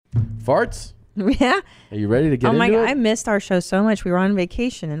farts? Yeah. Are you ready to get into it? Oh my God, I missed our show so much. We were on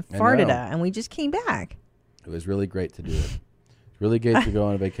vacation in Florida, and we just came back. It was really great to do it. It's really great to go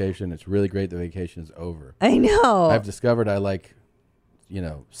on a vacation. It's really great the vacation is over. I know. I've discovered I like,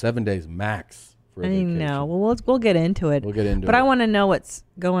 7 days max for a vacation. I know. Well, we'll get into it. But I want to know what's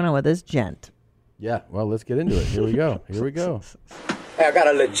going on with this gent. Yeah, well, let's get into it. Here we go. Hey, I got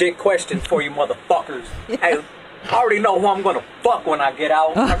a legit question for you motherfuckers. Hey, I already know who I'm gonna fuck when I get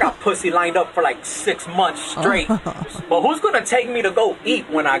out. I got pussy lined up for like 6 months straight. But who's gonna take me to go eat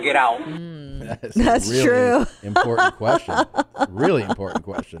when I get out? That's really true. Important question. Really important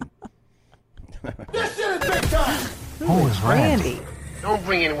question. This shit is big time. Who is Randy? Don't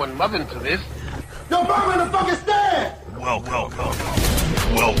bring anyone mother into this. Yo, mom in the fucking stand. Welcome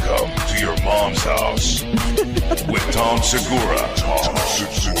to your mom's house with Tom Segura.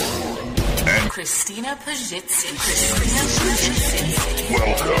 And Christina Pajitsin.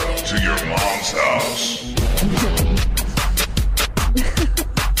 welcome to your mom's house.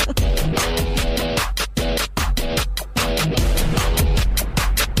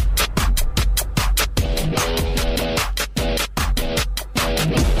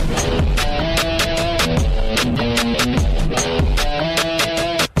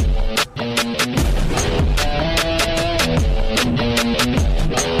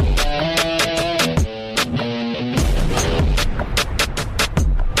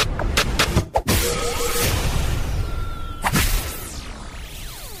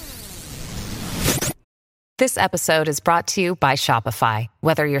 This episode is brought to you by Shopify.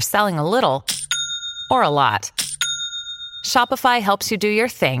 Whether you're selling a little or a lot, Shopify helps you do your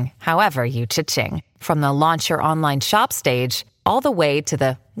thing, however you cha-ching. From the launch your online shop stage, all the way to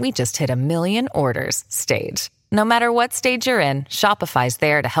the we just hit 1 million orders stage. No matter what stage you're in, Shopify's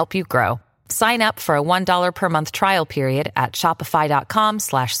there to help you grow. Sign up for a $1 per month trial period at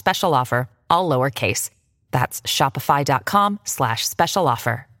shopify.com/special offer, all lowercase. That's shopify.com/special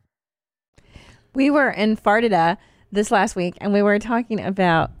offer. We were in Florida this last week, and we were talking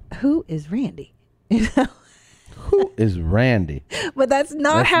about who is Randy. Who is Randy? But that's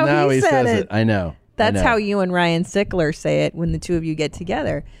not how he said it. I know. That's how you and Ryan Sickler say it when the two of you get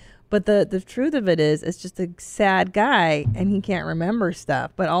together. But the truth of it is, it's just a sad guy, and he can't remember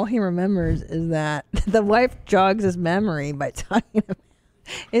stuff. But all he remembers is that the wife jogs his memory by talking about,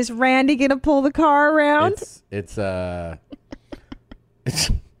 is Randy going to pull the car around?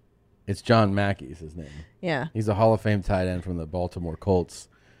 It's John Mackey is his name. Yeah. He's a Hall of Fame tight end from the Baltimore Colts.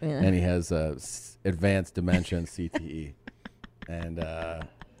 Yeah. And he has advanced dementia and CTE. And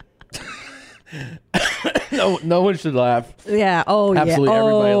no one should laugh. Yeah. Oh, Absolutely yeah.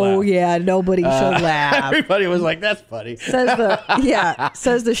 everybody laughed. Oh, yeah. Nobody should laugh. Everybody was like, that's funny.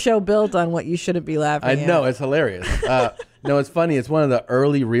 Says the show built on what you shouldn't be laughing I at. know. It's hilarious. No, it's funny. It's one of the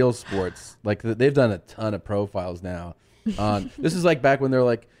early real sports. Like, they've done a ton of profiles now. This is like back when they're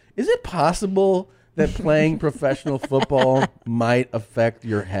like, is it possible that playing professional football might affect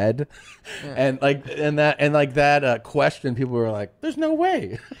your head? Yeah. And that question, people were like, there's no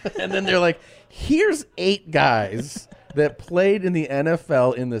way. And then they're like, here's 8 guys that played in the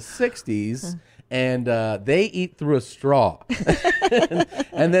NFL in the 60s, and they eat through a straw.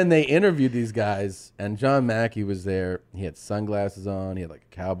 And then they interviewed these guys, and John Mackey was there. He had sunglasses on. He had like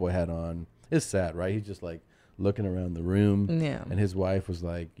a cowboy hat on. It's sad, right? He's just like looking around the room. Yeah. And his wife was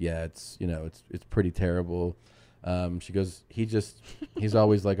like, yeah, it's pretty terrible. She goes, he's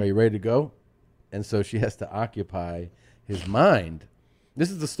always like, are you ready to go? And so she has to occupy his mind.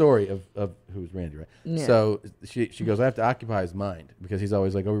 This is the story of who's Randy, right? Yeah. So she goes, I have to occupy his mind because he's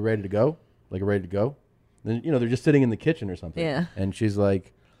always like, are we ready to go? Like, ready to go? Then, they're just sitting in the kitchen or something. Yeah. And she's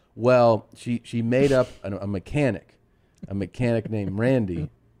like, well, she made up a mechanic named Randy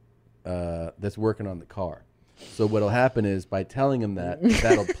that's working on the car. So what'll happen is by telling him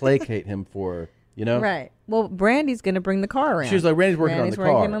that'll placate him for, Right. Well, Brandy's going to bring the car around. She's like, Randy's working on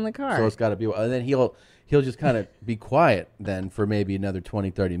the car. So it's got to be, and then he'll just kind of be quiet then for maybe another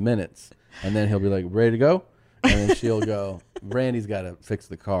 20, 30 minutes. And then he'll be like, ready to go? And then she'll go, Randy's got to fix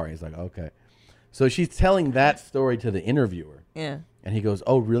the car. He's like, okay. So she's telling that story to the interviewer. Yeah. And he goes,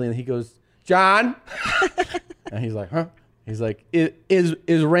 oh, really? And he goes, John? And he's like, huh? He's like,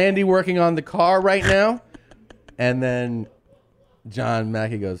 is Randy working on the car right now? And then John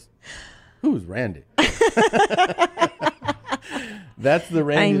Mackey goes, who's Randy? That's the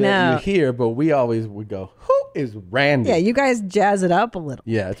Randy that you hear, but we always would go, who is Randy? Yeah, you guys jazz it up a little.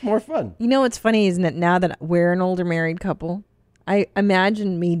 Yeah, it's more fun. You know what's funny is that now that we're an older married couple, I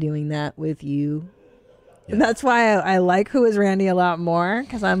imagine me doing that with you. Yeah. And that's why I like Who is Randy a lot more,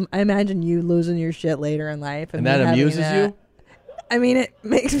 because I imagine you losing your shit later in life. And that amuses you? I mean, it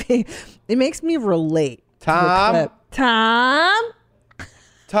makes me relate. Tom?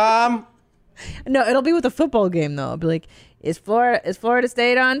 Tom? No, it'll be with a football game though. I'll be like, is Florida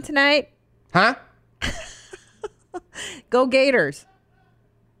State on tonight? Huh? Go Gators.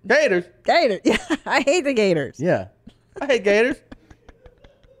 Gators? Gators. Yeah, I hate the Gators. Yeah. I hate Gators.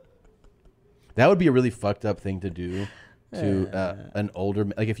 That would be a really fucked up thing to do to an older,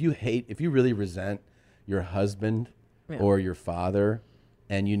 like if you really resent your husband or your father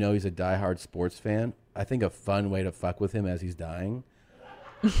and you know he's a diehard sports fan, I think a fun way to fuck with him as he's dying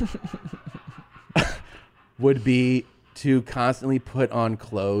would be to constantly put on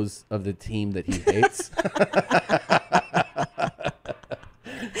clothes of the team that he hates.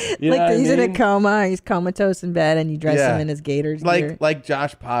 Like he's in a coma, he's comatose in bed, and you dress him in his Gators gear. Like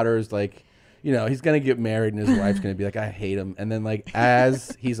Josh Potter's, like, you know, he's gonna get married and his wife's gonna be like, I hate him, and then like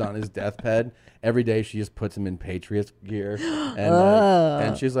as he's on his deathbed, every day she just puts him in Patriots gear,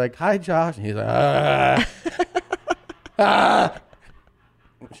 and she's like, hi Josh, and he's like,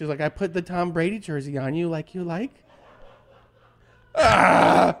 she's like, I put the Tom Brady jersey on you, like you like.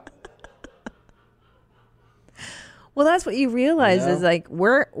 Well, that's what you realize is like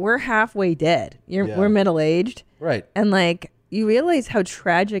we're halfway dead. We're middle aged, right? And like you realize how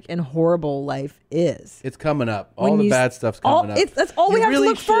tragic and horrible life is. It's coming up. All the bad stuff's coming up. That's all we have to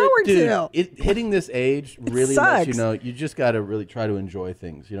look forward to. Hitting this age really lets you know you just got to really try to enjoy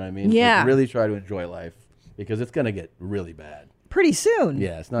things. You know what I mean? Yeah. Like, really try to enjoy life because it's gonna get really bad pretty soon.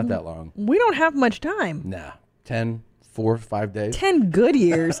 Yeah, it's not that long. We don't have much time. Nah, 4 or 5 days. 10 good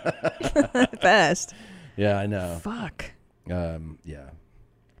years, best. Yeah, I know. Fuck. Yeah.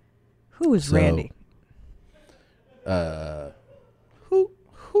 Who is Randy? Who's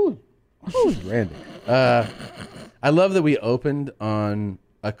Randy? I love that we opened on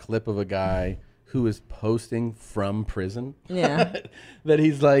a clip of a guy who is posting from prison. Yeah. That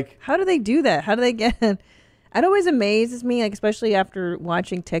he's like, how do they do that? How do they get? It always amazes me, like especially after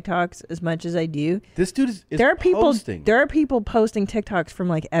watching TikToks as much as I do. This dude is there are people posting. There are people posting TikToks from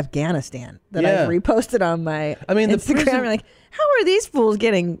like Afghanistan that I've reposted on my Instagram. Like, how are these fools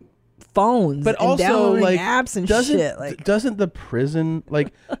getting phones? But and also, downloading like, apps and shit. Like, doesn't the prison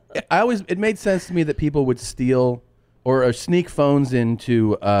like? It made sense to me that people would steal or sneak phones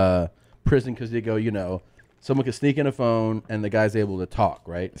into prison because they go, you know, someone could sneak in a phone and the guy's able to talk,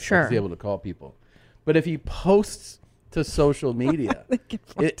 right? Sure, he's able to call people. But if he posts to social media,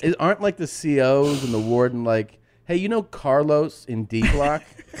 aren't like the COs and the warden like, hey, you know Carlos in D Block?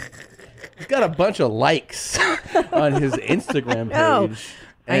 He's got a bunch of likes on his Instagram page.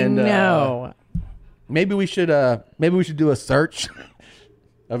 And, I know. Maybe we should do a search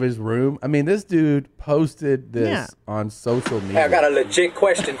of his room. I mean, this dude posted this on social media. Hey, I got a legit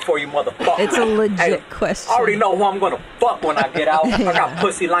question for you, motherfucker. It's a legit question. I already know who I'm gonna fuck when I get out. I got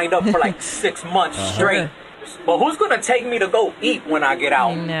pussy lined up for like 6 months straight. But who's gonna take me to go eat when I get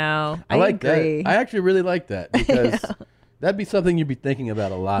out? No, I like agree. that. I actually really like that because that'd be something you'd be thinking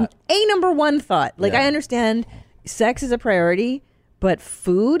about a lot. A number one thought. Like, I understand sex is a priority, but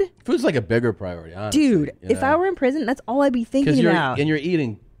food's like a bigger priority, honestly. Dude, if I were in prison, that's all I'd be thinking about. And you're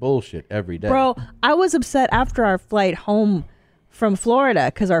eating bullshit every day. Bro, I was upset after our flight home from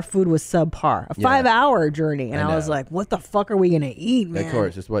Florida because our food was subpar. A 5-hour journey. And I was like, what the fuck are we going to eat, man? Of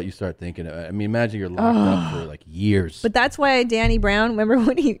course, it's what you start thinking of. I mean, imagine you're locked up for like years. But that's why Danny Brown, remember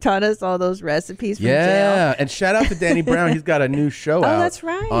when he taught us all those recipes from jail? Yeah, and shout out to Danny Brown. He's got a new show out. That's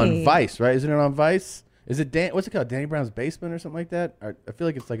right. On Vice, right? Isn't it on Vice? Is it what's it called? Danny Brown's Basement or something like that? I feel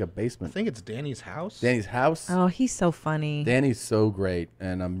like it's like a basement. I think it's Danny's House. Danny's House. Oh, he's so funny. Danny's so great,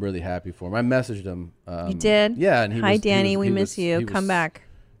 and I'm really happy for him. I messaged him. You did? Yeah. And Hi, Danny. We miss you. Come back.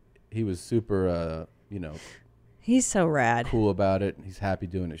 He was super, he's so rad. Cool about it. He's happy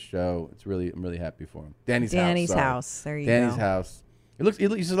doing his show. I'm really happy for him. Danny's House. There you go. Danny's House. He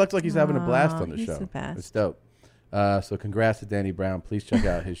just looks like he's having a blast on the show. The best. It's dope. So congrats to Danny Brown. Please check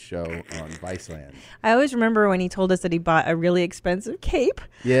out his show on Viceland. I always remember when he told us that he bought a really expensive cape.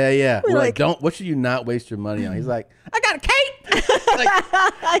 Yeah. We're like, what should you not waste your money on? He's like, I got a cape. Like,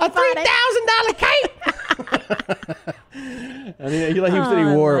 a $3,000 cape. I mean, he said he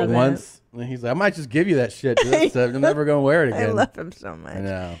wore it once. And he's like, I might just give you that shit. I'm never going to wear it again. I love him so much. I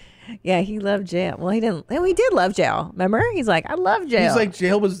know. Yeah, he loved jail. Well, he didn't. And we did love jail. Remember? He's like, I love jail. He's like,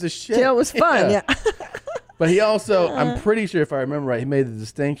 jail was the shit. Jail was fun. Yeah. But he also, I'm pretty sure if I remember right, he made the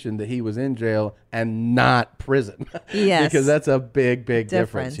distinction that he was in jail and not prison. Yes. Because that's a big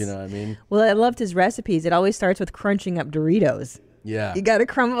difference. You know what I mean? Well, I loved his recipes. It always starts with crunching up Doritos. Yeah. You got to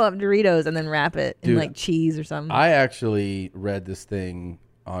crumble up Doritos and then wrap it in like cheese or something. I actually read this thing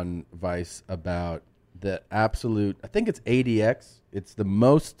on Vice about the absolute. I think it's ADX. It's the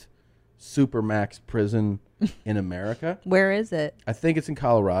most supermax prison in America. Where is it? I think it's in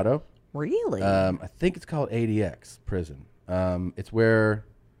Colorado. Really? I think it's called ADX prison. It's where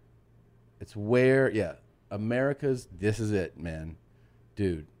America's. This is it, man,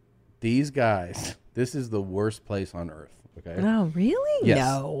 dude. These guys. This is the worst place on earth. Okay. Oh, really? Yes.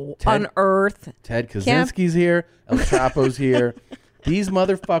 No. On Earth. Ted Kaczynski's here. El Chapo's here. These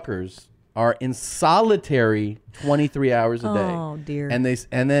motherfuckers are in solitary 23 hours a day. Oh, dear. And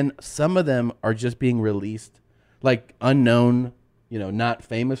then some of them are just being released, like unknown, not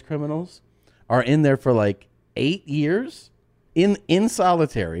famous criminals are in there for like 8 years in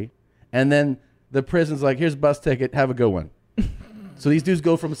solitary. And then the prison's like, here's a bus ticket. Have a good one. So these dudes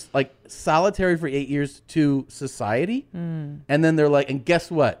go from like solitary for 8 years to society. And then they're like, and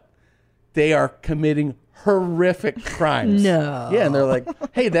guess what? They are committing horrific crimes. No. Yeah. And they're like,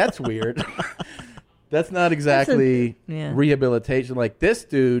 hey, that's weird. That's not exactly rehabilitation. Like this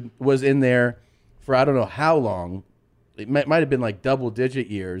dude was in there for I don't know how long. It might have been like double-digit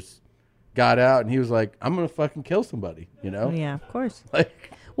years. Got out and he was like, I'm going to fucking kill somebody, Yeah, of course.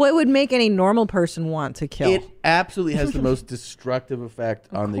 Like, well, it would make any normal person want to kill. it absolutely has the most destructive effect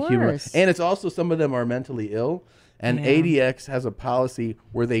on the human. And it's also some of them are mentally ill. And ADX has a policy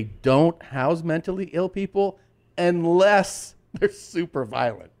where they don't house mentally ill people unless they're super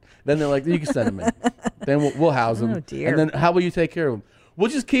violent. Then they're like, you can send them in. Then we'll house them. Oh, dear. And then how will you take care of them?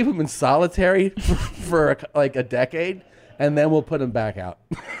 We'll just keep them in solitary for like a decade, and then we'll put them back out.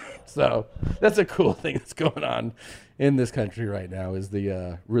 So that's a cool thing that's going on in this country right now is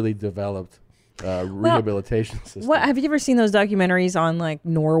the really developed rehabilitation system. What have you ever seen those documentaries on like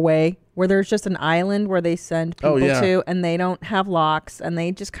Norway where there's just an island where they send people to and they don't have locks and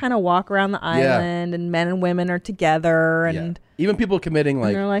they just kind of walk around the island and men and women are together and even people committing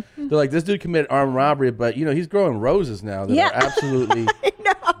like they're like this dude committed armed robbery, but he's growing roses now that are absolutely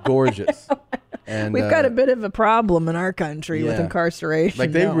gorgeous. And we've got a bit of a problem in our country with incarceration.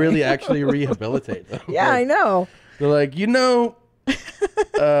 Like they really actually rehabilitate them. Yeah, like, I know. They're like,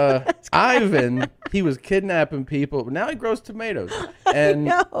 Ivan, he was kidnapping people, but now he grows tomatoes. And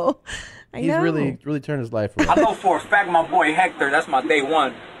I know. He's really turned his life around. I know for a fact my boy Hector, that's my day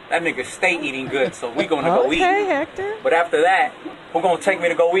one. That nigga stay eating good, so we gonna go eat. Okay, Hector. But after that, who gonna take me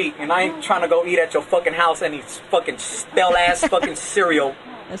to go eat? And I ain't trying to go eat at your fucking house any fucking stale-ass fucking cereal.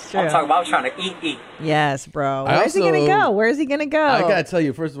 That's true. I'm talking about trying to eat. Yes, bro. Where's he going to go? Where's he going to go? I got to tell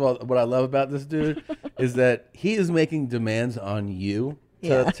you, first of all, what I love about this dude is that he is making demands on you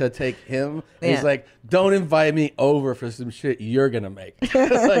to take him. And he's like, don't invite me over for some shit you're going to make.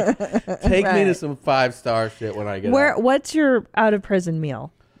 Like, take me to some 5-star shit when I get out. What's your out-of-prison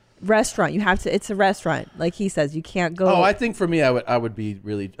meal? Restaurant. You have to. It's a restaurant. Like he says, you can't go. Oh, I think for me, I would be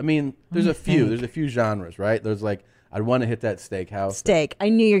really. I mean, there's a few genres, right? There's like. I'd want to hit that steakhouse. Steak. I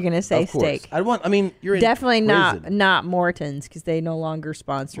knew you were going to say of course. steak. You're definitely in not Morton's because they no longer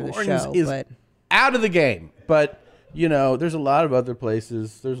sponsor the show. Is but out of the game. But there's a lot of other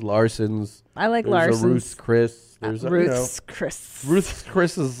places. There's Larson's. I like there's Larson's. There's Ruth's Chris. There's Ruth's Chris. Ruth's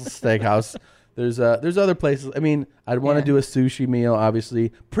Chris's Steakhouse. There's other places. I mean, I'd want to do a sushi meal.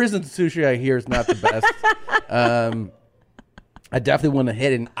 Obviously, prison sushi I hear is not the best. I definitely want to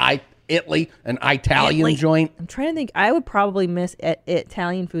hit an Italian joint. I'm trying to think. I would probably miss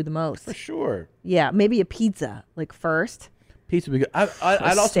Italian food the most. For sure. Yeah, maybe a pizza first. Pizza would be good.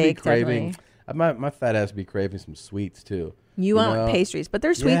 I'd also be craving. Definitely. My fat ass would be craving some sweets too. You want pastries, but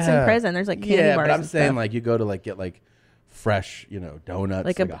there's sweets in prison. There's like candy bars. Yeah, but I'm saying stuff. You go to get fresh, donuts,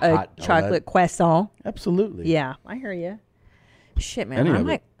 like a hot chocolate croissant. Absolutely. Yeah, I hear you. Shit, man,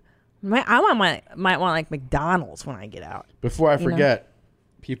 I might want like McDonald's when I get out. Before I forget.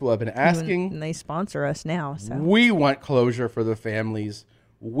 People have been asking. And they sponsor us now. So we want closure for the families.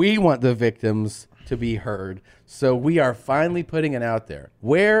 We want the victims to be heard. So we are finally putting it out there.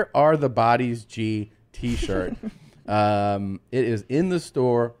 Where are the Bodies G t-shirt? It is in the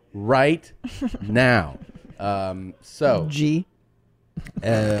store right now. G.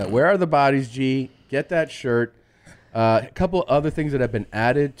 Where are the Bodies G? Get that shirt. A couple other things that have been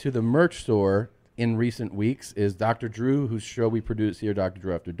added to the merch store in recent weeks is Dr. Drew, whose show we produce here, Dr.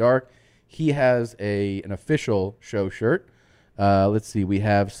 Drew After Dark. He has an official show shirt. Let's see. We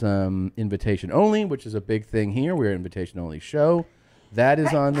have some invitation only, which is a big thing here. We're an invitation only show. That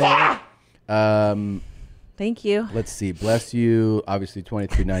is on there. Thank you. Let's see. Bless you. Obviously,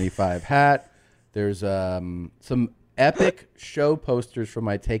 $23.95 hat. There's some epic show posters from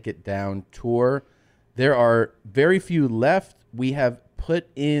my Take It Down tour. There are very few left. We have put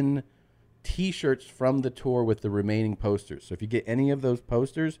in T-shirts from the tour with the remaining posters. So if you get any of those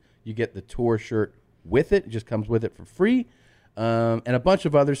posters, you get the tour shirt with it. It just comes with it for free. And a bunch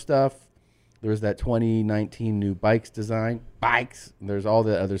of other stuff. There's that 2019 new bikes design. Bikes. There's all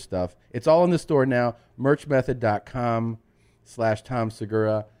the other stuff. It's all in the store now. Merchmethod.com/Tom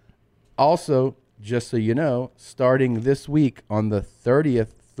Segura. Also, just so you know, starting this week on the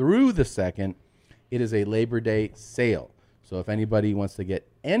 30th through the 2nd, it is a Labor Day sale. So if anybody wants to get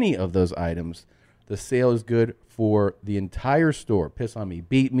any of those items, the sale is good for the entire store. Piss on Me,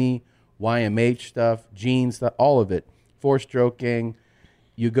 Beat Me, YMH stuff, jeans stuff, all of it. Four-Stroke Gang.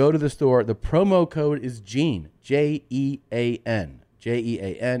 You go to the store. The promo code is Jean, Jean, Jean.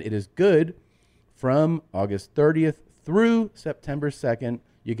 It is good from August 30th through September 2nd.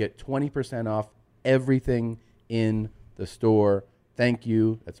 You get 20% off everything in the store. Thank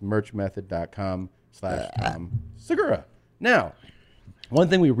you. That's merchmethod.com/Tom Segura. Now, one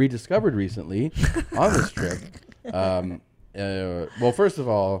thing we rediscovered recently on this trip. Well, first of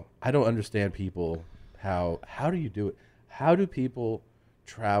all, I don't understand people. How do you do it? How do people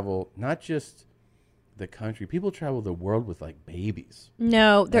travel? Not just the country. People travel the world with like babies.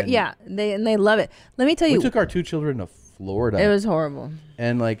 No, they love it. Let me tell you. We took our 2 children to Florida. It was horrible.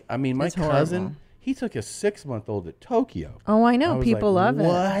 And like, I mean, my It's cousin, horrible. he took a 6-month-old to Tokyo. Oh, I know. was People like, love it.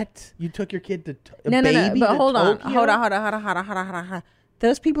 What? You took your kid to No. baby But to hold on. Tokyo? Hold on.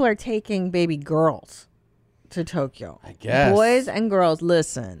 Those people are taking baby girls to Tokyo. I guess. Boys and girls,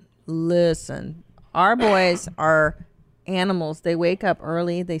 listen. Our boys are animals. They wake up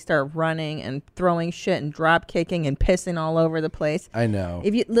early. They start running and throwing shit and drop kicking and pissing all over the place. I know.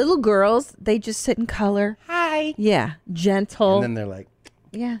 Little girls, they just sit and color. Hi. Yeah. Gentle. And then they're like,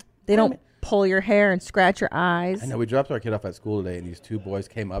 yeah. They don't pull your hair and scratch your eyes. I know. We dropped our kid off at school today, and these 2 boys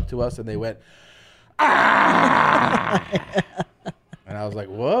came up to us, and they went, ah! And I was like,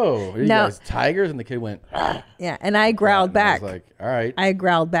 whoa, are you guys tigers? And the kid went, ah. Yeah, and I growled back. I was like, all right. I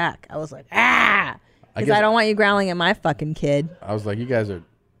growled back. I was like, ah! Because I don't want you growling at my fucking kid. I was like, you guys are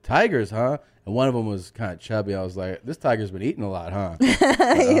tigers, huh? And one of them was kind of chubby. I was like, this tiger's been eating a lot, huh? He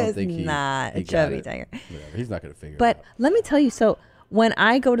is not a chubby tiger. Whatever. He's not going to figure it out. But let me tell you, so when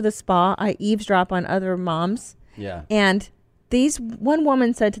I go to the spa, I eavesdrop on other moms. Yeah. And one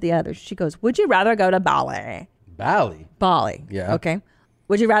woman said to the others, she goes, would you rather go to Bali? Bali. Yeah. Okay.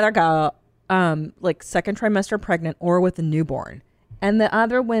 Would you rather go like second trimester pregnant or with a newborn? And the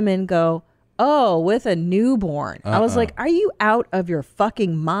other women go, oh, with a newborn. I was like, are you out of your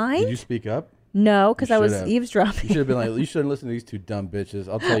fucking mind? Did you speak up? No, because I was eavesdropping. You should have been like, you shouldn't listen to these 2 dumb bitches.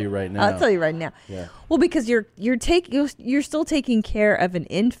 I'll tell you right now. I'll tell you right now. Yeah. Well, because you're still taking care of an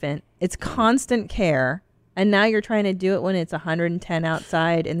infant. It's constant care. And now you're trying to do it when it's 110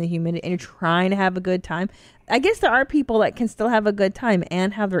 outside in the humidity and you're trying to have a good time. I guess there are people that can still have a good time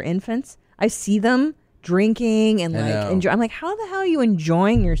and have their infants. I see them drinking and like enjoy. I'm like, how the hell are you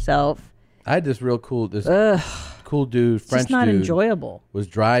enjoying yourself? I had this real cool, cool dude, French just not dude, enjoyable. Was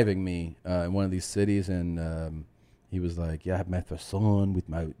driving me in one of these cities, and he was like, "Yeah, I have my son with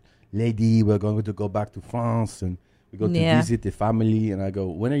my lady. We're going to go back to France, and we go to visit the family." And I go,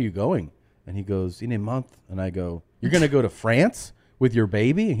 "When are you going?" And he goes, "In a month." And I go, "You're going to go to France with your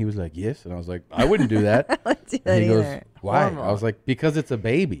baby?" And he was like, "Yes." And I was like, "I wouldn't do that." I wouldn't do and that he goes, either. "Why?" Horrible. I was like, "Because it's a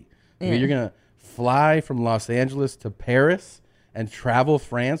baby. Yeah. You're going to fly from Los Angeles to Paris and travel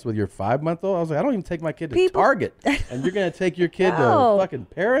France with your 5-month-old?" I was like, "I don't even take my kid to Target, and you're gonna take your kid to fucking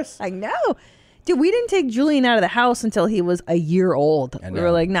Paris?" I know, dude. We didn't take Julian out of the house until he was a year old. We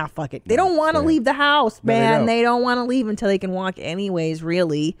were like, "Nah, fuck it." They don't want to leave the house, man. They don't want to leave until they can walk, anyways.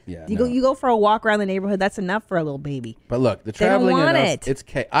 Really, you go for a walk around the neighborhood. That's enough for a little baby. But look, the traveling they don't want in us, it. it's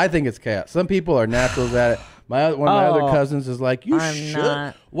I think it's chaos. Some people are naturals at it. One of my other cousins is like, I'm should.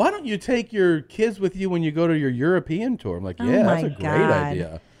 not. Why don't you take your kids with you when you go to your European tour?" I'm like, "Yeah, that's a great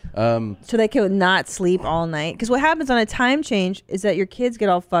idea." So they could not sleep all night. Because what happens on a time change is that your kids get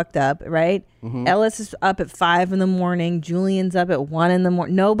all fucked up, right? Mm-hmm. Ellis is up at 5 a.m. Julian's up at 1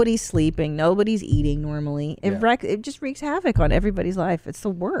 a.m. Nobody's sleeping. Nobody's eating normally. It just wreaks havoc on everybody's life. It's the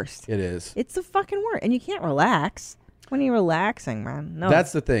worst. It is. It's the fucking worst. And you can't relax. When are you relaxing, man? No.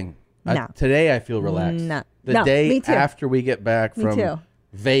 That's the thing. No. Today I feel relaxed. No. The day after we get back from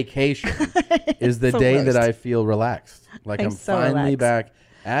vacation is the day that I feel relaxed. Like I'm so finally relaxed. back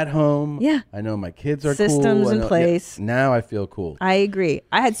at home. Yeah. I know my kids are Systems cool. in place. Now I feel cool. I agree.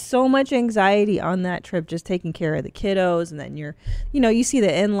 I had so much anxiety on that trip, just taking care of the kiddos, and then you see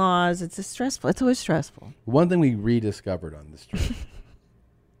the in-laws. It's stressful. It's always stressful. One thing we rediscovered on this trip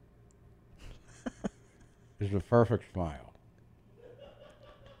is the perfect smile.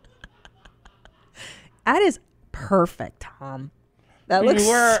 That is perfect, Tom. That When looks you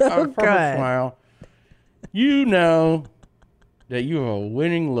wear so a perfect good. smile, you know that you have a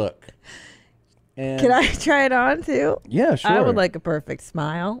winning look. And Can I try it on too? Yeah, sure. I would like a perfect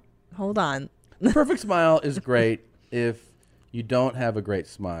smile. Hold on. The perfect smile is great if you don't have a great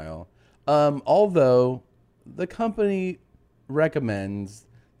smile. Although the company recommends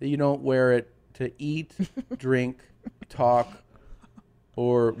that you don't wear it to eat, drink, talk,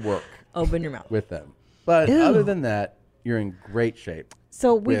 or work. Open your mouth. With them. But other than that, you're in great shape.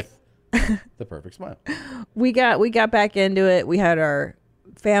 So with the perfect smile. We got back into it. We had our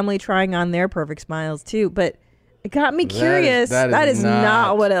family trying on their perfect smiles too, but it got me curious. That is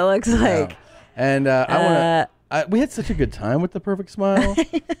not what it looks like. And we had such a good time with the perfect smile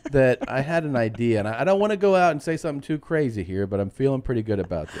that I had an idea, and I don't want to go out and say something too crazy here, but I'm feeling pretty good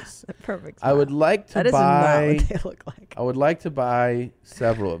about this. Perfect smile. I would like to that is not what they look like. I would like to buy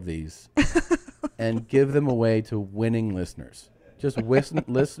several of these and give them away to winning listeners. Just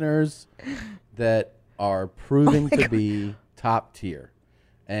listeners that are proving to be top tier.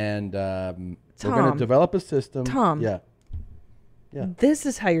 And we're going to develop a system. Tom. Yeah. This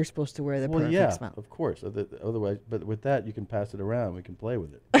is how you're supposed to wear the perfect smile. Of course. Otherwise, but with that, you can pass it around. We can play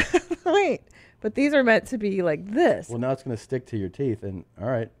with it. Wait, but these are meant to be like this. Well, now it's going to stick to your teeth. And all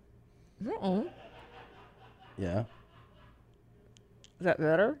right. Yeah. Is that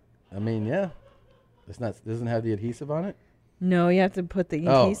better? I mean, yeah. Doesn't have the adhesive on it? No, you have to put the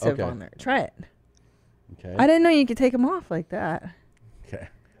adhesive on there. Try it. Okay. I didn't know you could take them off like that. Okay.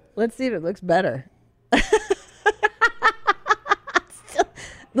 Let's see if it looks better.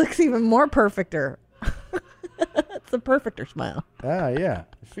 Looks even more perfecter. It's a perfecter smile. Ah, yeah.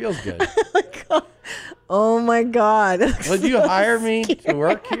 It feels good. Oh my God. Would you hire me to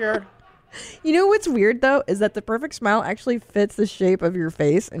work here? You know what's weird though is that the perfect smile actually fits the shape of your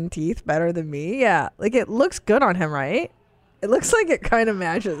face and teeth better than me. Yeah, like it looks good on him, right? It looks like it kind of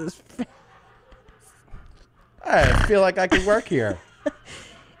matches his face. I feel like I could work here.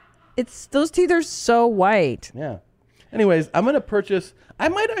 Those teeth are so white. Yeah. Anyways, I might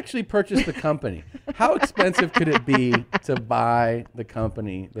actually purchase the company. How expensive could it be to buy the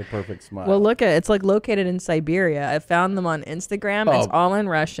company, The Perfect Smile? Well, look it's like located in Siberia. I found them on Instagram. It's all in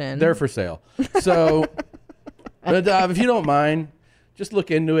Russian. They're for sale. So, but, if you don't mind, just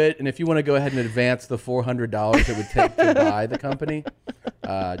look into it. And if you want to go ahead and advance the $400 it would take to buy the company,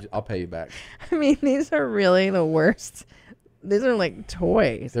 I'll pay you back. I mean, these are really the worst. These are like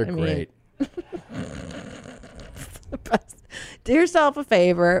toys. They're great. The best. Do yourself a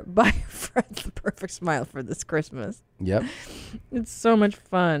favor, buy your friends the perfect smile for this Christmas. Yep. It's so much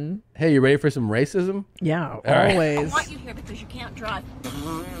fun. Hey, you ready for some racism? Yeah, right. always. I want you here because you can't drive.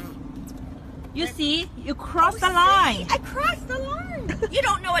 You see, you crossed the line. I crossed the line. You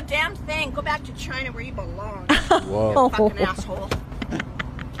don't know a damn thing. Go back to China where you belong. Whoa. You fucking asshole.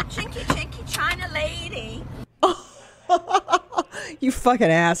 Chinky, chinky China lady. You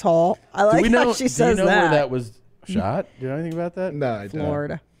fucking asshole. I like how she says that. Do you know where that was shot? Do you know anything about that? No, I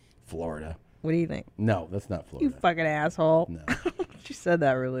don't. Florida. What do you think? No, that's not Florida. You fucking asshole. No. She said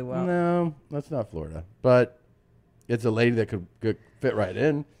that really well. No, that's not Florida. But it's a lady that could fit right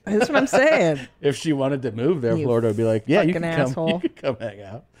in. That's what I'm saying. If she wanted to move there, You Florida would be like, yeah, you can asshole. come. You can come hang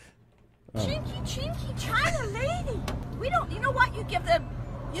out. Chinky, chinky China lady. We don't. You know what? You give the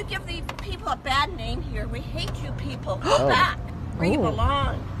people a bad name here. We hate you people. Go back where you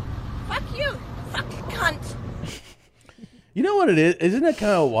belong. Fuck you. Fuck you, cunt. You know what it is? Isn't it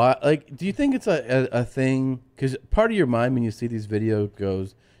kind of wild? Like, do you think it's a thing? Because part of your mind when you see these videos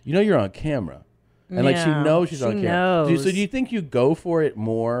goes, you know, you're on camera, and like she knows she's on camera. So do you think you go for it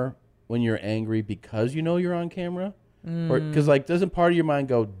more when you're angry because you know you're on camera, or because like doesn't part of your mind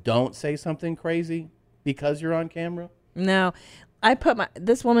go, don't say something crazy because you're on camera? No. I put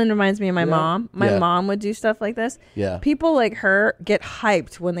this woman reminds me of my mom. My mom would do stuff like this. Yeah. People like her get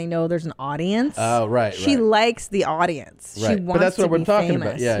hyped when they know there's an audience. Oh, right. She likes the audience. Right. She But wants that's what to we're be talking famous.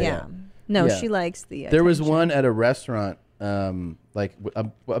 about. Yeah. No, Yeah. she likes the There was attention. one at a restaurant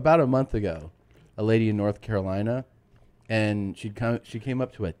about a month ago, a lady in North Carolina, and she came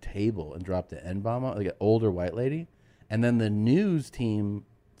up to a table and dropped an N-bomb on, like an older white lady, and then the news team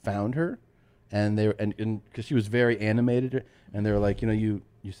found her, and they were and because she was very animated, and they were like, you know, you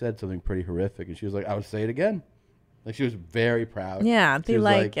said something pretty horrific, and she was like, I would say it again. Like she was very proud. Yeah, She they was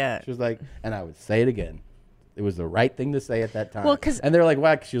like it. She was like, and I would say it again. It was the right thing to say at that time. Well, and they're like,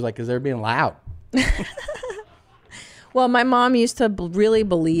 why? She was like, because they're being loud. Well, my mom used to really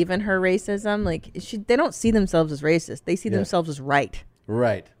believe in her racism. Like they don't see themselves as racist; they see themselves as right.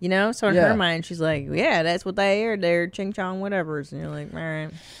 Right. You know, so in her mind, she's like, "Yeah, that's what they are. They're ching chong whatever's." And you're like, "All right."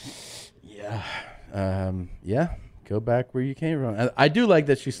 Yeah. Go back where you came from. I do like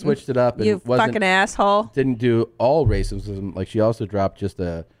that she switched it up. And You fucking asshole. Didn't do all racism. Like she also dropped just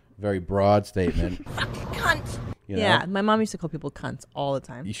a very broad statement. Fucking cunt. You know? Yeah, my mom used to call people cunts all the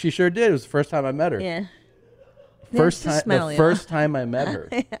time. She sure did. It was the first time I met her. Yeah. First Yeah, time, smell, the yeah. first time I met her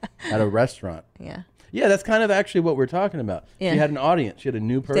at a restaurant. Yeah. Yeah, that's kind of actually what we're talking about. Yeah. She had an audience. She had a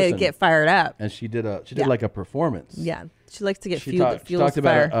new person. They get fired up. And she did Yeah. like a performance. Yeah. She likes to get She, fueled. she talked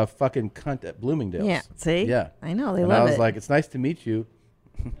about a fucking cunt at Bloomingdale's. Yeah. See? Yeah. I know. They and love I was it. like, it's nice to meet you.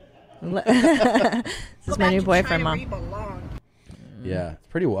 This is my new boyfriend, Mom. Yeah, it's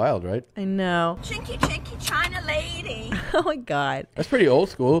pretty wild, right? I know. Chinky, chinky, China lady. Oh my God. That's pretty old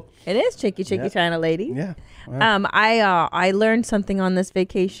school. It is Chicky Yeah. China Lady. Yeah. Wow. I learned something on this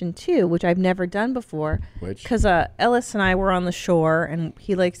vacation too, which I've never done before. Which? Because Ellis and I were on the shore, and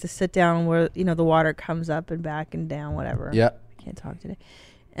he likes to sit down where the water comes up and back and down, whatever. Yeah. I can't talk today.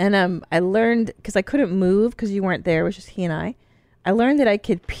 And I learned, because I couldn't move because you weren't there, it was just he and I learned that I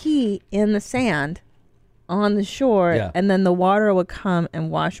could pee in the sand on the shore, Yeah. and then the water would come and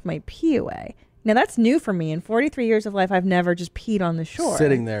wash my pee away. Now that's new for me. In 43 years of life, I've never just peed on the shore.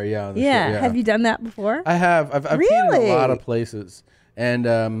 Sitting there, yeah. On the Yeah. shore, yeah. Have you done that before? I have. I've peed in Really? a lot of places, and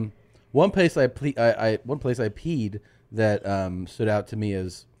one place I peed that stood out to me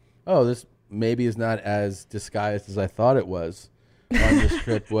as, oh, this maybe is not as disguised as I thought it was. On this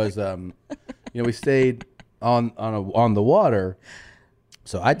trip was, we stayed on the water,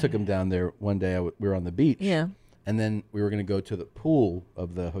 so I took him down there one day. We were on the beach, Yeah. and then we were going to go to the pool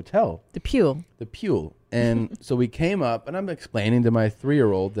of the hotel. The pew. The pool. And so we came up, and I'm explaining to my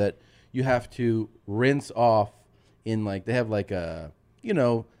 3-year-old that you have to rinse off in they have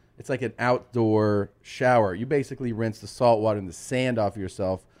it's like an outdoor shower. You basically rinse the salt water and the sand off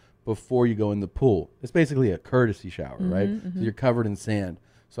yourself before you go in the pool. It's basically a courtesy shower, right? So you're covered in sand.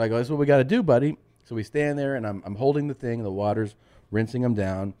 So I go, that's what we got to do, buddy. So we stand there, and I'm holding the thing, and the water's rinsing them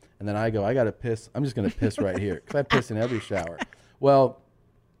down. And then I go, I got to piss. I'm just going to piss right here because I piss in every shower. Well,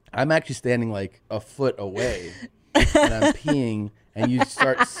 I'm actually standing like a foot away, and I'm peeing, and you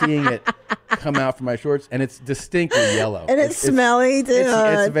start seeing it come out from my shorts, and it's distinctly yellow. And it's smelly too.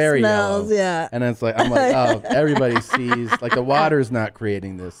 It's very smells, yellow. yeah. And I'm like, oh, everybody sees. Like the water's not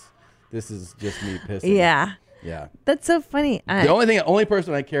creating this. This is just me pissing. Yeah. Yeah. That's so funny. The only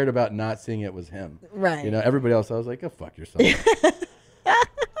person I cared about not seeing it was him. Right. Everybody else, I was like, go fuck yourself.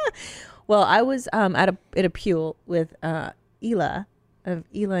 Well, I was at a pool with Ela and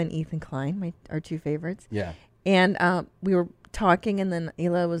Ethan Klein, our two favorites. Yeah. And we were talking, and then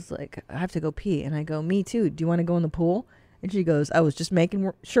Ela was like, I have to go pee. And I go, me too. Do you want to go in the pool? And she goes, I was just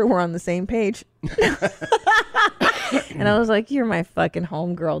making sure we're on the same page. And I was like, you're my fucking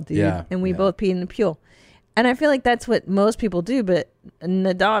homegirl, dude. Yeah, And we yeah. both pee in the pool. And I feel like that's what most people do, but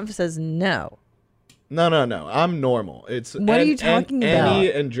Nadav says no. No. I'm normal. It's What are you talking Annie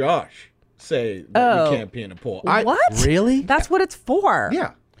about? and Josh say that Oh. you can't pee in a pool. What? Really? That's what it's for.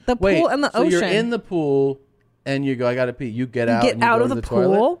 Yeah. The Wait, pool and the so ocean. you're in the pool, and you go, I got to pee. You get out Get and you out go of to the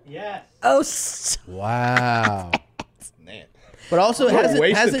toilet? pool? Yes. Oh, Wow. Man. But also, What a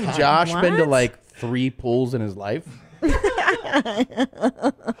waste of hasn't time. Josh been to What? like 3 pools in his life?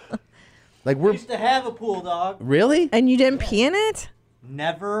 Like We used to have a pool, dog. really? and you didn't pee in it?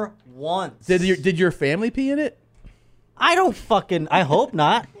 Never once. Did your family pee in it? I don't fucking. I hope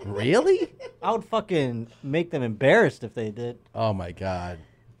not. Really? I would fucking make them embarrassed if they did. Oh my god!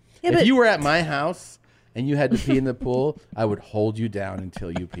 Yeah, if but you were at my house and you had to pee in the pool, I would hold you down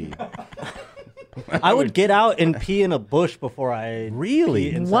until you peed. I would get out and pee in a bush before I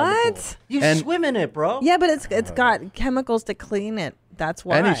Really? pee inside the pool. What? You And- swim in it, bro. Yeah, but it's got chemicals to clean it. That's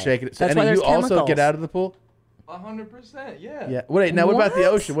why. And he's shaking it. So, That's and why you there's also chemicals. get out of the pool? 100%, yeah. Yeah. Wait, now what about the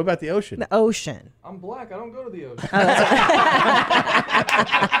What? ocean? What about the ocean? The ocean. I'm black. I don't go to the ocean.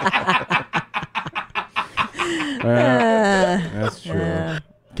 That's true.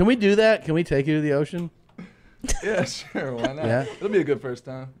 Can we do that? Can we take you to the ocean? Yeah, sure. Why not? Yeah. It'll be a good first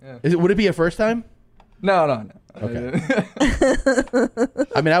time. Yeah. Would it be a first time? No. Okay.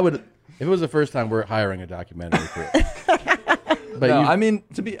 I mean, I would. If it was the first time, we're hiring a documentary crew. But No, you- I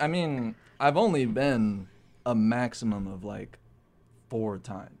mean, I've only been a maximum of like 4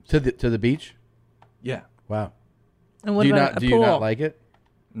 times. to the beach. Yeah. Wow. And what do you about not a do pool? you not like it?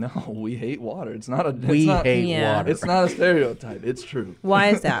 No, we hate water. It's not a. It's We not, hate Yeah. water. It's not a stereotype. It's true. Why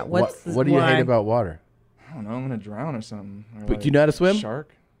is that? What's what do you why? hate about water? I don't know. I'm gonna drown or something. Or But do you know how to swim?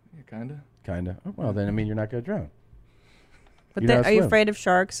 Shark. Yeah, kinda. Kinda. Oh, well, then I mean, you're not gonna drown. But You know how then, to are you swim. afraid of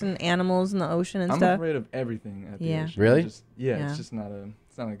sharks and animals in the ocean and I'm stuff? afraid of everything at the Yeah. ocean. Really? Yeah. It's just not a.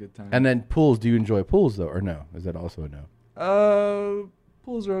 It's not a good time. And then pools. Do you enjoy pools though, or no? Is that also a no?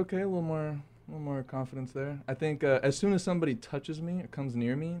 Pools are okay. A little more confidence there. I think as soon as somebody touches me or comes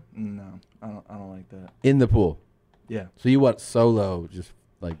near me, no, I don't like that. In the pool. Yeah. So you want solo, just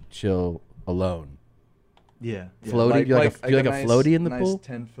like chill alone? Yeah. Floaty? Do you like a floaty in the pool?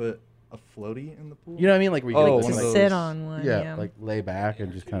 10-foot a floaty in the pool. You know what I mean? Like where you one can of like, those- sit on one. yeah, like lay back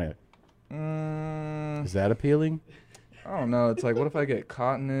and just kind of. Is that appealing? I don't know. It's like, what if I get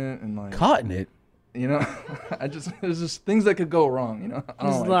caught in it and like Caught in it? You know, there's just things that could go wrong. You know, I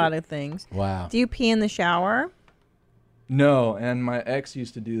don't There's like a lot it. of things. Wow. Do you pee in the shower? No, and my ex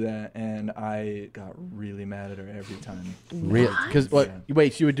used to do that, and I got really mad at her every time. Really? Because what? Yeah.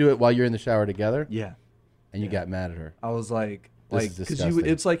 Wait, she would do it while you're in the shower together? Yeah. And you got mad at her. I was like, This is because disgusting.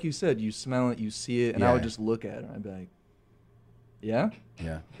 it's like you said, you smell it, you see it, and I Yeah. would just look at her. I'd be like, yeah,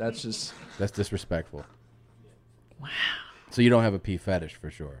 Yeah. that's just That's disrespectful. Wow. So you don't have a pee fetish for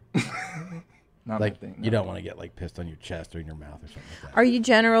sure. not Like my thing. you no. don't want to get like pissed on your chest or in your mouth or something like that. Are you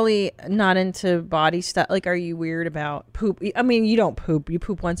generally not into body stuff? Like, are you weird about poop? I mean, you don't poop. You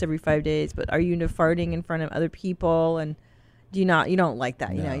poop once every 5 days, but are you into farting in front of other people? And do you not? You don't like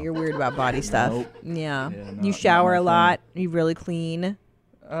that. You know, No. you're weird about body stuff. Nope. Yeah. Yeah, You not shower my a lot. You really clean.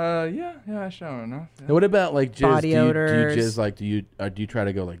 Yeah, I shower enough. Yeah. And what about like jizz? Body do you odors. jizz like? Do you try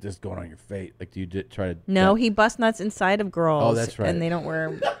to go like this going on your face? Like do you try to? No, he bust nuts inside of girls. Oh, that's right. And they don't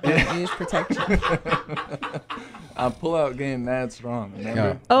use protection. I pull out game mad strong.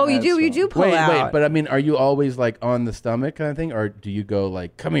 Remember? Oh, you Mad do. You strong. do pull Wait, out. but I mean, are you always like on the stomach kind of thing, or do you go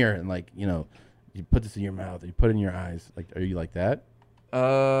like, come here and like, you know, you put this in your mouth, or you put it in your eyes? Like, are you like that?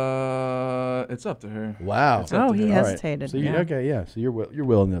 It's up to her. Wow. It's up Oh, to he her. All right. hesitated. So you, yeah. okay, yeah. So you're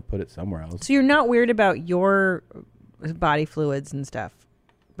willing to put it somewhere else. So you're not weird about your body fluids and stuff,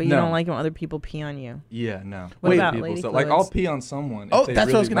 but you No. don't like when other people pee on you. Yeah, no. What Other about people, lady so, like I'll fluids? pee on someone. Oh, if they that's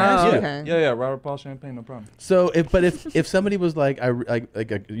what I was really gonna want ask to. you. Yeah, Robert Paul Champagne, no problem. So if somebody was like,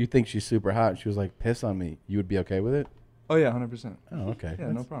 you think she's super hot, and she was like, piss on me, you would be okay with it? Oh yeah, 100%. Oh, okay.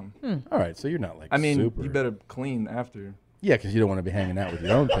 Yeah, no problem. All right. So you're not like. I mean, super. you better clean after. Yeah, because you don't want to be hanging out with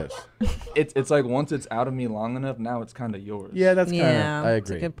your own piss. It's like once it's out of me long enough, now it's kind of yours. Yeah, that's kind of. Yeah, I that's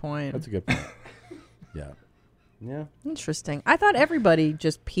agree. a good point. That's a good point. Yeah. Yeah. Interesting. I thought everybody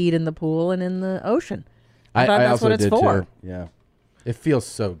just peed in the pool and in the ocean. I thought I that's also what it's did for. too. Yeah. It feels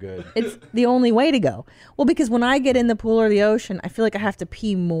so good. It's the only way to go. Well, because when I get in the pool or the ocean, I feel like I have to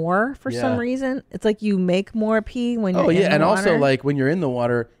pee more for some Yeah. reason. It's like you make more pee when you're Oh in yeah, the and also water. like when you're in the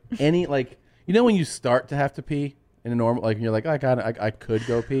water, any like you know when you start to have to pee in a normal like you're like I could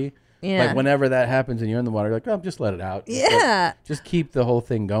go pee. Yeah. Like whenever that happens and you're in the water, you're like, oh, just let it out. Yeah. Just keep the whole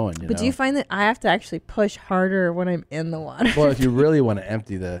thing going. But do you find that I have to actually push harder when I'm in the water? Well, if you really want to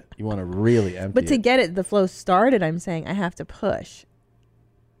empty you want to really empty. But to it. get the flow started, I'm saying I have to push.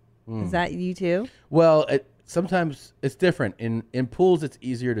 Hmm. Is that you too? Well, sometimes it's different. In pools, it's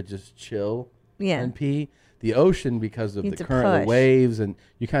easier to just chill Yeah. and pee. The ocean, because of You the have to current, the push. waves, and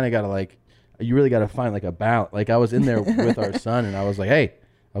you kind of got to like, you really got to find like a balance. Like I was in there with our son, and I was like, hey,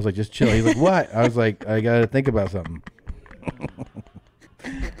 I was like, just chill. He's like, what? I was like, I got to think about something.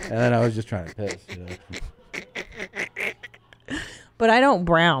 And then I was just trying to piss. You know? But I don't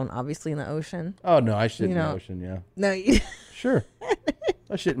brown, obviously, in the ocean. Oh no, I shit You in the know. ocean. Yeah, No, you. sure.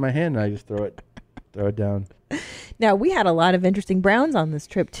 I shit in my hand, and I just throw it down. Now we had a lot of interesting browns on this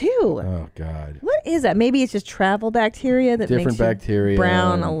trip too. Oh God. What is that? Maybe it's just travel bacteria that Different makes you bacteria.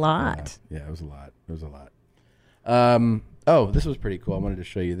 brown a and- lot. Yeah, it was a lot. It was a lot. Oh, this was pretty cool. I wanted to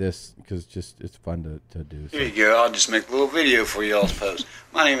show you this because it's fun to do. So. Here you go. I'll just make a little video for y'all's post.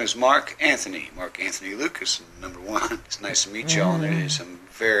 My name is Mark Anthony Lucas, number one. It's nice to meet y'all. And there's some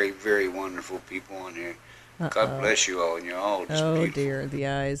very, very wonderful people on here. God bless you all, and you're all just Oh beautiful. dear, the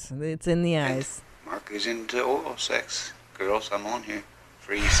eyes. It's in the eyes. Mark is into oral sex. Girls, I'm on here.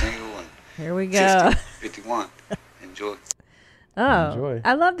 Free, single, and Here we go. 51. Enjoy. Oh, Enjoy.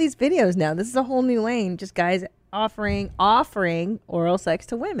 I love these videos now. This is a whole new lane. Just guys offering oral sex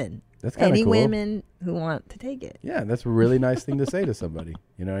to women. That's kinda any cool. women who want to take it. Yeah, that's a really nice thing to say to somebody.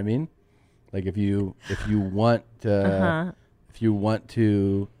 You know what I mean? Like if you want to if you want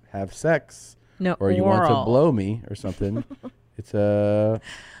to have sex No, or you want to oral. blow me or something, it's a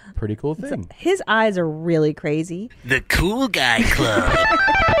pretty cool thing. His eyes are really crazy. The Cool Guy Club.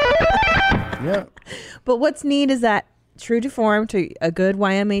 Yeah. But what's neat is that true to form to a good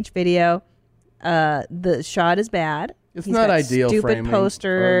YMH video, the shot is bad. It's He's not got ideal stupid framing or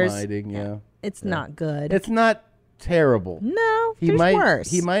posters. lighting, yeah. It's not good. It's not terrible. No, He there's might worse.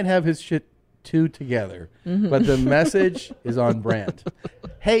 he might have his shit two together, Mhm. but the message is on brand.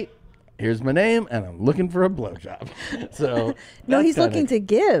 Hey, here's my name, and I'm looking for a blowjob. So No, that's he's kinda- looking to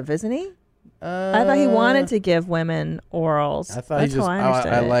give, isn't he? I thought he wanted to give women orals. I thought That's he just. how I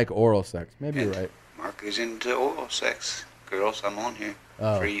understood I it. like oral sex. Maybe you're right. Mark is into oral sex. Girls, I'm on here.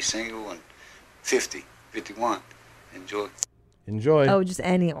 Oh. Free, single, and 50, 51. Enjoy. Enjoy. Oh, just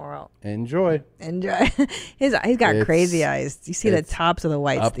any oral. Enjoy. Enjoy. He's got crazy eyes. You see the tops of the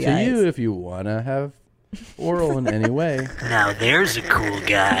whites. Up the to eyes. you if you want to have oral in any way. Now there's a cool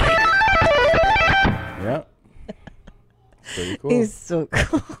guy. Yeah. Pretty cool. He's so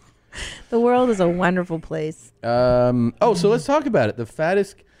cool. The world is a wonderful place. So let's talk about it. The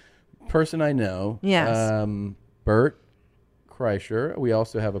fattest person I know. Yes. Bert Kreischer. We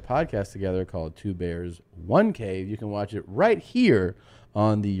also have a podcast together called Two Bears, One Cave. You can watch it right here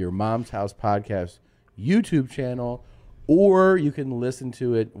on the Your Mom's House podcast YouTube channel, or you can listen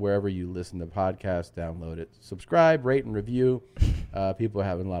to it wherever you listen to podcasts. Download it, subscribe, rate, and review. People are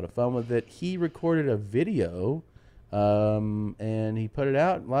having a lot of fun with it. He recorded a video, and he put it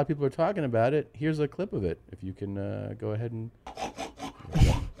out. A lot of people are talking about it. Here's a clip of it. If you can go ahead and...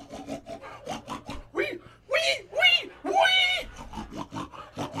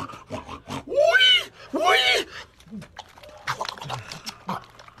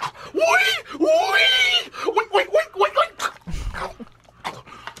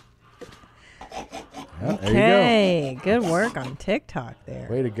 Okay, good work on TikTok there.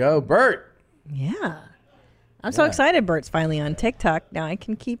 Way to go, Bert. Yeah. I'm so excited Bert's finally on TikTok. Now I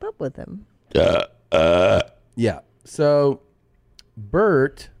can keep up with him. Yeah. So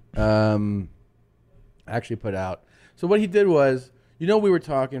Bert actually put out. So what he did was, we were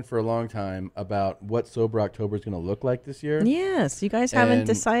talking for a long time about what Sober October is going to look like this year. Yes. You guys haven't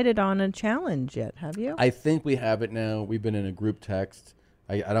decided on a challenge yet, have you? I think we have it now. We've been in a group text.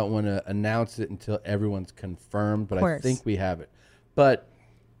 I don't want to announce it until everyone's confirmed, but I think we have it. But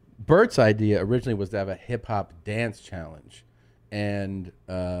Bert's idea originally was to have a hip-hop dance challenge. And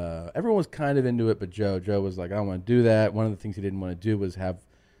everyone was kind of into it, but Joe was like, I don't want to do that. One of the things he didn't want to do was have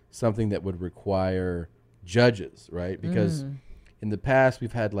something that would require judges, right? Because in the past,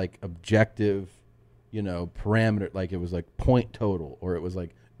 we've had like objective, parameter, like it was like point total, or it was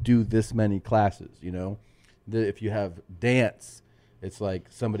like do this many classes, If you have dance, it's like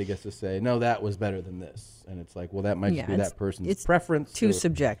somebody gets to say, no, that was better than this. And it's like, well, that might just be that person's preference. Too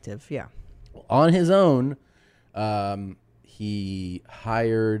subjective, yeah. On his own, he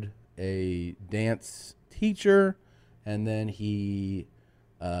hired a dance teacher, and then he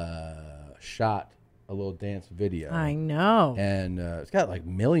shot a little dance video. I know. And it's got like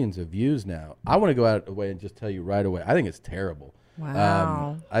millions of views now. I want to go out of the way and just tell you right away, I think it's terrible.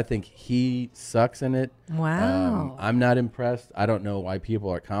 Wow. I think he sucks in it. Wow. I'm not impressed. I don't know why people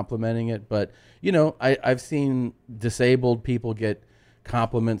are complimenting it, but I've seen disabled people get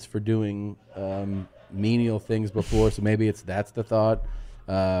compliments for doing menial things before, so maybe that's the thought.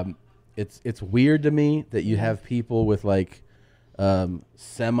 It's weird to me that you have people with like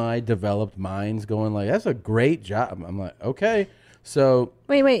semi-developed minds going like, that's a great job. I'm like, okay. So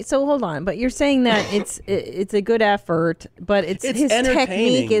wait. So hold on. But you're saying that it's a good effort, but his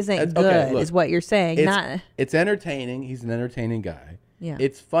technique isn't good, is what you're saying. It's entertaining. He's an entertaining guy. Yeah.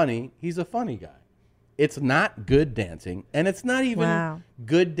 It's funny. He's a funny guy. It's not good dancing, and it's not even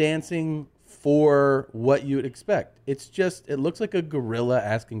good dancing for what you would expect. It's just, it looks like a gorilla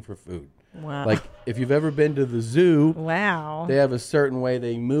asking for food. Wow. Like if you've ever been to the zoo, wow, they have a certain way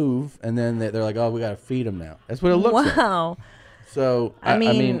they move, and then they're like, oh, we got to feed them now. That's what it looks like. Wow. So I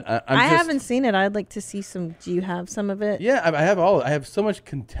haven't seen it. I'd like to see some. Do you have some of it? Yeah, I have all. I have so much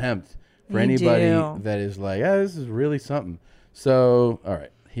contempt for anybody that is like, this is really something. So all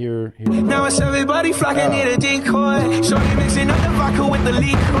right, here. Now it's everybody flocking near the decoy. Shorty mixing up the vodka with the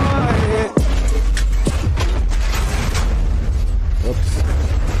liquor. Whoops.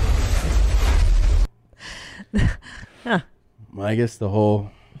 Well, I guess the whole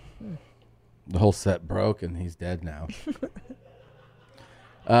set broke, and he's dead now.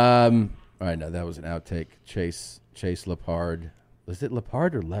 All right, no, that was an outtake. Chase Leopard. Was it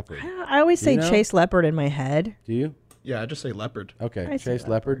Leopard or Leopard? I always say Chase Leopard in my head. Do you? Yeah, I just say Leopard. Okay, Chase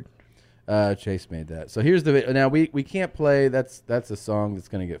Leopard. Chase made that. So here's the video. Now we can't play. That's a song that's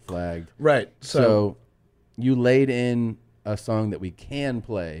going to get flagged. Right. So you laid in a song that we can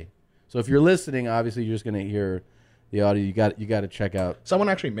play. So if you're listening, obviously you're just going to hear the audio. You got to check out. Someone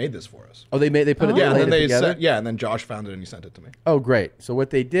actually made this for us. Oh, they put it. Yeah, and then together. and then Josh found it and he sent it to me. Oh, great! So what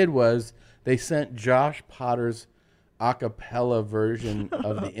they did was they sent Josh Potter's a cappella version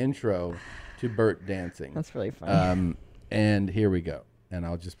of the intro to Bert dancing. That's really funny. And here we go. and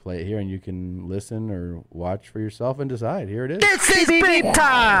I'll just play it here, and you can listen or watch for yourself and decide. Here it is. This is big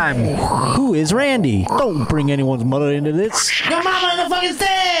time! Who is Randy? Don't bring anyone's mother into this. Your mama in the fucking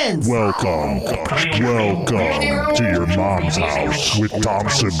stands! Welcome to your mom's house with Tom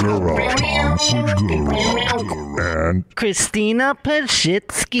Segura. And Christina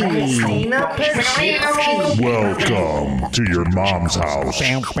Pashitsky. welcome to your mom's house.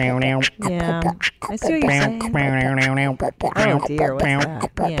 Yeah. I see what you're saying. Oh dear, what's that?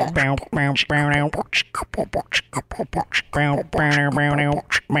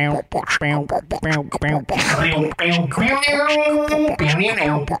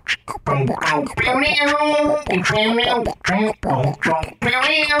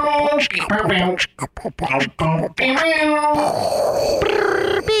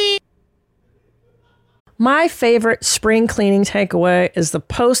 My favorite spring cleaning takeaway is the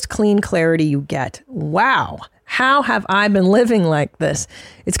post-clean clarity you get. Wow. How have I been living like this?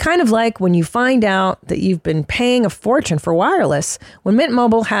 It's kind of like when you find out that you've been paying a fortune for wireless when Mint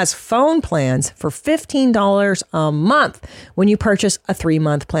Mobile has phone plans for $15 a month when you purchase a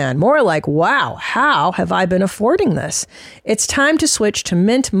 3-month plan. More like, wow, how have I been affording this? It's time to switch to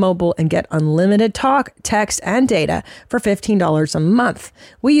Mint Mobile and get unlimited talk, text, and data for $15 a month.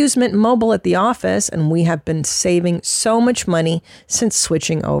 We use Mint Mobile at the office, and we have been saving so much money since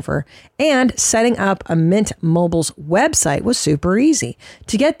switching over. And setting up a Mint Mobile's website was super easy.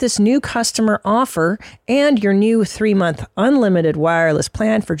 To get this new customer offer and your new 3-month unlimited wireless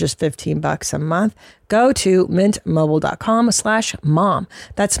plan for just $15 a month, go to mintmobile.com/mom.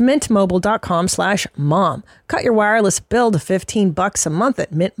 That's mintmobile.com/mom. Cut your wireless bill to $15 a month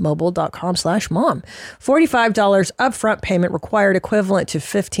at mintmobile.com/mom. $45 upfront payment required, equivalent to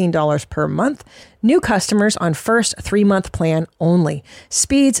 $15 per month. New customers on first 3-month plan only.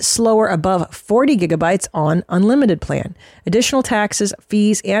 Speeds slower above 40 gigabytes on unlimited plan. Additional taxes,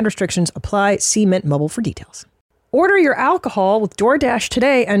 fees, and restrictions apply. See Mint Mobile for details. Order your alcohol with DoorDash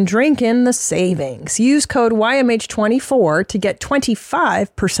today and drink in the savings. Use code YMH24 to get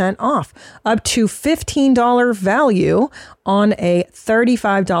 25% off, up to $15 value on a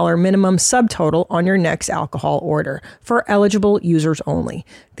 $35 minimum subtotal on your next alcohol order for eligible users only.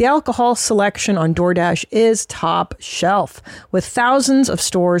 The alcohol selection on DoorDash is top shelf. With thousands of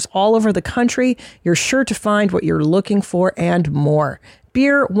stores all over the country, you're sure to find what you're looking for and more.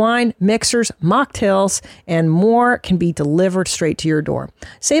 Beer, wine, mixers, mocktails, and more can be delivered straight to your door.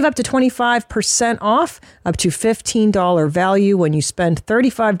 Save up to 25% off, up to $15 value when you spend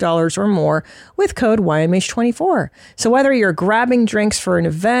 $35 or more with code YMH24. So whether you're grabbing drinks for an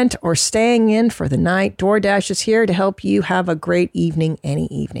event or staying in for the night, DoorDash is here to help you have a great evening any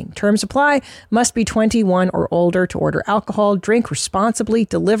evening. Terms apply. Must be 21 or older to order alcohol. Drink responsibly.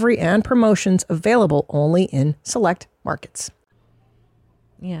 Delivery and promotions available only in select markets.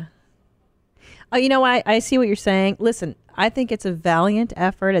 Yeah. Oh, you know what? I see what you're saying. Listen, I think it's a valiant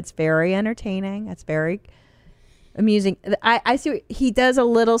effort. It's very entertaining. It's very amusing. I see he does a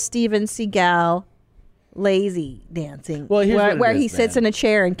little Steven Seagal lazy dancing. Well, here's where he sits in a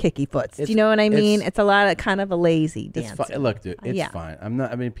chair and kicky foots. Do you know what I mean? It's a lot of kind of a lazy dancing. Look, dude, it's fine. I'm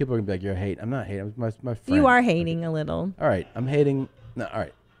not. I mean, people are gonna be like, "You're hating." I'm not hating. My friend. You are hating a little. All right, I'm hating. No, all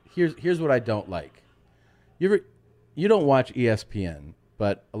right. Here's what I don't like. You don't watch ESPN.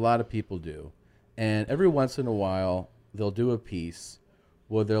 But a lot of people do. And every once in a while, they'll do a piece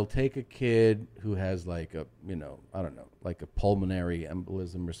where they'll take a kid who has like a, I don't know, like a pulmonary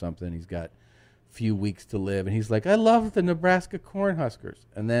embolism or something. He's got a few weeks to live. And he's like, I love the Nebraska Cornhuskers.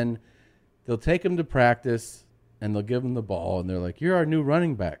 And then they'll take him to practice and they'll give him the ball. And they're like, you're our new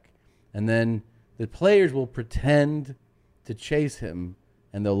running back. And then the players will pretend to chase him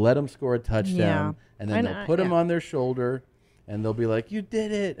and they'll let him score a touchdown. Yeah. And then they'll put him on their shoulder. And they'll be like, you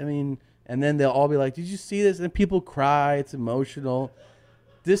did it. I mean, and then they'll all be like, did you see this? And people cry. It's emotional.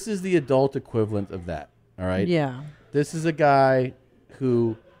 This is the adult equivalent of that. All right? Yeah. This is a guy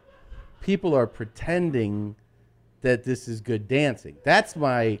who people are pretending that this is good dancing. That's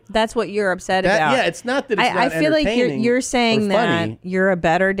what you're upset about. Yeah, it's not that it's not I feel like you're saying that funny. You're a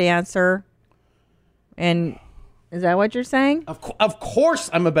better dancer. And is that what you're saying? Of course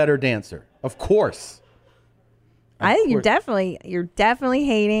I'm a better dancer. Of course. I think you're definitely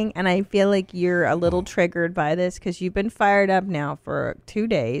hating, and I feel like you're a little triggered by this because you've been fired up now for 2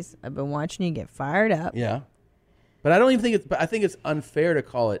 days. I've been watching you get fired up. Yeah, but I don't even think it's. But I think it's unfair to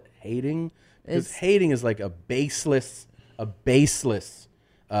call it hating because hating is like a baseless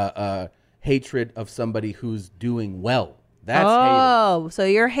hatred of somebody who's doing well. That's hating. So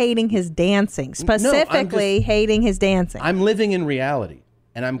you're hating his dancing, specifically hating his dancing. I'm living in reality,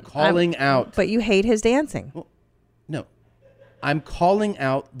 and I'm calling out. But you hate his dancing. Well, no. I'm calling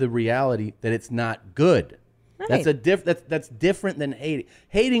out the reality that it's not good. Right. That's different than hating.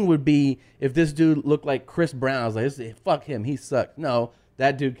 Hating would be if this dude looked like Chris Brown. I was like, fuck him, he sucks. No,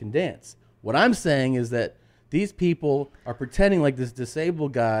 that dude can dance. What I'm saying is that these people are pretending like this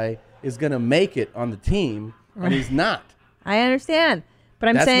disabled guy is going to make it on the team, and he's not. I understand. But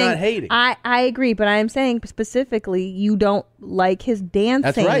I'm That's saying not hating. I agree, but I'm saying specifically you don't like his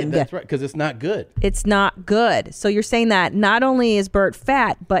dancing. That's right, because it's not good. It's not good. So you're saying that not only is Bert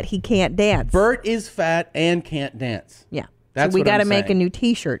fat, but he can't dance. Bert is fat and can't dance. Yeah. That's so we got to make a new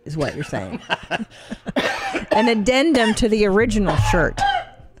T-shirt, is what you're saying. An addendum to the original shirt.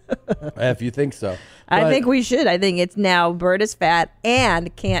 If you think so. I think we should. I think it's now Bert is fat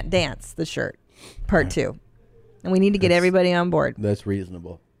and can't dance, the shirt. Part 2. And we need to get everybody on board. That's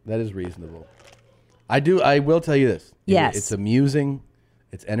reasonable. That is reasonable. I will tell you this. Yes. It's amusing.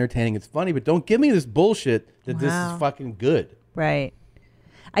 It's entertaining. It's funny. But don't give me this bullshit that this is fucking good. Right.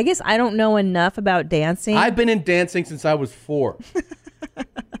 I guess I don't know enough about dancing. I've been in dancing since I was 4.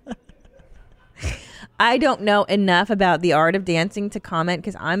 I don't know enough about the art of dancing to comment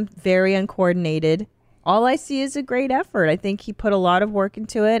because I'm very uncoordinated. All I see is a great effort. I think he put a lot of work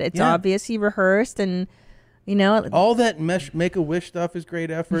into it. It's obvious he rehearsed and... all that Make-A-Wish stuff is great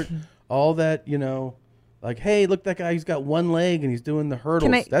effort. All that, like, hey, look, that guy, he's got one leg and he's doing the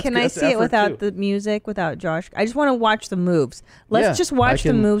hurdles. Can I see it without the music, without Josh? I just want to watch the moves. Let's just watch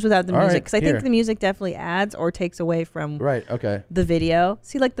the moves without the music because I think the music definitely adds or takes away from the video.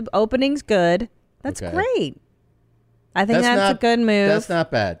 See, like the opening's good. That's great. I think that's a good move. That's not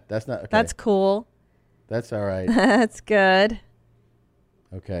bad. That's not. Okay. That's cool. That's all right. That's good.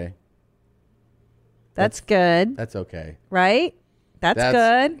 Okay. That's good. That's okay. Right? That's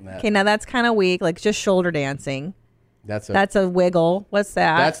good. Okay, now that's kind of weak, like just shoulder dancing. That's a wiggle. What's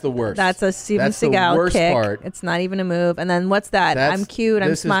that? That's the worst. That's a Steven Seagal kick. Part. It's not even a move. And then what's that? I'm cute.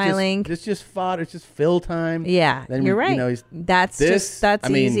 I'm smiling. It's just fodder. It's just fill time. Yeah, then you're right. That's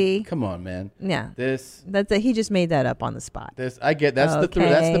easy. Come on, man. Yeah. That's he just made that up on the spot. I get that's the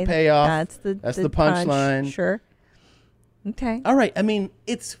payoff. That's the punchline. Sure. Okay. All right. I mean,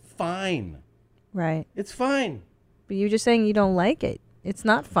 it's fine. Right. It's fine. But you're just saying you don't like it. It's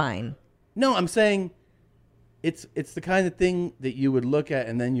not fine. No, I'm saying it's the kind of thing that you would look at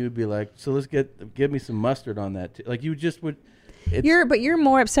and then you would be like, so let's give me some mustard on that. Like you just would. You're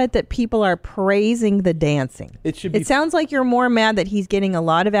more upset that people are praising the dancing. It sounds like you're more mad that he's getting a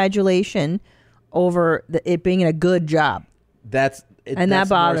lot of adulation over it being a good job. That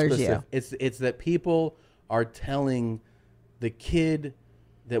bothers you. It's that people are telling the kid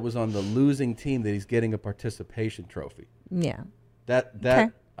that was on the losing team that he's getting a participation trophy. Yeah.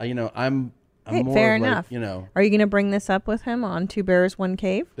 I'm more fair like, enough. Are you going to bring this up with him on Two Bears, One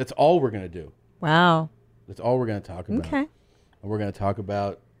Cave? That's all we're going to do. Wow. That's all we're going to talk about. Okay. And we're going to talk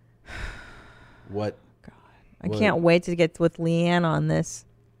about what... God. I can't wait to get with Leanne on this.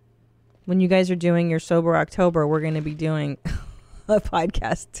 When you guys are doing your Sober October, we're going to be doing a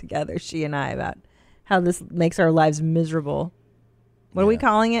podcast together, she and I, about how this makes our lives miserable. What are we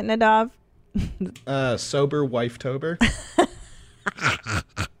calling it, Nadav? Sober Wife-tober.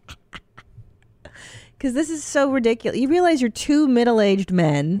 Because this is so ridiculous. You realize you're two middle-aged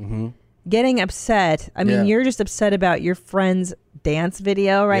men getting upset. I mean, you're just upset about your friend's dance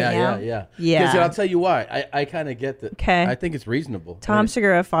video now. Yeah. Because I'll tell you why. I kind of get that. Okay. I think it's reasonable. Tom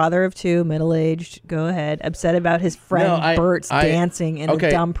Segura, father of two, middle-aged. Go ahead. Upset about his friend Bert's dancing in the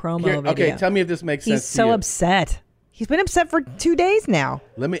dumb promo video. Okay, tell me if this makes sense. He's so upset. He's been upset for 2 days now.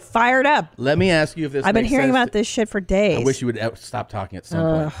 Fired up. Let me ask you if this. I've been hearing about this shit for days. I wish you would stop talking at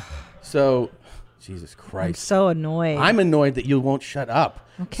some point. So, Jesus Christ, I'm so annoyed. I'm annoyed that you won't shut up.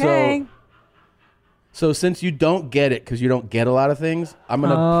 Okay. So since you don't get it because you don't get a lot of things, I'm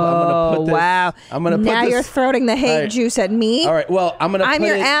gonna put this. Wow. I'm gonna put now this, you're throwing the hate juice at me. All right. Well, I'm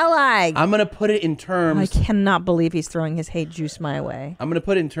your ally. I'm gonna put it in terms. I cannot believe he's throwing his hate juice my way. I'm gonna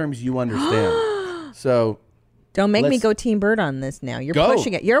put it in terms you understand. So. Don't make me go Team Bird on this now. You're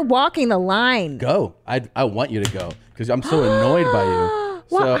pushing it. You're walking the line. Go. I want you to go because I'm so annoyed by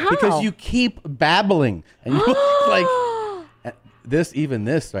you. How? Because you keep babbling and you like this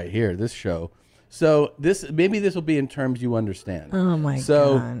right here, this show. So maybe this will be in terms you understand. Oh my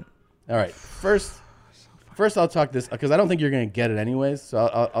God. All right. First I'll talk this because I don't think you're going to get it anyways. So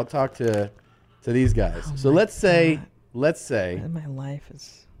I'll talk to these guys. So let's say my life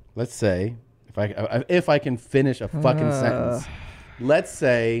is. Let's say. If I can finish a fucking sentence, let's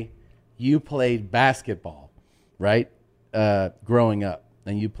say you played basketball, right? Growing up,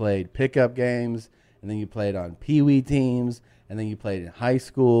 and you played pickup games, and then you played on pee-wee teams, and then you played in high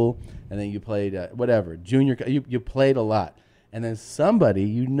school, and then you played whatever junior. You played a lot, and then somebody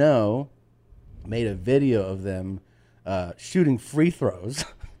made a video of them shooting free throws,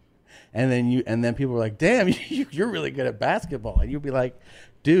 and then people were like, "Damn, you're really good at basketball," and you'd be like,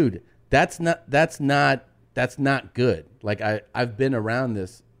 "Dude, that's not good. Like I've been around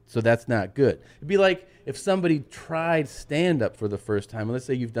this, so that's not good." It'd be like if somebody tried stand up for the first time. Let's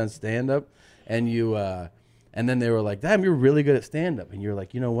say you've done stand up, and and then they were like, "Damn, you're really good at stand up," and you're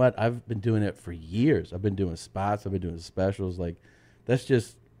like, "You know what? I've been doing it for years. I've been doing spots. I've been doing specials. Like that's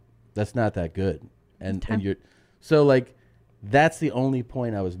not that good." And you're so like. That's the only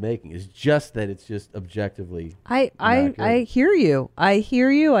point I was making. Is just that it's just objectively. I hear you. I hear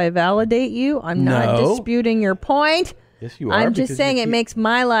you. I validate you. I'm not disputing your point. Yes, you are. I'm just saying it makes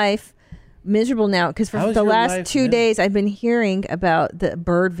my life miserable now because for the last 2 days I've been hearing about the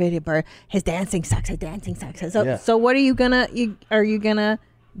bird video. His dancing sucks. His dancing sucks. So what are you gonna? Are you gonna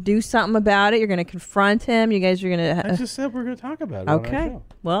do something about it? You're gonna confront him. You guys are gonna. I just said we're gonna talk about it. Okay. On our show.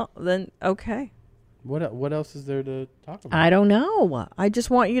 Well then, okay. What else is there to talk about? I don't know. I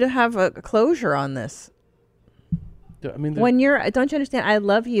just want you to have a closure on this. I mean, don't you understand? I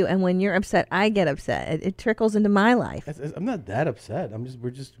love you, and when you're upset, I get upset. It trickles into my life. I'm not that upset.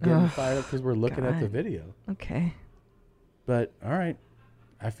 We're just getting fired up because we're looking at the video. Okay. But all right,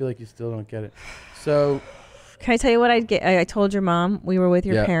 I feel like you still don't get it. So, can I tell you what I told your mom? We were with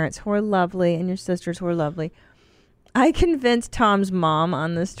your parents, who are lovely, and your sisters, who are lovely. I convinced Tom's mom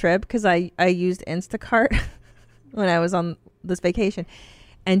on this trip because I used Instacart when I was on this vacation.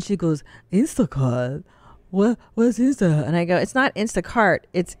 And she goes, "Instacart? What's Insta?" And I go, "It's not Instacart,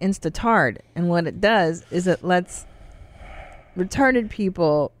 it's Instatard." And what it does is it lets retarded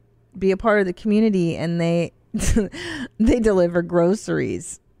people be a part of the community, and they deliver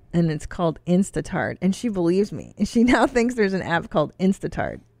groceries. And it's called Instatard. And she believes me. And she now thinks there's an app called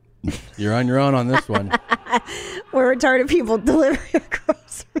Instatard. You're on your own on this one. Where retarded people deliver your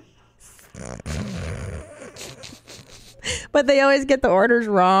groceries. But they always get the orders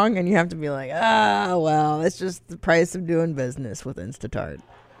wrong, and you have to be like, well, it's just the price of doing business with Instacart.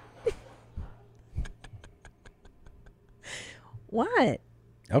 What?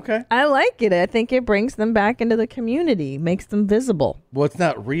 Okay. I like it. I think it brings them back into the community, makes them visible. Well, it's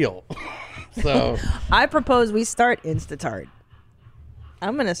not real. So I propose we start Instacart.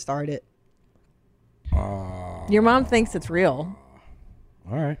 I'm going to start it. Your mom thinks it's real.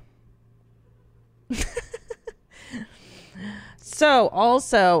 All right. So,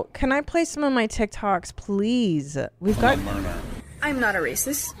 also, can I play some of my TikToks, please? We've got... I'm not a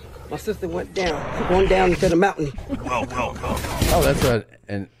racist. My sister went going down to the mountain. Oh, that's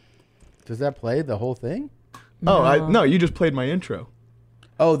and does that play the whole thing? Oh, no, you just played my intro.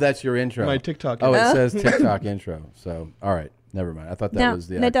 Oh, that's your intro. My TikTok Oh, intro. it says TikTok intro. So, all right. Never mind. I thought that was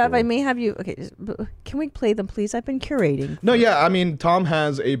the Nadav, actual... I may have you... Okay, can we play them, please? I've been curating. No, yeah, I mean, Tom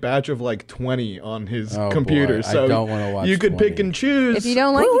has a batch of like 20 on his computer, boy, so I don't want to watch you could 20. pick and choose. If you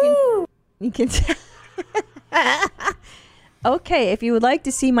don't like, you can... Okay, if you would like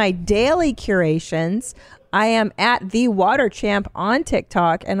to see my daily curations, I am at The Water Champ on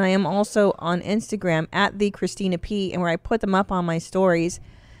TikTok, and I am also on Instagram at The Christina P, and where I put them up on my stories.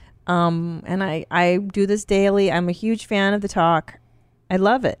 And I do this daily. I'm a huge fan of the talk. I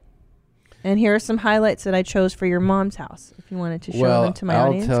love it. And here are some highlights that I chose for your mom's house. If you wanted to show them to my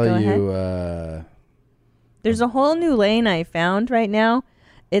audience, I'll go tell you. ahead. There's a whole new lane I found right now.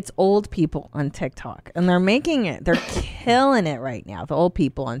 It's old people on TikTok, and they're making it. They're killing it right now. The old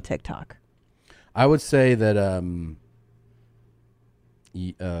people on TikTok. I would say that I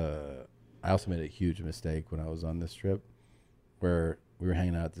also made a huge mistake when I was on this trip, where we were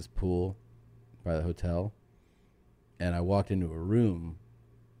hanging out at this pool by the hotel, and I walked into a room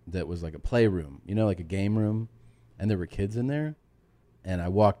that was like a playroom, like a game room, and there were kids in there, and I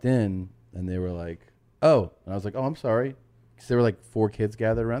walked in, and they were like, "Oh," and I was like, "Oh, I'm sorry," because there were like 4 kids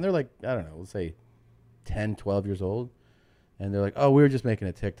gathered around. They're like, I don't know, let's say 10, 12 years old, and they're like, "Oh, we were just making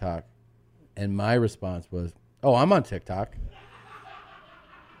a TikTok," and my response was, "Oh, I'm on TikTok,"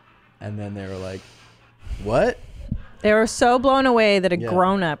 and then they were like, "What?" They were so blown away that a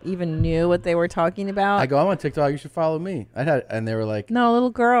grown-up even knew what they were talking about. I go, "I'm on TikTok. You should follow me." And they were like, "No,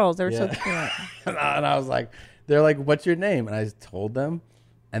 little girls. They were so cute." And I was like, they're like, "What's your name?" And I told them,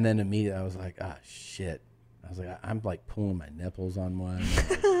 and then immediately I was like, "Ah, shit." I was like, I'm like pulling my nipples on one.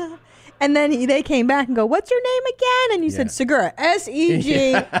 And then they came back and go, "What's your name again?" And you said Segura,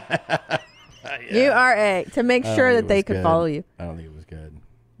 SEGURA, to make sure that they could follow you. I don't think it was good.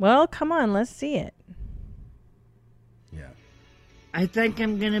 Well, come on, let's see it. I think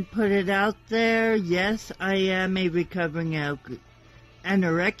I'm going to put it out there. Yes, I am a recovering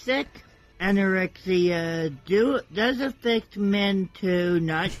anorexic, anorexia does affect men too,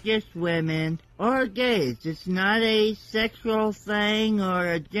 not just women or gays. It's not a sexual thing or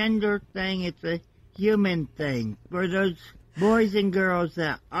a gender thing. It's a human thing. For those boys and girls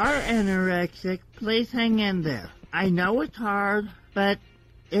that are anorexic, please hang in there. I know it's hard, but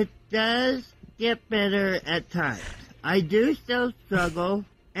it does get better at times. I do still struggle,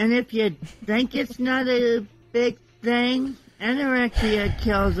 and if you think it's not a big thing, anorexia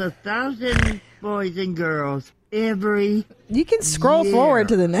kills 1,000 boys and girls every You can scroll year. forward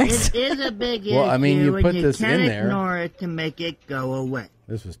to the next. It is a big issue, Well, I mean, you put and you this can't in there. ignore it to make it go away.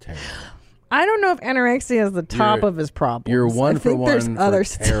 This was terrible. I don't know if anorexia is the top You're- of his problem. You're one for there's one other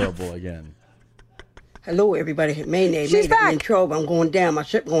for terrible again. Hello, everybody. Mayday. She's back. I'm in trouble. I'm going down. My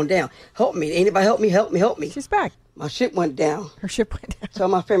ship going down. Help me. Anybody help me? Help me. Help me. She's back. My ship went down. Her ship went down. Tell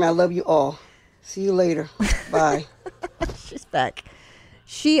my family I love you all. See you later. Bye. She's back.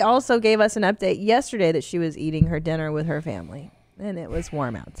 She also gave us an update yesterday that she was eating her dinner with her family, and it was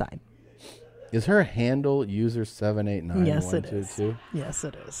warm outside. Is her handle user 789? Yes, it is. Yes,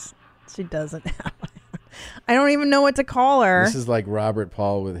 it is. She doesn't have. I don't even know what to call her. This is like Robert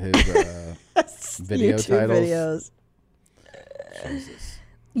Paul with his video YouTube titles. videos. Jesus.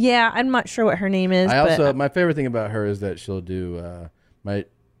 Yeah, I'm not sure what her name is. I also but my favorite thing about her is that she'll do my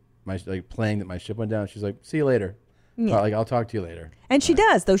like playing that my ship went down. She's like, "See you later." Yeah. Like I'll talk to you later. And she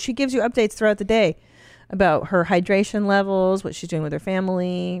does, though. She gives you updates throughout the day about her hydration levels, what she's doing with her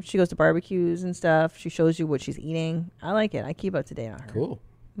family. She goes to barbecues and stuff. She shows you what she's eating. I like it. I keep up to date on her. Cool.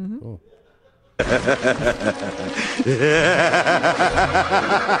 Mm-hmm. Cool.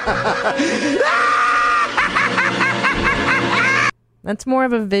 That's more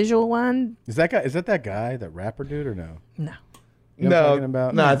of a visual one. Is that guy, that rapper dude, or no? No. You know what I'm talking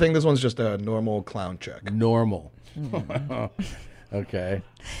about? No, I think this one's just a normal clown check. Normal. Mm-hmm. Okay.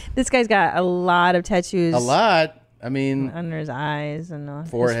 This guy's got a lot of tattoos. A lot. I mean, under his eyes and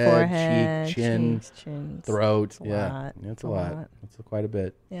his forehead, forehead, cheek, chin, cheeks, chins. throat. It's a Yeah, lot. it's a lot. It's quite a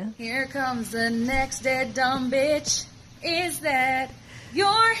bit. Yeah. Here comes the next dead dumb bitch. Is that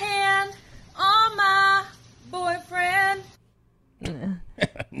your hand on my boyfriend?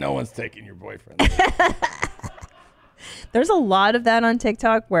 No one's taking your boyfriend. There's a lot of that on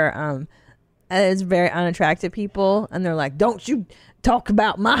TikTok where it's very unattractive people, and they're like, "Don't you talk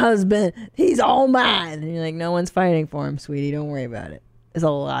about my husband? He's all mine." And you're like, "No one's fighting for him, sweetie. Don't worry about it." There's a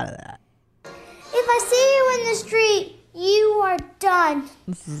lot of that. If I see you in the street, you are done.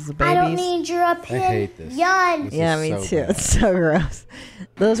 This is the I don't babies. need your opinion. I hate this. Yeah, me too. It's so gross.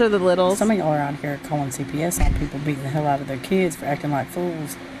 Those are the little. Some of y'all are out here calling CPS on people beating the hell out of their kids for acting like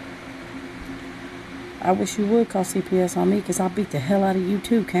fools. I wish you would call CPS on me, because I'll beat the hell out of you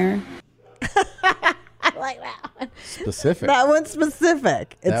too, Karen. I like that one. Specific. That one's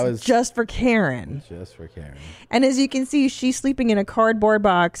specific. It's That was- just for Karen. Just for Karen. And as you can see, she's sleeping in a cardboard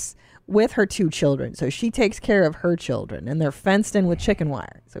box with her 2 children. So she takes care of her children, and they're fenced in with chicken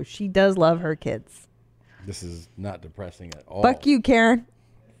wire. So she does love her kids. This is not depressing at all. Fuck you, Karen.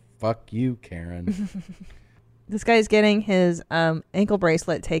 Fuck you, Karen. This guy's getting his ankle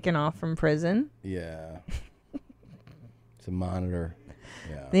bracelet taken off from prison. Yeah. It's a monitor.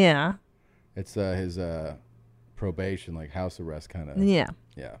 Yeah. Yeah. It's his probation, like house arrest kind of. Yeah.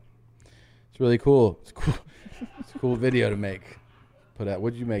 Yeah. It's really cool. It's cool. It's a cool video to make. Put out.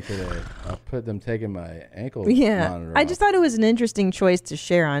 What did you make today? I put them taking my ankle Yeah. monitor I off. just thought it was an interesting choice to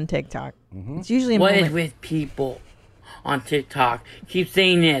share on TikTok. It's usually a What moment. is with people on TikTok keep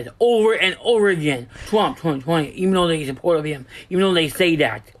saying this over and over again? Trump 2020, even though they support him, even though they say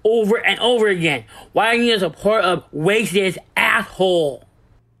that over and over again. Why are you support a racist asshole?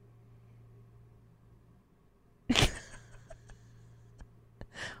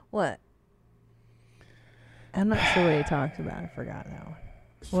 What? I'm not sure what he talks about. I forgot now.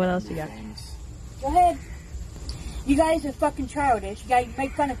 What else you got? Go ahead. You guys are fucking childish. You guys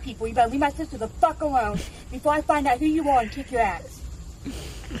make fun of people. You better leave my sister the fuck alone before I find out who you are and kick your ass.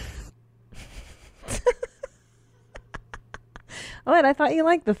 What? I thought you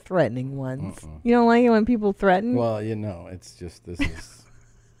liked the threatening ones. You don't like it when people threaten? Well, you know, it's just this is.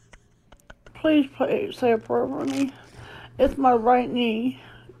 Please say a prayer for me. It's my right knee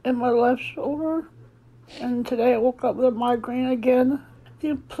and my left shoulder. And today I woke up with a migraine again. Can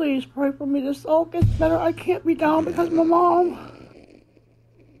you please pray for me? This all gets better. I can't be down because of my mom.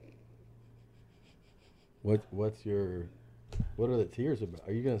 What are the tears about?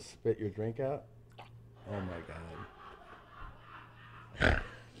 Are you gonna spit your drink out? Oh my god.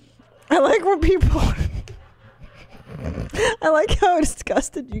 I like when people. I like how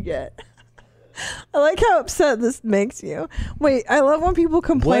disgusted you get. I like how upset this makes you. Wait, I love when people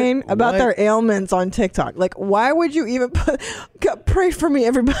complain about their ailments on TikTok. Like, why would you even pray for me,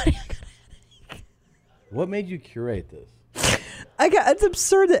 everybody? What made you curate this? It's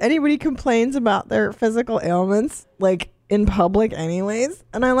absurd that anybody complains about their physical ailments, like in public, anyways.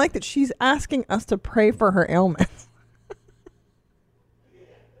 And I like that she's asking us to pray for her ailments.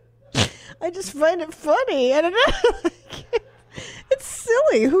 I just find it funny. I don't know. It's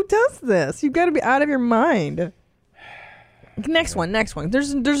silly. Who does this? You've got to be out of your mind. Next one.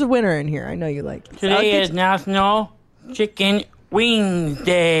 There's a winner in here. I know you like it. Today is National Chicken Wings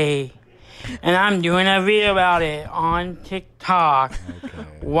Day. And I'm doing a video about it on TikTok. Okay.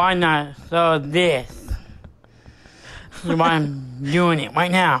 Why not? So this is why I'm doing it right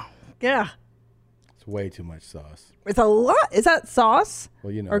now. Yeah. It's way too much sauce. It's a lot. Is that sauce?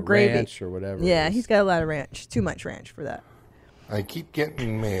 Well, or gravy? Ranch or whatever. Yeah, he's got a lot of ranch. Too much ranch for that. I keep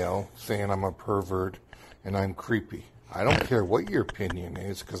getting mail saying I'm a pervert and I'm creepy. I don't care what your opinion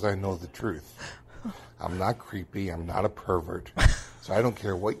is because I know the truth. I'm not creepy. I'm not a pervert. So I don't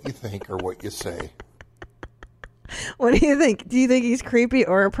care what you think or what you say. What do you think? Do you think he's creepy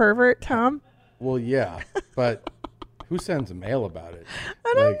or a pervert, Tom? Well, yeah, but who sends a mail about it?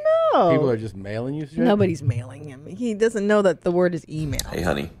 I don't know. People are just mailing you shit? Nobody's mailing him. He doesn't know that the word is email. Hey,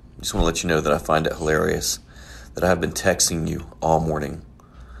 honey, just want to let you know that I find it hilarious that I have been texting you all morning.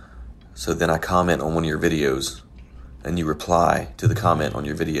 So then I comment on one of your videos, and you reply to the comment on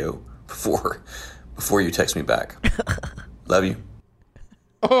your video before you text me back. Love you.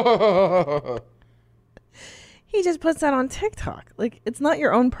 He just puts that on TikTok. Like, it's not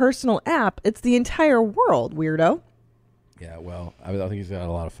your own personal app. It's the entire world, weirdo. Yeah, well, I think he's got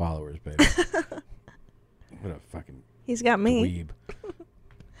a lot of followers, baby. What a fucking He's got me. dweeb.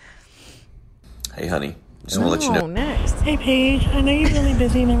 Hey, honey, just want to let you know. Next. Hey, Paige. I know you're really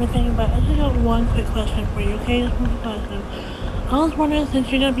busy and everything, but I just got one quick question for you, okay? Just one quick question. I was wondering, since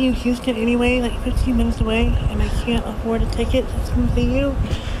you're going to be in Houston anyway, like 15 minutes away, and I can't afford a ticket to come see you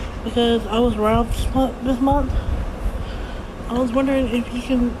because I was robbed this month, I was wondering if you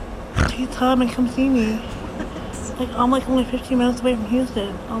can take time and come see me. Like, I'm like only 15 minutes away from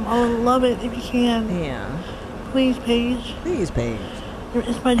Houston. I would love it if you can. Yeah. Please, Paige. Please, Paige.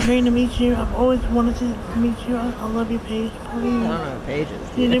 It's my dream to meet you. I've always wanted to meet you. I love you, Paige. Please. I don't know what Paige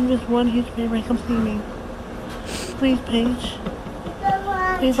is. You did me this one huge favor and come see me. Please, Paige.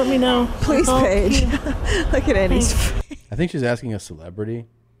 Please let me know. Please, Paige. Look at Eddie's face. I think she's asking a celebrity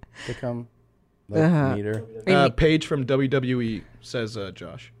to come meet her. Paige from WWE, says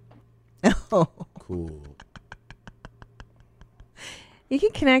Josh. Oh. Cool. You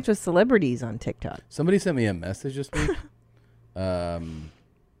can connect with celebrities on TikTok. Somebody sent me a message this week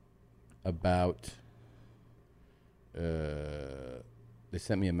about they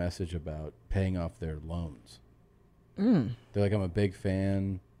sent me a message about paying off their loans. They're like, I'm a big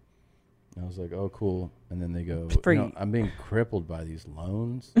fan. And I was like, oh, cool. And then they go, I'm being crippled by these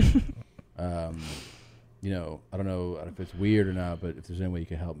loans. I don't know if it's weird or not, but if there's any way you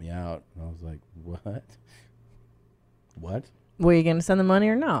can help me out. And I was like, what? What? Were you going to send the money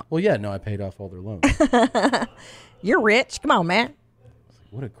or not? Well, yeah, no, I paid off all their loans. You're rich. Come on, man.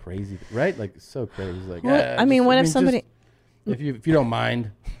 What a crazy, right? Like, it's so crazy. It's like, what if somebody... If you don't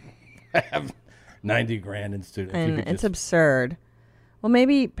mind, I have 90 grand in student. And it's absurd. Well,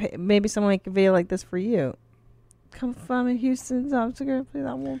 maybe someone make a video like this for you. Come from in Houston.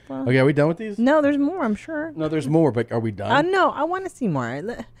 Okay, are we done with these? No, there's more, I'm sure. No, there's more, but are we done? No, I want to see more.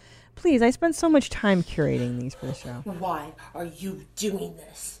 Please, I spend so much time curating these for the show. Why are you doing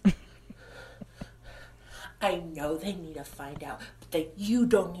this? I know they need to find out, but that you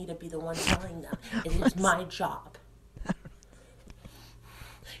don't need to be the one telling them. It is my job.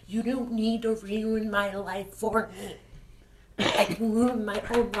 You don't need to ruin my life for me. I can ruin my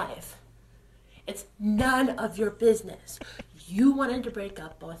own life. It's none of your business. You wanted to break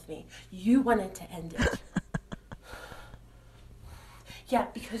up with me. You wanted to end it. Yeah,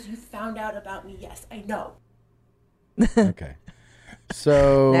 because you found out about me. Yes, I know. Okay.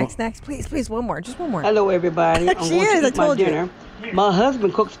 So next, please, one more, just one more. Hello, everybody. I'm She going is, to I eat my told you. dinner. My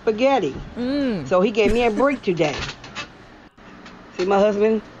husband cooks spaghetti, so he gave me a break today. See my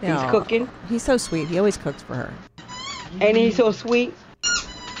husband? Aw, He's cooking. He's so sweet. He always cooks for her. And he's so sweet.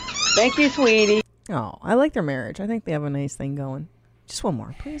 Thank you, sweetie. Oh, I like their marriage. I think they have a nice thing going. Just one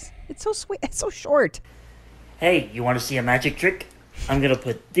more, please. It's so sweet. It's so short. Hey, you want to see a magic trick? I'm going to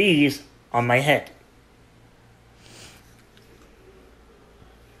put these on my head.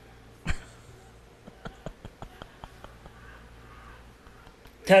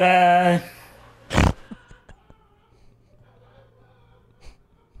 Ta-da!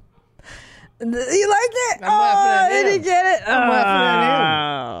 You liked it? I'm laughing at did him. you get it? I'm laughing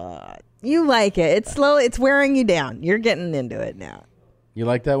at him. You like it. It's slowly. It's wearing you down. You're getting into it now. You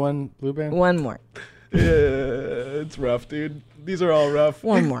like that one, Blue Band? One more. Yeah, it's rough, dude. These are all rough.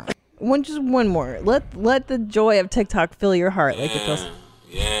 One more. Just one more. Let the joy of TikTok fill your heart like it feels.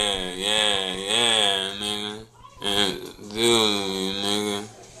 Yeah, nigga. Dude, nigga.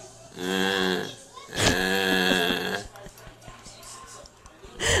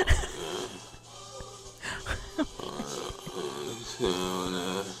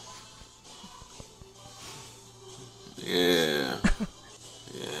 Yeah.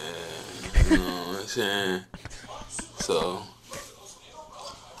 You know what I'm saying? So,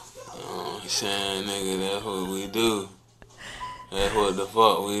 you know what I'm saying, nigga, that's what we do. That's what the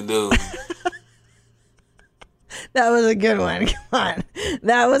fuck we do. That was a good one. Come on.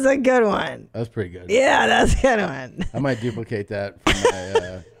 That was a good one. That was pretty good. Yeah, that's a good one. I might duplicate that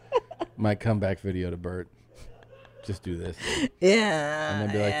for my comeback video to Bert. Just do this. Yeah. And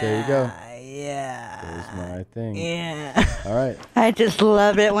then be like, there you go. Yeah. There's my thing. Yeah. All right. I just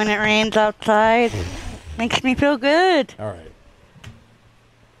love it when it rains outside. Makes me feel good. All right.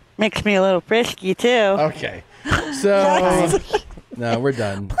 Makes me a little frisky, too. Okay. So, no, we're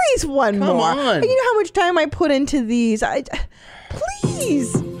done. Please, one Come more. on. You know how much time I put into these.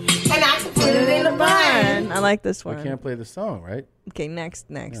 Please. And I can put it in a bun. I like this one. We can't play the song, right? Okay, next.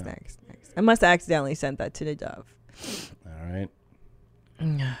 I must have accidentally sent that to the dove. All right.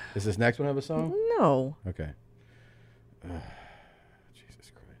 Does this next one have a song? No. Okay.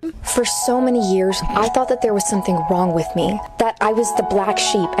 For so many years, I thought that there was something wrong with me, that I was the black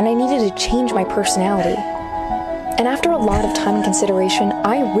sheep and I needed to change my personality. And after a lot of time and consideration,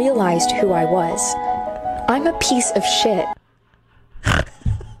 I realized who I was. I'm a piece of shit.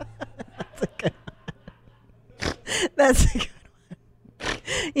 That's a good one.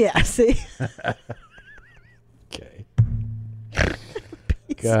 Yeah, see? Okay.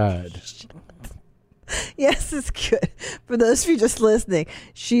 God. Yes, it's good. For those of you just listening,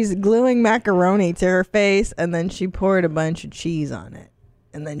 she's gluing macaroni to her face, and then she poured a bunch of cheese on it.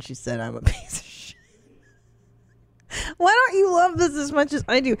 And then she said, I'm a piece of shit. Why don't you love this as much as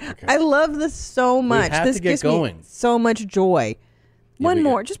I do? Okay. I love this so much. Have this to get gives going. me so much joy. Yeah, One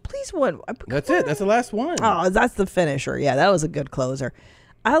more. Just please one. That's it. That's the last one. Oh, that's the finisher. Yeah, that was a good closer.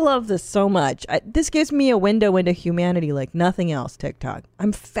 I love this so much. This gives me a window into humanity like nothing else, TikTok.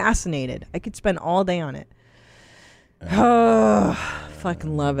 I'm fascinated. I could spend all day on it. Oh,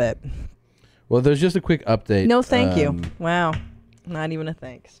 fucking love it. Well, there's just a quick update. No, thank you. Wow. Not even a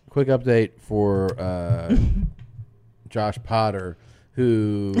thanks. Quick update for Josh Potter,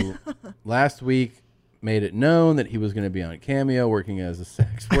 who last week made it known that he was going to be on Cameo working as a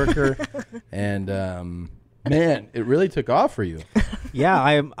sex worker. And man, it really took off for you.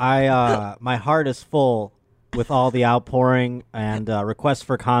 Yeah, my heart is full with all the outpouring and requests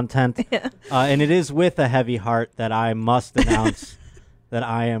for content. Yeah. And it is with a heavy heart that I must announce that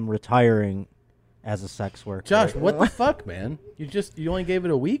I am retiring as a sex worker. Josh, what the fuck, man? You only gave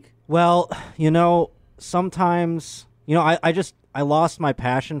it a week? Well, sometimes, I lost my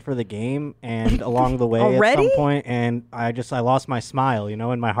passion for the game and along the way Already? at some point, and I lost my smile,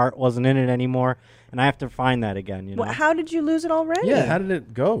 and my heart wasn't in it anymore, and I have to find that again, Well, how did you lose it already? Yeah, how did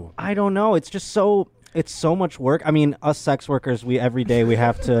it go? I don't know. It's just it's so much work. I mean, us sex workers, every day we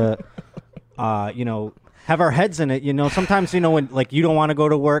have to, have our heads in it. Sometimes, when you don't want to go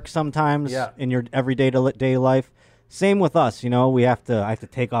to work sometimes in your everyday day life. Same with us, I have to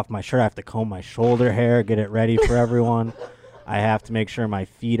take off my shirt. I have to comb my shoulder hair, get it ready for everyone. I have to make sure my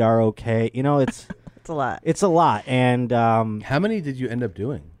feet are okay. It's a lot. It's a lot. And how many did you end up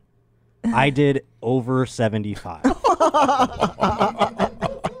doing? I did over 75.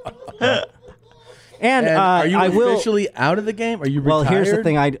 And are you I officially out of the game? Are you retired? Well, here's the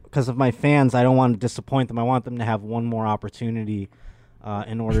thing. Because of my fans, I don't want to disappoint them. I want them to have one more opportunity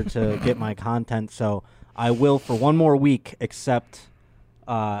in order to get my content. So I will, for one more week, accept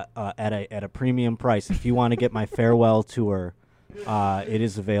at a premium price. If you want to get my farewell tour, it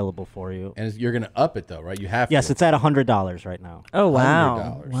is available for you. And you're going to up it, though, right? You have to. Yes, it's at $100 right now. Oh,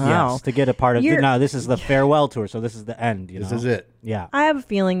 wow. $100. Wow. Yes, to get a part of it. Now, this is the farewell tour, so this is the end. This is it. Yeah. I have a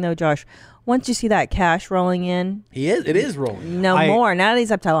feeling, though, Josh, once you see that cash rolling in. It is rolling. No more. Now that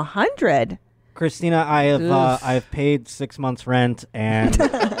he's up to 100. Christina, I have paid 6 months' rent, and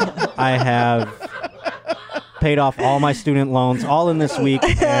I have paid off all my student loans all in this week,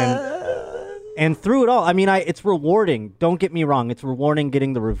 and through it all, I mean, it's rewarding. Don't get me wrong; it's rewarding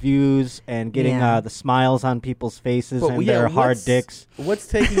getting the reviews and getting the smiles on people's faces and their hard dicks. What's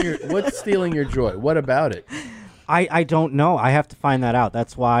stealing your joy? What about it? I don't know. I have to find that out.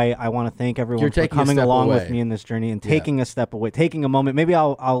 That's why I want to thank everyone for coming along with me in this journey and taking a step away, taking a moment. Maybe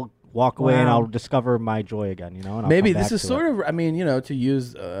I'll walk away and I'll discover my joy again. You know, and maybe this is sort of. I mean, to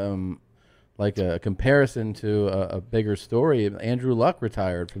use like a comparison to a bigger story. Andrew Luck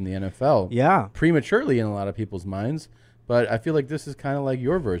retired from the NFL. Yeah, prematurely in a lot of people's minds. But I feel like this is kind of like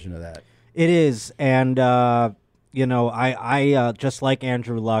your version of that. It is, and I just like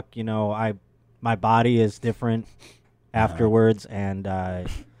Andrew Luck. My body is different afterwards, and I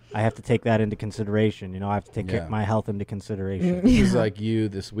have to take that into consideration. I have to take my health into consideration. This is like you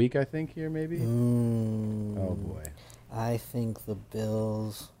this week, I think, here maybe? Oh, boy. I think the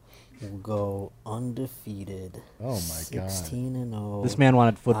Bills will go undefeated. Oh, my God. 16-0. This man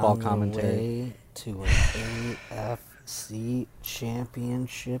wanted football on commentary. The way to an AFC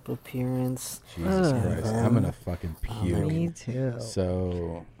championship appearance. Jesus Christ. I'm going to fucking puke. Me too.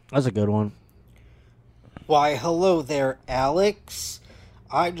 So... That's a good one. Why, hello there, Alex.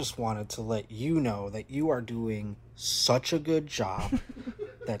 I just wanted to let you know that you are doing such a good job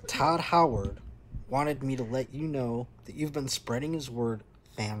that Todd Howard wanted me to let you know that you've been spreading his word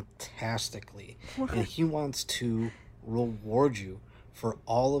fantastically. What? And he wants to reward you for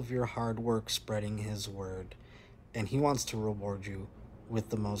all of your hard work spreading his word. And he wants to reward you with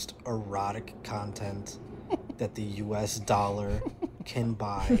the most erotic content that the US dollar can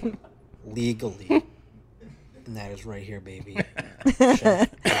buy legally. And that is right here, baby. Check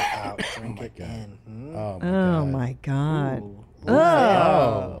it out. Drink it in. Oh my God. Ooh.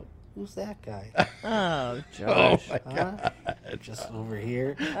 Oh. Who's that guy? Oh, Josh. Oh, my God. Just over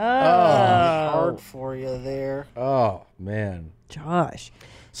here. Oh. Hard for you there. Oh, man. Josh.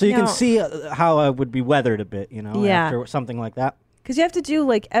 So you can see how I would be weathered a bit, Yeah. after something like that. Because you have to do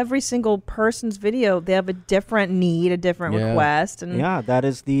like every single person's video. They have a different need, a different request. And Yeah, that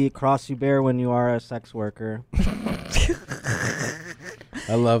is the cross you bear when you are a sex worker.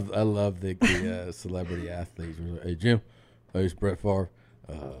 I love the celebrity athletes. Hey, Jim. Hey, it's Brett Favre.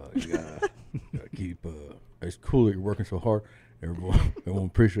 You gotta keep. It's cool that you're working so hard. Everyone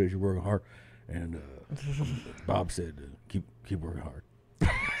appreciates you working hard. And Bob said, keep working hard.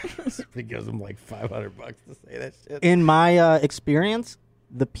 It gives them like $500 to say that shit. In my experience,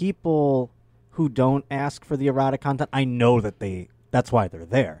 the people who don't ask for the erotic content, I know that's why they're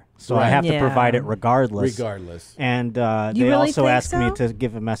there. So I have to provide it regardless. And they really also think ask me so? to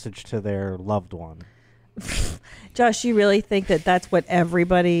give a message to their loved one. Josh, you really think that that's what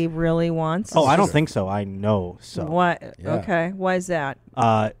everybody really wants? Oh, I don't think so. I know so. What? Okay. Why is that?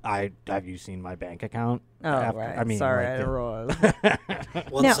 Have you seen my bank account? Oh, right. I mean, sorry, like, I realized.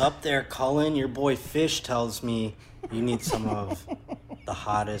 What's up there, Cullen? Your boy Fish tells me you need some of the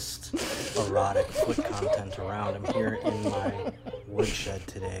hottest erotic foot content around. I'm here in my woodshed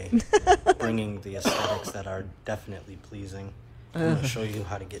today, bringing the aesthetics that are definitely pleasing. I'm going to show you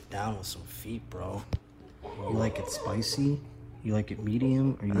how to get down with some feet, bro. You like it spicy, you like it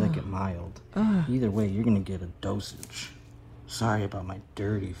medium, or you like it mild? Either way, you're going to get a dosage. Sorry about my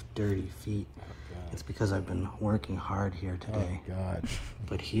dirty, dirty feet. It's because I've been working hard here today. Oh, God.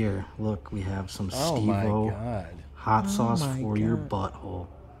 But here, look, we have some Oh, my Steve-O God. hot Oh, sauce my for your God. butthole.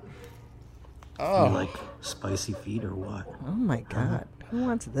 Oh. You like spicy feet or what? Oh, my God. Who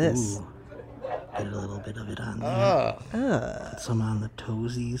wants this? Ooh. Get a little bit of it on there. Put some on the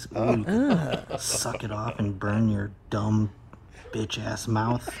toesies. Ooh, you can suck it off and burn your dumb bitch-ass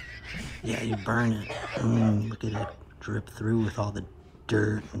mouth. Yeah, you burn it. Look at it drip through with all the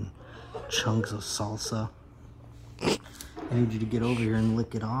dirt and chunks of salsa. I need you to get over here and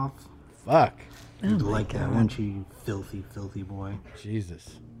lick it off. Fuck. You'd like that, wouldn't you, you filthy, filthy boy?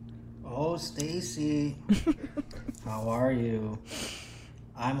 Jesus. Oh, Stacy. How are you?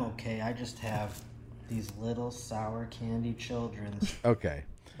 I'm okay. I just have these little sour candy childrens. Okay.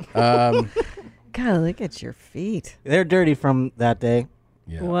 God, look at your feet. They're dirty from that day.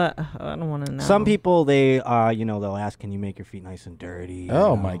 Yeah. What? I don't want to know. Some people, they'll ask, can you make your feet nice and dirty?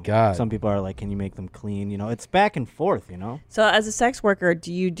 Oh, my God. Some people are like, can you make them clean? It's back and forth, So as a sex worker,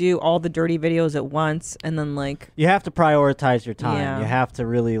 do you do all the dirty videos at once and then like... You have to prioritize your time. Yeah. You have to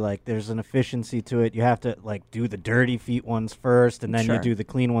really there's an efficiency to it. You have to do the dirty feet ones first, and then Sure. you do the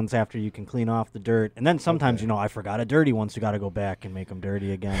clean ones after you can clean off the dirt. And then sometimes, I forgot a dirty one, so you got to go back and make them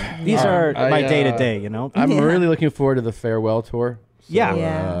dirty again. These are my day-to-day, I'm really looking forward to the farewell tour.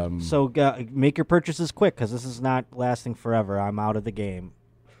 So, So make your purchases quick, because this is not lasting forever. I'm out of the game.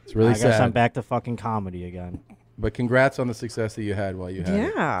 It's really I guess sad. I'm back to fucking comedy again. But congrats on the success that you had while you had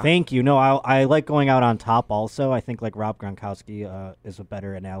it. Thank you. No, I like going out on top also. I think like Rob Gronkowski is a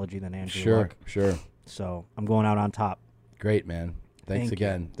better analogy than Andrew Luck. Sure. So I'm going out on top. Great, man. Thanks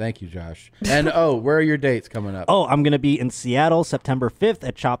again. Thank you, Josh. And where are your dates coming up? Oh, I'm going to be in Seattle September 5th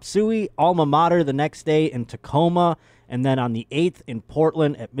at Chop Suey, Alma Mater the next day in Tacoma, and then on the 8th in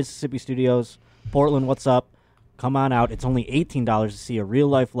Portland at Mississippi Studios. Portland, what's up? Come on out. It's only $18 to see a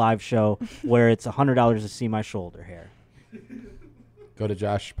real-life live show where it's $100 to see my shoulder hair. Go to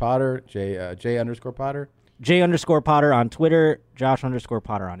Josh Potter, J_Potter. J_Potter on Twitter,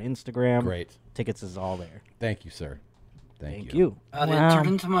 Josh_Potter on Instagram. Great. Tickets is all there. Thank you, sir. Thank you. I'd enter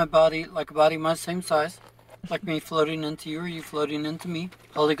into my body like a body my same size, like me floating into you or you floating into me.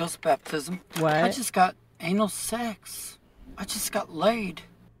 Holy Ghost baptism. What? I just got anal sex. I just got laid.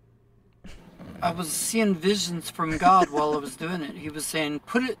 I was seeing visions from God while I was doing it. He was saying,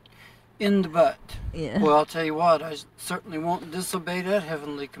 put it in the butt. Yeah. Well, I'll tell you what, I certainly won't disobey that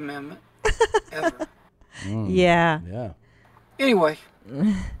heavenly commandment. Ever. Yeah. Yeah. Anyway,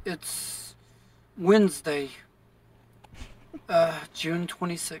 it's Wednesday, June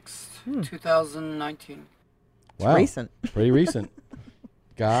 26th, 2019. Wow. Recent. Pretty recent.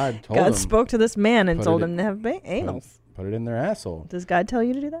 God told God him. spoke to this man and Put told it him to have anals. Put it in their asshole. Does God tell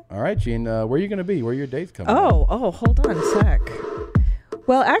you to do that? All right, Gene. Where are you going to be? Where are your dates coming up? Hold on a sec.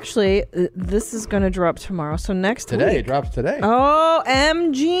 Well, actually, this is going to drop tomorrow. So next week. Today. It drops today. Oh,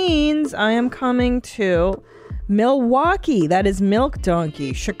 Jeans. I am coming to Milwaukee. That is Milk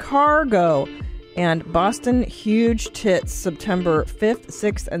Donkey. Chicago. And Boston Huge Tits, September 5th,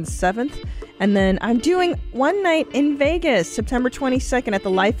 6th, and 7th. And then I'm doing one night in Vegas, September 22nd at the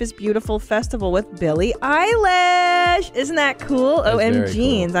Life is Beautiful Festival with Billie Eilish. Isn't that cool? That's very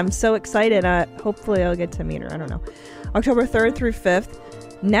Jeans. I'm so excited. Hopefully I'll get to meet her. I don't know. October 3rd through 5th.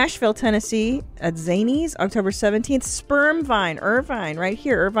 Nashville, Tennessee at Zanies. October 17th, Irvine, right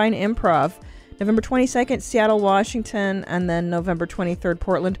here, Irvine Improv. November 22nd, Seattle, Washington. And then November 23rd,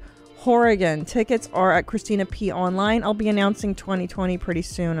 Portland, Oregon. Tickets are at Christina P. Online. I'll be announcing 2020 pretty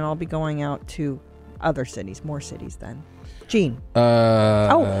soon, and I'll be going out to other cities, more cities then. Gene.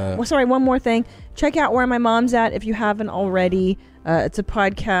 Sorry, one more thing. Check out Where My Mom's At if you haven't already. It's a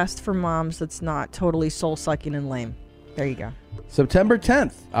podcast for moms that's not totally soul-sucking and lame. There you go. September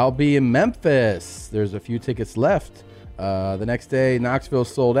 10th, I'll be in Memphis. There's a few tickets left. The next day, Knoxville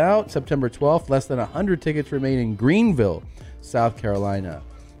sold out. September 12th, less than 100 tickets remain in Greenville, South Carolina.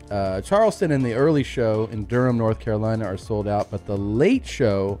 Charleston and the early show in Durham, North Carolina are sold out, but the late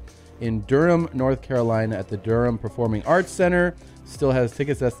show in Durham, North Carolina at the Durham Performing Arts Center still has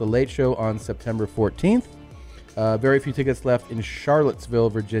tickets. That's the late show on September 14th. Very few tickets left in Charlottesville,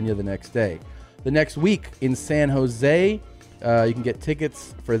 Virginia the next day. The next week in San Jose, you can get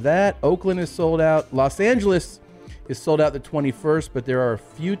tickets for that. Oakland is sold out. Los Angeles is sold out the 21st, but there are a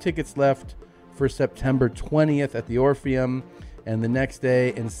few tickets left for September 20th at the Orpheum. And the next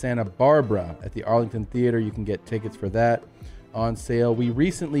day in Santa Barbara at the Arlington Theater, you can get tickets for that on sale. We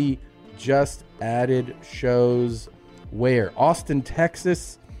recently just added shows where? Austin,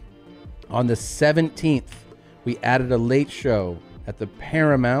 Texas on the 17th. We added a late show at the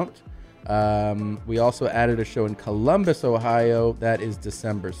Paramount. We also added a show in Columbus, Ohio. That is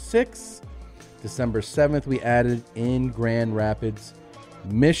December 6th. December 7th, we added in Grand Rapids,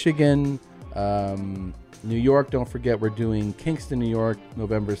 Michigan. New York, don't forget, we're doing Kingston, New York,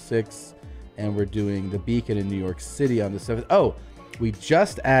 November 6th, and we're doing The Beacon in New York City on the 7th. Oh, we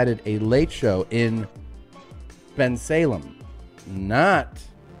just added a late show in Bensalem, not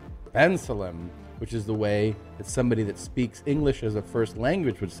Bensalem, which is the way that somebody that speaks English as a first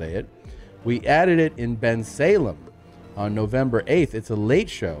language would say it. We added it in Bensalem on November 8th. It's a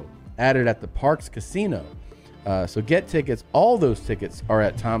late show, added at the Parks Casino. So get tickets. All those tickets are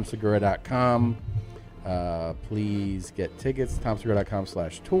at TomSegura.com. Please get tickets,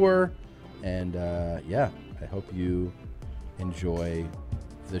 TomSegura.com/tour. And I hope you enjoy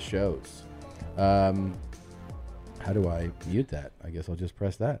the shows. How do I mute that? I guess I'll just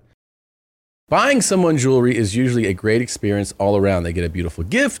press that. Buying someone jewelry is usually a great experience all around. They get a beautiful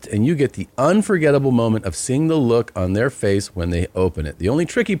gift, and you get the unforgettable moment of seeing the look on their face when they open it. The only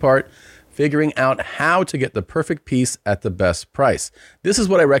tricky part, figuring out how to get the perfect piece at the best price. This is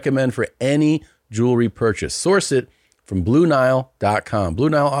what I recommend for any jewelry purchase. Source it from BlueNile.com. Blue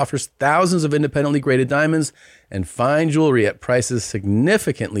Nile offers thousands of independently graded diamonds and fine jewelry at prices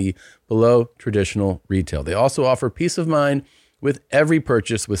significantly below traditional retail. They also offer peace of mind with every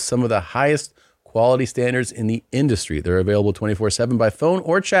purchase with some of the highest quality standards in the industry. They're available 24/7 by phone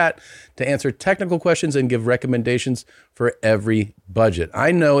or chat to answer technical questions and give recommendations for every budget.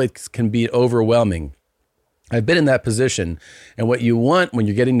 I know it can be overwhelming I've been in that position, and what you want when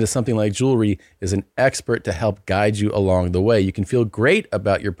you're getting into something like jewelry is an expert to help guide you along the way. You can feel great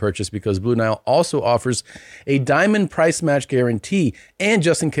about your purchase because Blue Nile also offers a diamond price match guarantee. And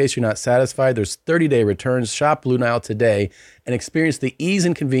just in case you're not satisfied, there's 30-day returns. Shop Blue Nile today and experience the ease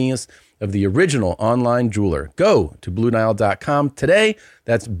and convenience of the original online jeweler. Go to BlueNile.com today.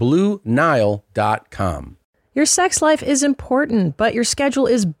 That's BlueNile.com. Your sex life is important, but your schedule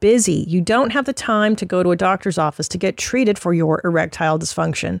is busy. You don't have the time to go to a doctor's office to get treated for your erectile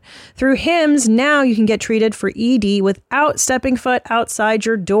dysfunction. Through HIMS, now you can get treated for ED without stepping foot outside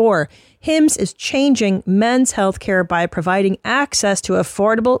your door. HIMS is changing men's health care by providing access to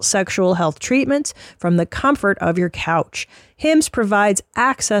affordable sexual health treatments from the comfort of your couch. HIMS provides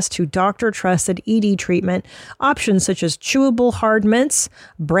access to doctor-trusted ED treatment options such as chewable hard mints,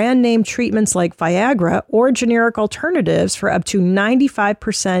 brand name treatments like Viagra, or generic alternatives for up to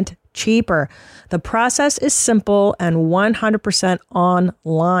 95% cheaper. The process is simple and 100%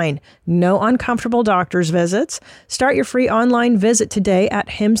 online. No uncomfortable doctor's visits. Start your free online visit today at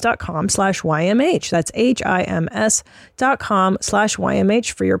hims.com/YMH. That's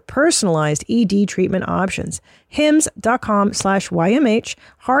HIMS.com/YMH for your personalized ED treatment options. hims.com/YMH.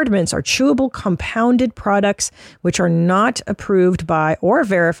 Hard mints are chewable compounded products which are not approved by or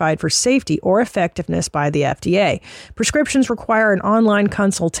verified for safety or effectiveness by the FDA. Prescriptions require an online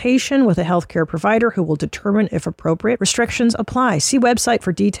consultation with a healthcare provider who will determine if appropriate. Restrictions apply. See website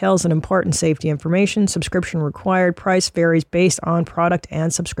for details and important safety information. Subscription required. Price varies based on product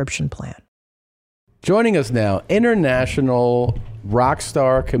and subscription plan. Joining us now, international rock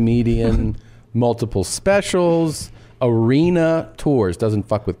star, comedian, multiple specials, arena tours. Doesn't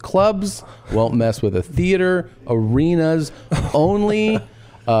fuck with clubs, won't mess with a theater, arenas only.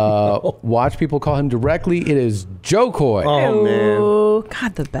 Watch people call him directly. It is Joe Koy. Oh, man.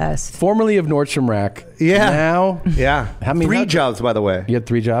 God, the best. Formerly of Nordstrom Rack. Yeah. Now. Yeah. How many 3 jobs, by the way. You had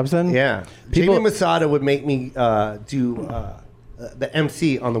 3 jobs then? Yeah. People, Jamie Masada would make me do the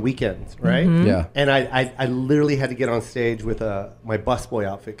MC on the weekends, right? Mm-hmm. Yeah. And I literally had to get on stage with my busboy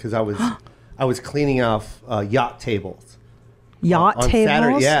outfit because I was cleaning off yacht tables. Yacht on tables?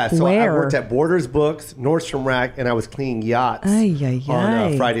 Saturday. Yeah. So Where? I worked at Borders Books, Nordstrom Rack, and I was cleaning yachts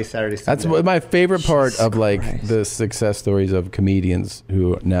on Friday, Saturday, Sunday. That's what my favorite part of like the success stories of comedians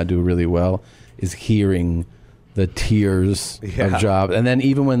who now do really well is hearing the tears of job. And then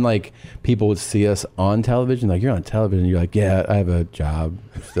even when like people would see us on television, like you're on television, you're like, yeah, I have a job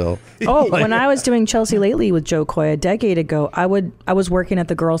still. Oh, like, when I was doing Chelsea Lately with Joe Koy a decade ago, I was working at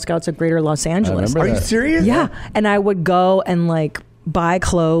the Girl Scouts of Greater Los Angeles. Are you serious? Yeah. And I would go and like buy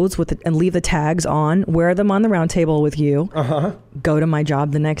clothes with and leave the tags on, wear them on the round table with you, go to my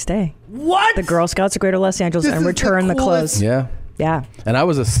job the next day. What? The Girl Scouts of Greater Los Angeles and return the clothes. Yeah. Yeah. And I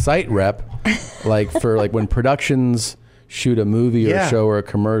was a site rep, like for like when productions shoot a movie or a show or a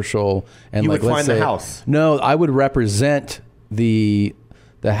commercial, and You like would let's find say the house. No, I would represent the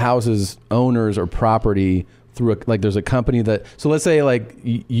house's owners or property through like there's a company that. So let's say like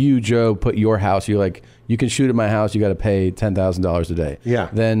you, Joe, put your house. You like you can shoot at my house. You got to pay $10,000 a day. Yeah.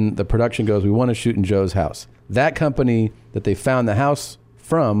 Then the production goes, we want to shoot in Joe's house. That company that they found the house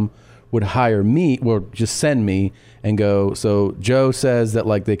from would hire me, or just send me and go, so Joe says that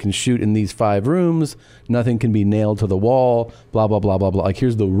like they can shoot in these 5 rooms, nothing can be nailed to the wall, blah, blah, blah, blah, blah. Like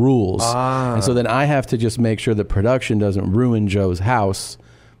here's the rules. And so then I have to just make sure that production doesn't ruin Joe's house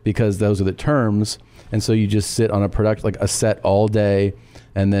because those are the terms. And so you just sit on a production, like a set all day.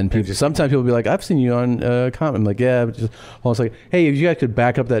 And then people, sometimes people will be like, I've seen you on comment. I'm like, yeah, but just hold on a second. Hey, if you guys could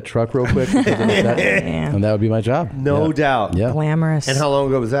back up that truck real quick. And that would be my job. No doubt. Yeah. Glamorous. And how long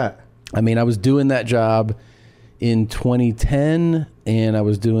ago was that? I mean, I was doing that job in 2010, and I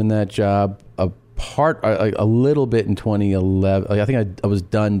was doing that job a little bit in 2011. Like, I think I was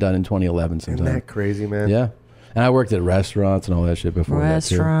done in 2011 sometime. Isn't that crazy, man? Yeah. And I worked at restaurants and all that shit before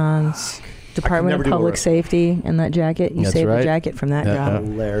Restaurants. that too. Department of Public Safety and that jacket. You That's saved right. the jacket from that job.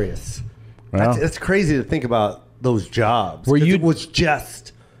 Hilarious. Wow. That's crazy to think about those jobs. Were 'Cause you- It was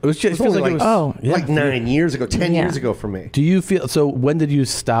just... It was just, It was feels only like like 9 years ago, 10 years ago for me. Do you feel, so when did you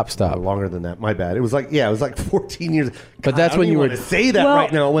stop? Longer than that. My bad. It was like 14 years. But that's I don't when even you were want to say that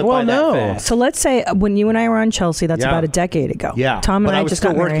right now. It went by that fast. So let's say when you and I were on Chelsea, that's Yeah. about a decade ago. Yeah, Tom but and I I was just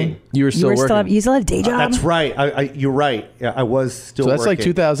still got working. married. You were still working. You still have a day job? That's right. You're right. Yeah, I was still So that's working. like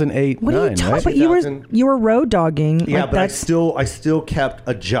 2008, What are you 9, talking right? about? You were road dogging. Yeah, like but that's, I still kept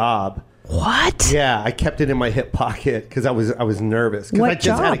a job. What? Yeah, I kept it in my hip pocket because I was nervous because What I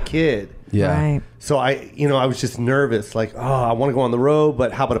just had a job? kid. Yeah. Right. So I was just nervous, like, I want to go on the road,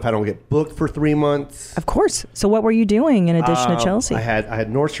 but how about if I don't get booked for 3 months? Of course. So what were you doing in addition to Chelsea? I had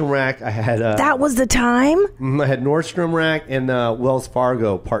Nordstrom Rack. I had that was the time. I had Nordstrom Rack and Wells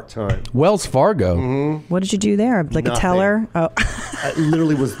Fargo part time. Wells Fargo. Mm-hmm. What did you do there? Like Nothing. a teller? Oh, It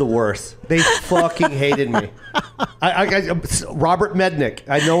literally was the worst. They fucking hated me. Robert Mednick.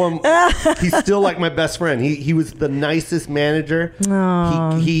 I know him. He's still like my best friend. He was the nicest manager.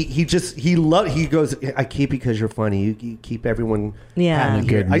 He goes, I keep you because you're funny. You keep everyone happy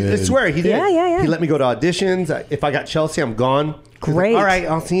here. I swear he did. Yeah. He let me go to auditions. If I got Chelsea, I'm gone. Great. All right,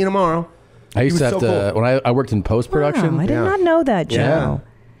 I'll see you tomorrow. I used to have to when I worked in post production. I did not know that, Joe. Yeah.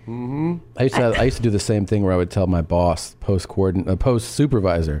 Mm-hmm. I used to do the same thing where I would tell my boss, post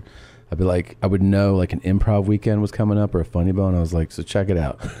supervisor, I'd be like, I would know like an improv weekend was coming up or a funny bone. I was like, so check it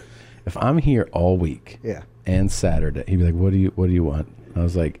out. If I'm here all week, and Saturday, he'd be like, what do you want? I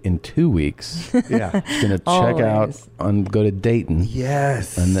was like, in 2 weeks, yeah, just gonna check out and go to Dayton.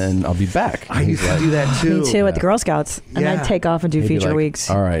 Yes, and then I'll be back. I used to do that too. Me too at the Girl Scouts, and I'd take off and do He'd be feature like, weeks.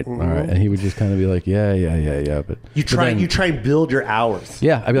 All right, and he would just kind of be like, yeah. But you try and build your hours.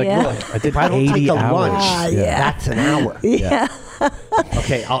 Yeah, I'd be like, look, I did if I don't 80 take a hours. lunch, that's an hour. Yeah.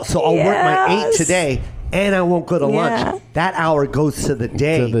 Okay, so I'll work my 8 today, and I won't go to lunch. That hour goes to the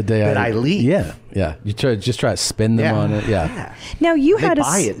day, that I leave. Yeah. You try to spend them on it. Yeah. Now you They had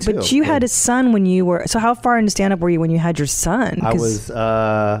buy it, too. but you had a son when you were. So how far into stand up were you when you had your son? I was.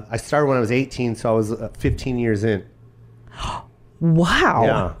 I started when I was 18, so I was 15 years in. Wow.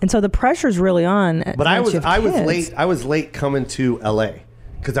 Yeah. And so the pressure's really on. But I once was you have kids. late. I was late coming to LA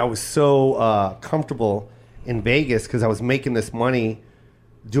because I was so comfortable in Vegas because I was making this money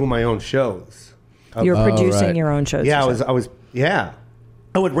doing my own shows. You were producing your own shows. Yeah, I was. Yeah,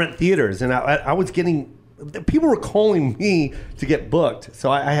 I would rent theaters, and I was getting. People were calling me to get booked,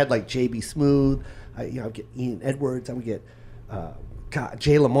 so I had like JB Smooth. I'd get Ian Edwards. I would get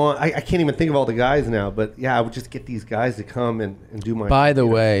Jay Lamont. I can't even think of all the guys now, but yeah, I would just get these guys to come and do my. By the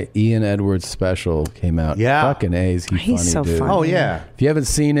way, Ian Edwards' special came out. Yeah. Fucking A's. He's funny, so dude. funny. Oh yeah. If you haven't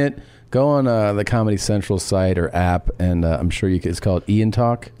seen it, go on the Comedy Central site or app, and I'm sure it's called Ian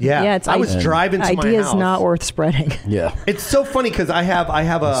Talk. Yeah, it's I was driving to my ideas house. not worth spreading. Yeah. It's so funny because I have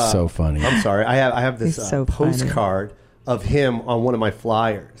a. It's so funny. I'm sorry. I have this It's so funny. postcard of him on one of my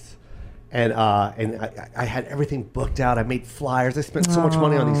flyers, and I had everything booked out. I made flyers. I spent so much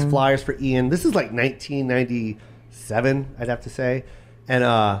money on these flyers for Ian. This is like 1997, I'd have to say,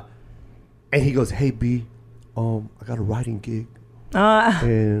 and he goes, "Hey B, I got a writing gig,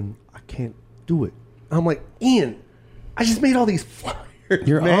 and I can't do it." I'm like, Ian, I just made all these flyers.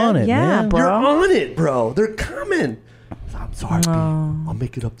 You're man. on it, man. bro. You're on it, bro. They're coming. I'm sorry, B. I'll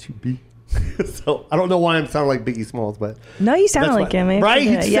make it up to you, B. So I don't know why I'm sounding like Biggie Smalls, but No, you sound that's like why- him. Maybe right? you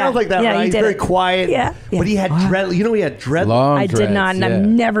He did. sounds like that, Yeah, right? you He's did very it. quiet. Yeah. But he had dread. You know, he had dreadlocks. Long I did not, and dreads, I've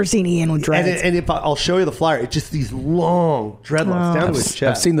yeah. never seen Ian with dreads. And if I'll show you the flyer, it's just these long dreadlocks down to his I've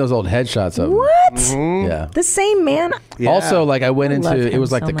chest. seen those old headshots of him. What? Mhm. Yeah. The same man? Yeah. Also, like I went love into it him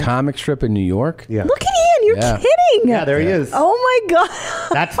was like so the much. comic strip in New York. Yeah. Look at Ian. You're Yeah. kidding. Yeah, there he is. Oh my God.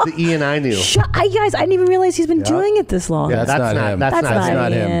 That's the Ian I knew. Guys, I didn't even realize he's been doing it this long. Yeah, That's not him. That's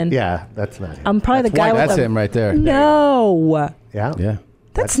not him. Ian. Yeah, that's not him. I'm probably That's the guy why- with That's the... him right there. No. Yeah. Yeah.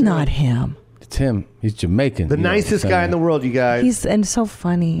 That's not him. It's him. He's Jamaican. The you know what I'm nicest guy in the saying? world, you guys. He's and so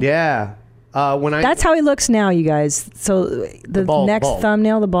funny. Yeah. When I That's how he looks now, you guys. So the bald- next bald.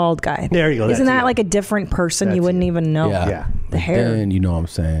 thumbnambell, the bald guy. There you go, Isn't that's that Ian. like a different person? That's You wouldn't even know. Yeah. Yeah. The hair. Then you know what I'm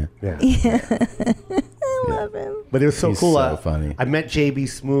saying. Yeah. I love him. But it was so He's cool. so funny. I met JB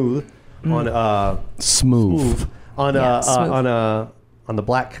Smooth on Smooth. on Yeah, Smooth. on the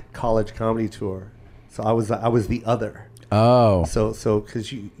Black College Comedy Tour. So I was the other. Oh. So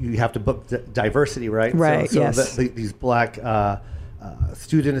because you have to book diversity, right? Right, So yes. these black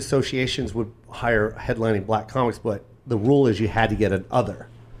student associations would hire headlining black comics, but the rule is you had to get an other.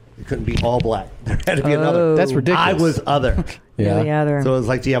 It couldn't be all black. There had to be another. That's ridiculous. I was other. Yeah. The other. So it was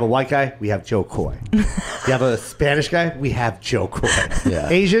like, do you have a white guy? We have Joe Coy. Do you have a Spanish guy? We have Joe Coy. Yeah.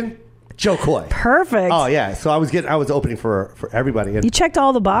 Asian? Joe Coy. Perfect. Oh yeah. So I was opening for everybody. And You checked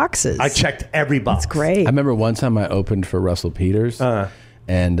all the boxes. I checked every box. That's great. I remember one time I opened for Russell Peters,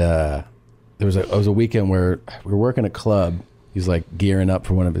 and it was a weekend where we were working a club. He was like gearing up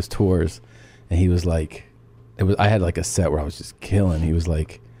for one of his tours, and he was like, I had like a set where I was just killing. He was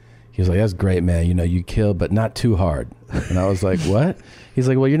like, that's great, man. You know, you killed, but not too hard. And I was like, what? He's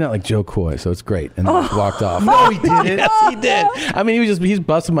like, well, you're not like Joe Coy, so it's great. And then just walked off. No, he didn't. Yes, he did. I mean, he's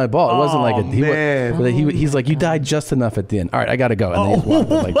busting my ball. It wasn't like man. he's like, you died just enough at the end. All right, I got to go. And then he just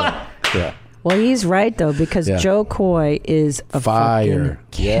walked like that. Yeah. Well, he's right though, because Yeah. Joe Coy is a Fire. fucking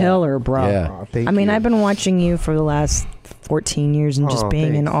killer, bro. Yeah. Thank I mean, you. I've been watching you for the last 14 years and just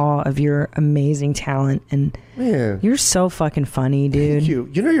being in thanks. awe of your amazing talent, and Man. you're so fucking funny, dude. Thank you.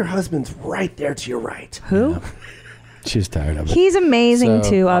 You know your husband's right there to your right. Who? She's tired of it. He's amazing So-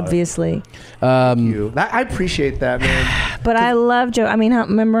 too, obviously. I appreciate that, man. But I love Joe. I mean,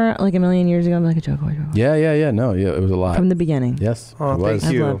 remember like a million years ago, I'm like a Joe Coy. Yeah. No, yeah, it was a lot. From the beginning. Yes. Oh, it was.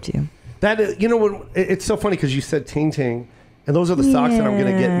 thank you. I loved you. That you know what? It's so funny because you said ting ting, and those are the socks that I'm going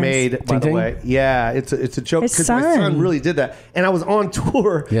to get Yes. made. By Ting the ting? way, yeah, it's a joke His because my son. son really did that, and I was on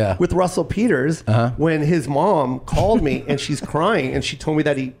tour Yeah. with Russell Peters when his mom called me and she's crying and she told me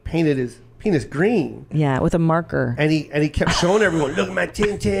that he painted his penis green. Yeah, with a marker. And he kept showing everyone, look at my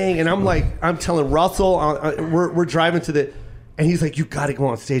ting ting, and I'm telling Russell, we're driving to the, and he's like, you got to go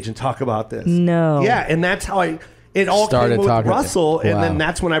on stage and talk about this. No. Yeah, and that's how it all Started came with talking- Russell, and Wow. then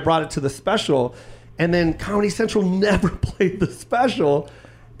that's when I brought it to the special, and then Comedy Central never played the special,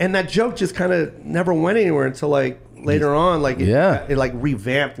 and that joke just kind of never went anywhere until like later on, like it like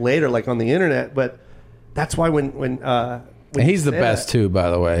revamped later, like on the internet. But that's why when And he's the best too, by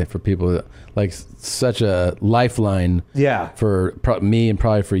the way, for people that, like such a lifeline. Yeah. For me and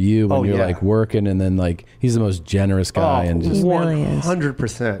probably for you when Oh, you're yeah. like working, and then like he's the most generous guy and just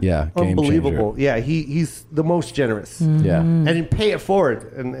 100%. Yeah, game unbelievable. Yeah, he's the most generous. Yeah. and he pay it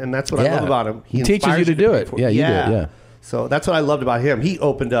forward, and that's what I Yeah. love about him. He teaches inspires you to do pay it. for Yeah, you do it, yeah. So that's what I loved about him. He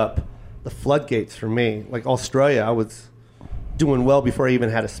opened up the floodgates for me. Like Australia, I was doing well before I even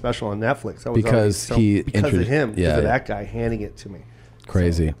had a special on Netflix. I was Because already because of introduced- him, because yeah, of yeah. that guy handing it to me.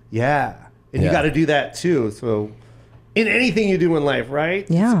 crazy. Yeah, and you Yeah. got to do that too. So. In anything you do in life, right?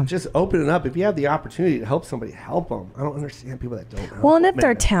 Yeah. Just open it up. If you have the opportunity to help somebody, help them. I don't understand people that don't help. Well, and if man.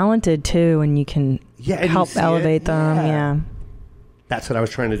 they're talented too, and you can Yeah, and you help see it, elevate them, yeah. That's what I was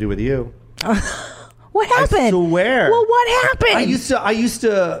trying to do with you. What happened? I swear. Well, what happened? I used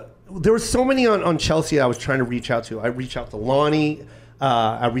to. There were so many on Chelsea I was trying to reach out to. I reached out to Lonnie.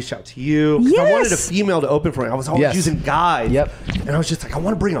 I reached out to you. 'Cause I wanted a Yes. female to open for me. I was always Yes. using guys. Yep. And I was just like, I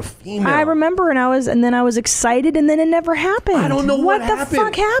want to bring a female. I remember, and then I was excited, and then it never happened. I don't know what the happened.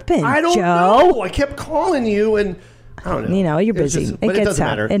 fuck happened. I don't Joe? know. I kept calling you, and I don't know. You know, you're It was busy. just- It but it gets doesn't out.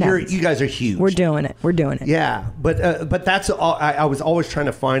 matter. It happens. You guys are huge. We're doing it. We're doing it. Yeah, but that's all. I was always trying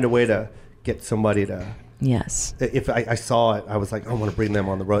to find a way to get somebody to. Yes. If I saw it, I was like, I want to bring them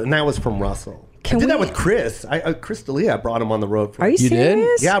on the road, and that was from Russell. Can I did that we- with Chris. Chris D'Elia, I brought him on the road. For, Are you You did?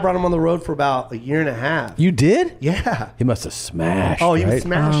 serious? Yeah, I brought him on the road for about a year and a half. You did? Yeah. He must have smashed. Oh, he right? was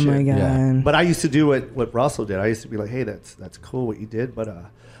smashing. Oh my god. Yeah. But I used to do what Russell did. I used to be like, hey, that's cool what you did, but I'm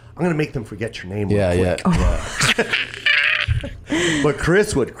gonna make them forget your name. Real Yeah, quick. yeah. But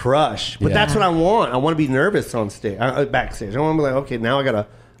Chris would crush. But Yeah. that's what I want. I want to be nervous on stage, backstage. I want to be like, okay, now I gotta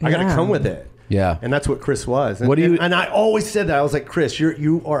Yeah. come with it. Yeah. And that's what Chris was. And, What do you- and I always said that. I was like, Chris,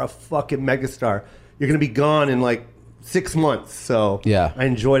 you are a fucking megastar. You're gonna be gone in like 6 months. So Yeah. I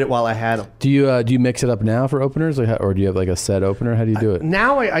enjoyed it while I had him. Do you mix it up now for openers, or do you have like a set opener? How do you do it?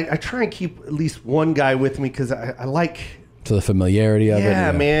 Now I try and keep at least one guy with me because I like. So the familiarity of it.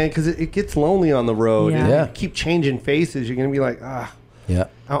 Yeah, man, because it gets lonely on the road. Yeah. And Yeah. if you keep changing faces, you're gonna be like, Yeah.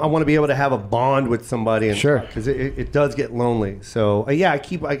 I want to be able to have a bond with somebody. And Sure. because it does get lonely. So yeah,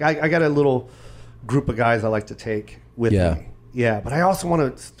 I got a little group of guys I like to take with Yeah. me. Yeah, but I also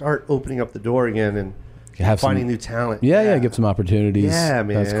want to start opening up the door again and Have some- finding new talent. Yeah, give some opportunities. Yeah,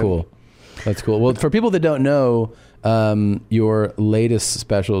 man. That's cool. That's cool. Well, for people that don't know, your latest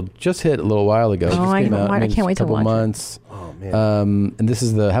special just hit a little while ago. It just I came can't- out, I maybe can't wait a to couple watch it. months. Oh man. And this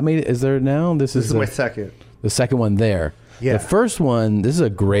is how many is there now? This This is the, my second. The second one there. Yeah. The first one, this is a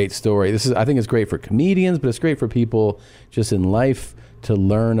great story. I think it's great for comedians, but it's great for people just in life to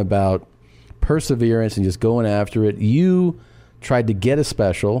learn about perseverance and just going after it. You tried to get a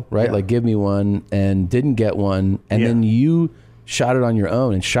special, right? Yeah. Like give me one, and didn't get one, and Yeah. then you shot it on your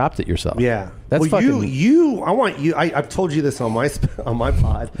own and shopped it yourself. Yeah, That's well, fucking. I want you. I've told you this on my on my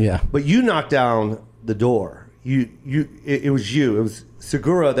pod. Yeah. but you knocked down the door. It was you. It was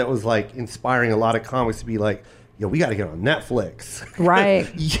Segura that was like inspiring a lot of comics to be like, yo, we got to get on Netflix. Right.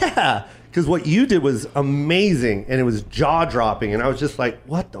 Yeah, because what you did was amazing and it was jaw dropping, and I was just like,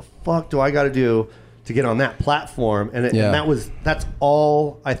 what the fuck do I got to do to get on that platform? And, Yeah. and that's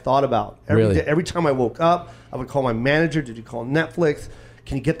all I thought about Really? day. Every time I woke up, I would call my manager. Did you call Netflix?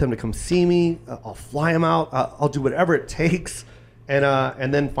 Can you get them to come see me? I'll fly them out. I'll do whatever it takes.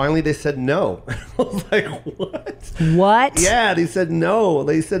 And then finally they said no. I was like, what? What? Yeah, they said no.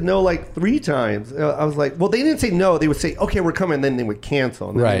 They said no like 3 times. I was like, well, they didn't say no. They would say, okay, we're coming. And then they would cancel.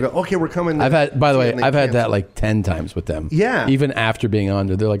 And then Right. they would go, okay, we're coming. I've had, by the way, I've had that cancel. like 10 times with them. Yeah. Even after being on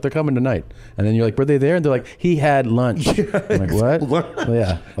there, they're like, they're coming tonight. And then you're like, were they there? And they're like, he had lunch. I'm like, what? Well,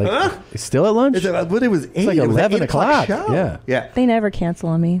 yeah. Like, Huh? he's still at lunch? But it was 8. It's like It was an 11 8 o'clock. show. Yeah. Yeah. They never cancel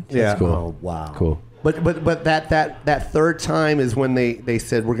on me. Yeah. That's cool. Oh, wow. Cool. But that third time is when they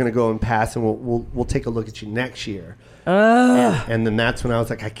said we're going to go and pass and we'll take a look at you next year. And then that's when I was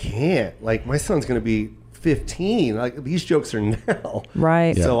like, I can't. Like my son's going to be 15. Like these jokes are now.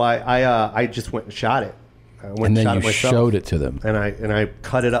 Right. Yeah. So I just went and shot it. I went And then shot you it myself. showed it to them. And I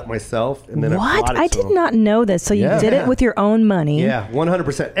cut it up myself and then I What? brought it I to did them. not know this. So you Yeah. did it with your own money. Yeah,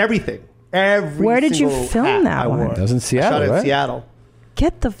 100%. Everything. Every Where did you single film hat that I one? wore. That was in I Seattle, shot it in right? Seattle.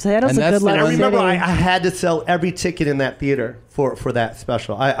 Get the Seattle's And a that's good the- looking I remember city. I had to sell every ticket in that theater for that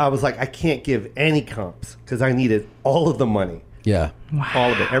special. I was like, I can't give any comps because I needed all of the money. Yeah.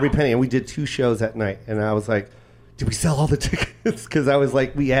 All of it. Every penny. And we did 2 shows that night. And I was like, did we sell all the tickets? Because I was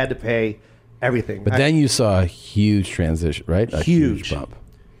like, we had to pay everything. But then you saw a huge transition, right? A huge bump.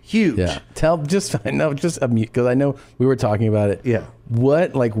 Huge. Yeah. Because I know we were talking about it. Yeah.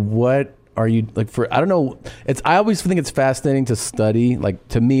 What are you like for? I don't know. I always think it's fascinating to study. Like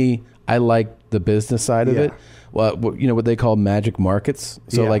to me, I like the business side of Yeah. it. Well, what they call magic markets.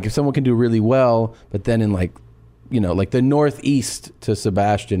 So Yeah. like if someone can do really well, but then in like the Northeast to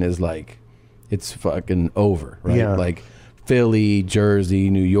Sebastian is like, it's fucking over, right? Yeah. Like Philly, Jersey,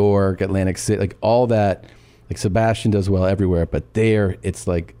 New York, Atlantic City, like all that. Like Sebastian does well everywhere, but there it's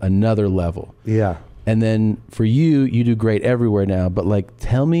like another level. Yeah. And then for you do great everywhere now. But like,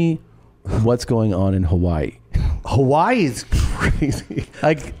 tell me what's going on in Hawaii. Hawaii is crazy.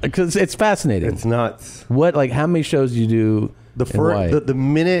 Like, because it's fascinating. It's nuts. How many shows do you do in Hawaii? The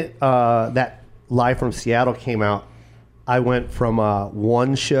minute that Live from Seattle came out, I went from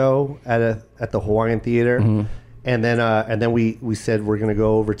 1 show at the Hawaiian Theater, Mm-hmm. and then we said we're going to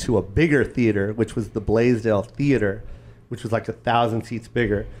go over to a bigger theater, which was the Blaisdell Theater, which was like 1,000 seats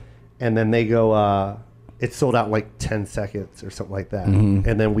bigger, and then they go, it sold out in like 10 seconds or something like that, Mhm.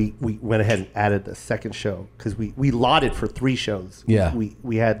 and then we went ahead and added the second show because we lotted for 3 shows. Yeah.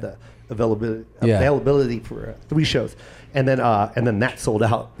 we had the availability Yeah. availability for 3 shows, and then that sold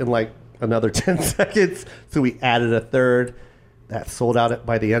out in like another 10 seconds. So we added a third that sold out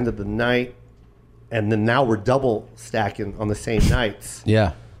by the end of the night, and then now we're double stacking on the same nights.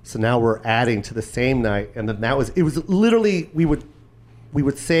 Yeah. So now we're adding to the same night, and then it was literally we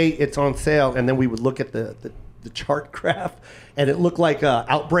would say it's on sale, and then we would look at the chart graph, and it looked like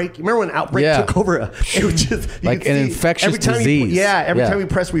Outbreak. You remember when Outbreak Yeah. took over? It was just you Like could an see infectious every time disease. Every Yeah. time we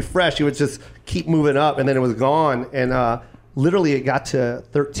press refresh, it would just keep moving up, and then it was gone, and literally it got to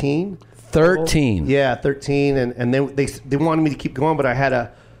 13. 13. Yeah, 13, and then they wanted me to keep going, but I had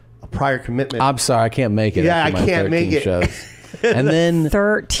a prior commitment. I'm sorry, I can't make it. Yeah, after I my can't 13 make it. Shows. And then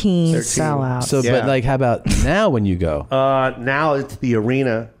 13 sellouts. So, Yeah. but like, how about now when you go? Now it's the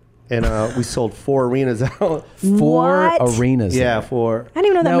arena, and we sold 4 arenas out. 4 What? arenas. Yeah, there. 4. I didn't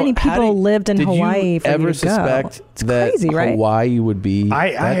even know that Now, many how people did- lived in did Hawaii you for ever you to go. suspect It's that crazy, right? Hawaii would be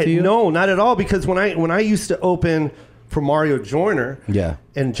that to you? No, not at all. Because when I used to open for Mario Joyner, Yeah.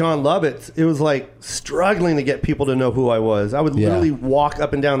 and John Lovitz, it was like struggling to get people to know who I was. I would Yeah. literally walk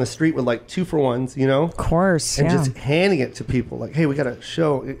up and down the street with like 2-for-1s, Of course, and yeah. just handing it to people like, hey, we got a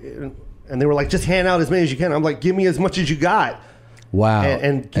show. And they were like, just hand out as many as you can. I'm like, give me as much as you got. Wow.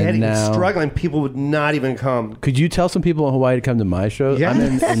 And getting now- struggling, people would not even come. Could you tell some people in Hawaii to come to my show? Yeah. I'm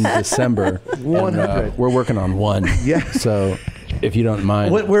in December. 100. And, we're working on 1. Yeah. So if you don't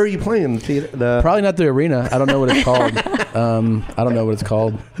mind. Where are you playing? Probably not the arena. I don't know what it's called. I don't know what it's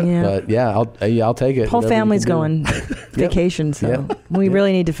called. Yeah. But yeah, I'll take it. Whole whatever you family's can do. going vacation, so Yep. we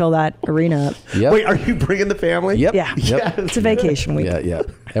really need to fill that arena up. Yep. Wait, are you bringing the family? Yep. Yeah. Yep. It's a vacation week. Yeah.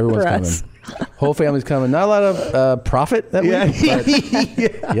 Everyone's For coming. us. Whole family's coming. Not a lot of profit that Yeah.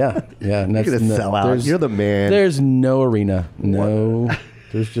 week. But yeah. And You're gonna sell out. there's- You're the man. There's no arena. No.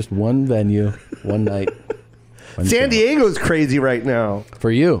 There's just one venue, one night. one San show. Diego's crazy right now.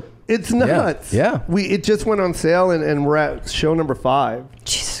 For you. It's nuts. Yeah. It just went on sale, and we're at show number 5.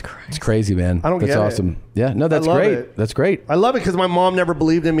 Jesus Christ. It's crazy, man. I don't That's get it. awesome. Yeah. No, that's I love great. it. That's great. I love it because my mom never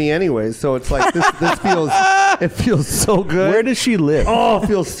believed in me anyway. So it's like this feels so good. Where does she live? Oh, it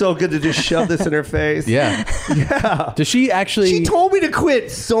feels so good to just shove this in her face. Yeah. Yeah. Does she actually? She told me to quit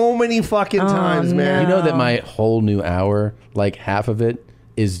so many fucking times, man. You know that my whole new hour, like half of it,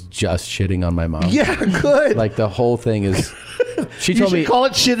 is just shitting on my mom. Yeah, good. Like the whole thing is She told me call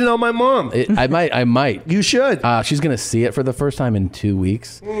it shitting on my mom. I might. You should. She's gonna see it for the first time in 2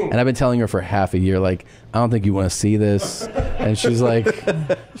 weeks, and I've been telling her for half a year, like, I don't think you want to see this. And she's like,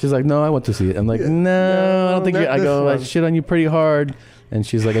 no, I want to see it. I'm like, no, I don't think. I go, I shit on you pretty hard, and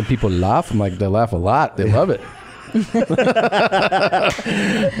she's like, and people laugh. I'm like, they laugh a lot. They love it.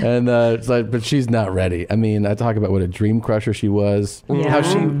 And it's like, but she's not ready. I mean, I talk about what a dream crusher she was, how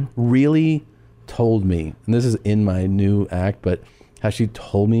she really told me, and this is in my new act, but how she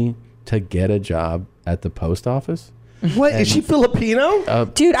told me to get a job at the post office. What, is she Filipino?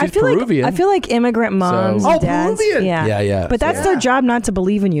 Dude, I feel Peruvian. like immigrant moms and dads. Peruvian. Yeah. But that's their job, not to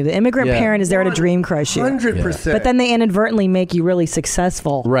believe in you. The immigrant parent is there to dream crush you. 100%. But then they inadvertently make you really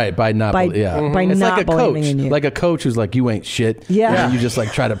successful. Right, by not by it's not like a believing coach. in you. Like a coach who's like, you ain't shit. Yeah. And you just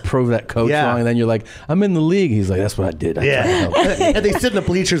like try to prove that coach wrong, and then you're like, I'm in the league. He's like, that's what I did. I tried to help you. And they sit in the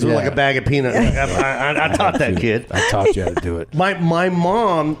bleachers with like a bag of peanuts. I taught that kid. I taught you how to do it. My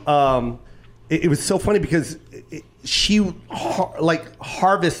mom, it was so funny because she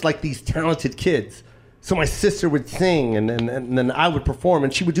harvests like these talented kids. So my sister would sing, and then I would perform,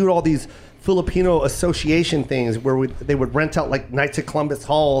 and she would do all these Filipino association things where they would rent out like Knights of Columbus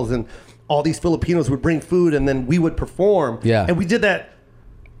halls, and all these Filipinos would bring food, and then we would perform. Yeah. And we did that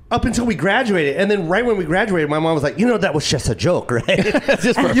up until we graduated. And then right when we graduated, my mom was like, that was just a joke, right?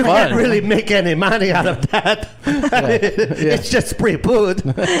 Just for you fun. can't really make any money out of that. It's just free food.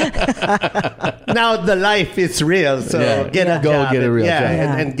 Now the life is real, so get a job. Get a real job.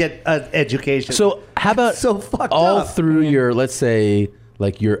 And get an education. So how about so fucked all up. through your, let's say,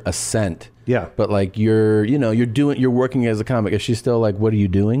 like your ascent? Yeah. But like you're working as a comic. Is she still like, what are you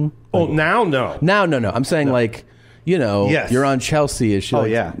doing? Oh, now no. Now no. I'm saying like, Yes. you're on Chelsea. Is she? Oh,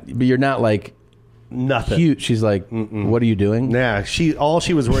 like, yeah. But you're not like nothing. Cute. She's like, what are you doing? Yeah. All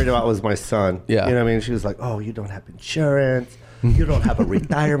she was worried about was my son. Yeah. You know what I mean? She was like, oh, you don't have insurance. You don't have a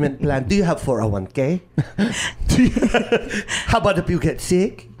retirement plan. Do you have 401k? How about if you get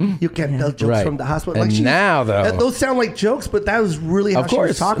sick? You can't tell jokes from the hospital. And now, though. Those sound like jokes, but that was really how she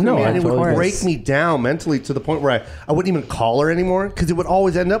was talking to me. And it would break me down mentally to the point where I wouldn't even call her anymore because it would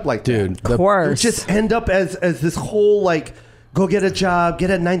always end up like that. Of course. It would just end up as this whole like, go get a job, get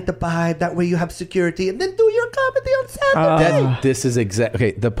a 9 to 5. That way you have security, and then do your comedy on Saturday. This is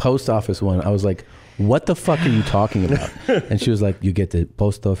okay. The post office one. I was like, what the fuck are you talking about? And she was like, you get the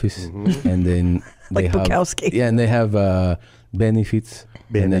post office, and then they have Bukowski. and they have benefits,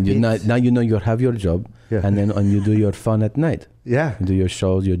 and then you have your job, and then you do your fun at night. Yeah, you do your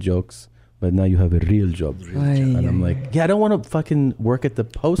shows, your jokes. But now you have a real job. And I'm like, I don't want to fucking work at the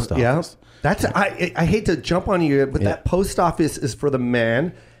post office. Yeah. That's I hate to jump on you, but that post office is for the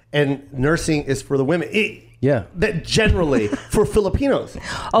man and nursing is for the women. That generally for Filipinos.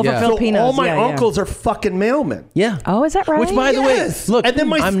 Oh, for Filipinos. So all my uncles are fucking mailmen. Yeah. Oh, is that right? Which, by the way, look. And then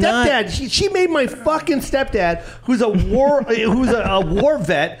my stepdad, she made my fucking stepdad, who's a war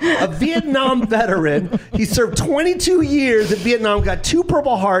vet, a Vietnam veteran. He served 22 years in Vietnam, got 2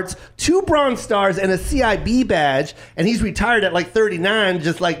 Purple Hearts, 2 Bronze Stars, and a CIB badge. And he's retired at like 39,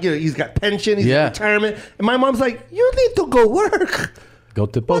 just like he's got pension, he's got retirement. And my mom's like, you need to go work. Go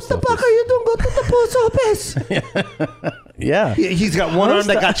to the post office. What the fuck are you doing? Go to the post office. Yeah. He's got one arm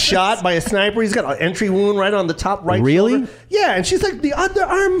that got shot by a sniper. He's got an entry wound right on the top right Really? shoulder. Yeah, and she's like, the other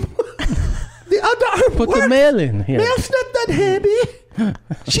arm Put works. the mail in. Yeah. Mail's not that heavy.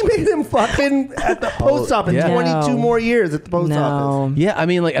 She made him fucking at the post office. yeah. 22 more years at the post office. Yeah, I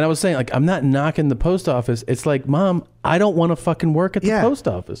mean, like, and I was saying, like, I'm not knocking the post office. It's like, Mom, I don't want to fucking work at the post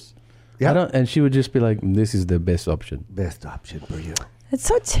office. I don't. And she would just be like, this is the best option. Best option for you. It's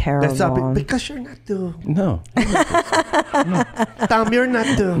so terrible. That's not because you're not doing. No. Tom, you're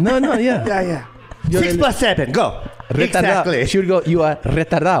not doing. No, yeah. Yeah. 6 plus 7, go. Retardado. Exactly. She would go, you are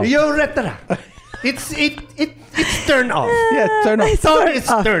retardado. You're retardado. It's turn off. Yeah, turn off. It's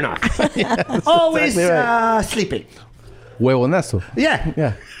turn off. Yeah, always exactly right. sleeping. Huevonazo.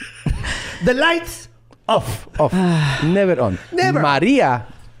 Yeah. The lights off. Never on. Never. Maria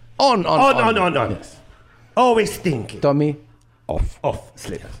on. Yes. Always thinking. Tommy off.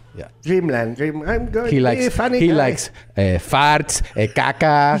 Sleep. Yeah. Dreamland. I'm going He to likes be a funny he guy. likes farts,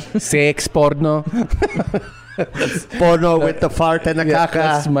 caca, sex, porno. Porno with the fart and the caca.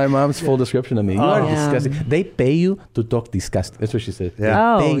 That's my mom's full description of me. You are Yeah. disgusting. They pay you to talk disgusting. That's what she said.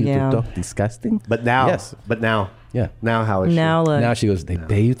 Yeah. They pay Oh, you yeah. to talk disgusting. But now. Yes. But now. Yeah. Now how is Now look. Now she goes, they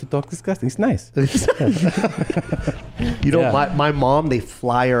pay you to talk disgusting. It's nice. she? You know, Yeah. my mom, they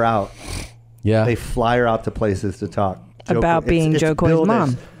fly her out. Yeah. They fly her out to places to talk. About being Joe Coy's billed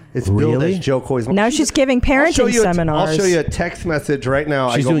mom. It's billed Really? as Joe Coy's mom. Now she's giving I'll show parenting you seminars. I'll show you a text message right now.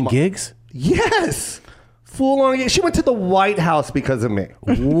 She's doing gigs? Yes. Full on. She went to the White House because of me.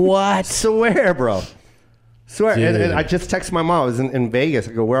 What? Swear, bro. Swear. And Dude. I just texted my mom. I was in Vegas.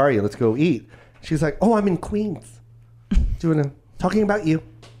 I go, where are you? Let's go eat. She's like, oh, I'm in Queens. Talking about you.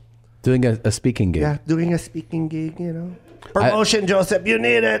 Doing a speaking gig. Yeah, doing a speaking gig, you know. Promotion, Joseph. You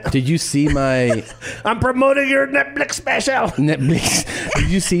need it. Did you see my... I'm promoting your Netflix special. Netflix. Did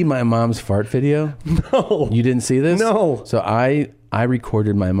you see my mom's fart video? No. You didn't see this? No. So I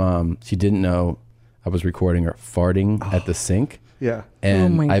recorded my mom. She didn't know I was recording her farting at the sink. Yeah.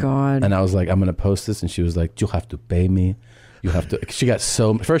 And Oh my God. And I was like, I'm going to post this. And she was like, you have to pay me. You have to. She got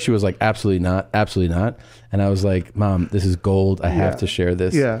so... First she was like, absolutely not. Absolutely not. And I was like, Mom, this is gold. I have to share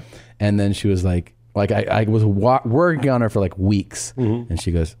this. Yeah. And then she was like I was working on her for like weeks. And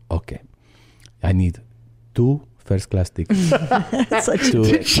she goes, okay, I need 2 first-class tickets.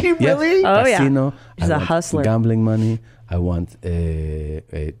 Did she really? Oh, yeah. Casino. She's I a want hustler. Gambling money. I want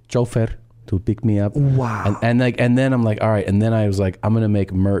a chauffeur to pick me up. Wow. And then I'm like, all right. And then I was like, I'm gonna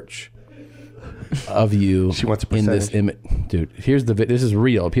make merch of you. She wants a in this percentage. image, dude. Here's the. This is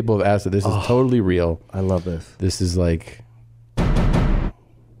real. People have asked it. This is totally real. I love this. This is like.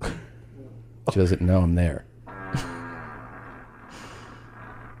 She doesn't know I'm there.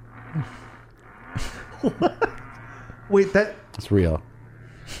 Wait, that... It's real.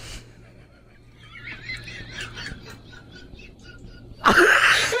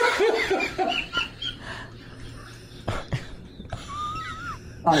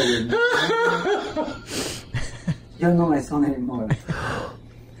 You're not my son anymore.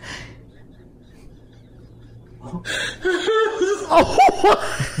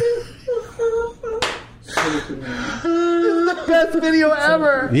 This is the best video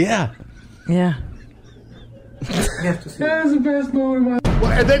ever. Yeah. Yeah. That is the best moment of my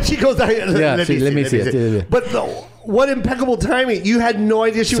life. And then she goes, Yeah, let me see it. But what impeccable timing. You had no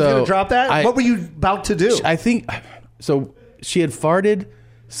idea she was going to drop that? What were you about to do? I think, so she had farted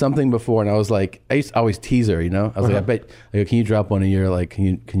something before, and I was like, I used to always tease her, you know? I was like, I bet, I go, can you drop one of your, like,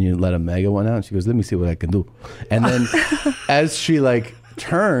 can you let a mega one out? And she goes, let me see what I can do. And then as she like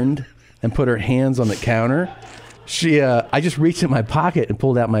turned and put her hands on the counter, I just reached in my pocket and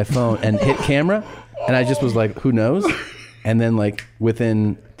pulled out my phone and hit camera. And I just was like, who knows? And then like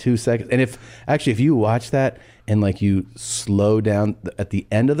within 2 seconds, and if you watch that and like you slow down at the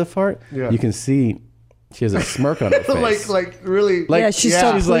end of the fart, you can see she has a smirk on her face. like really. Yeah, she's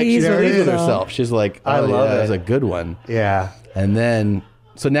so she's like pleased she's with pleased with herself. herself. She's like, oh, I love yeah, it. that was a good one. Yeah. And then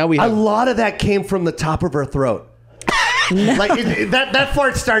so now we have a lot of that came from the top of her throat. Like that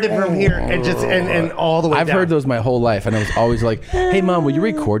fart started from here and just and all the way I've down. heard those my whole life, and I was always like, "Hey, Mom, will you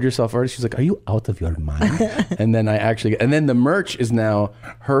record yourself?" Or she's like, "Are you out of your mind?" And then and then the merch is now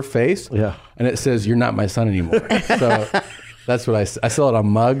her face, and it says, "You're not my son anymore." So that's what I sell it on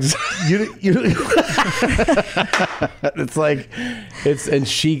mugs. It's like and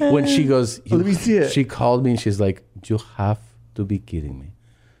she when she goes, let me see it. She called me and she's like, "You have to be kidding me.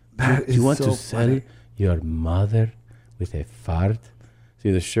 You want to sell your mother with a fart?"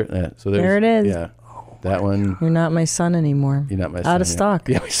 See the shirt. So There it is. Yeah, that one. You're not my son anymore. You're not my son. Out of yeah. stock.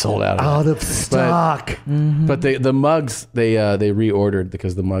 Yeah, we sold out. Out of stock. But the mugs they reordered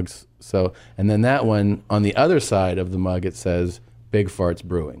because the mugs. So and then that one on the other side of the mug it says Big Farts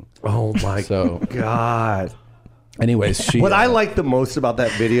Brewing. Oh my God. Anyways, what I like the most about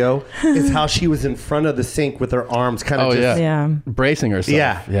that video is how she was in front of the sink with her arms kind of bracing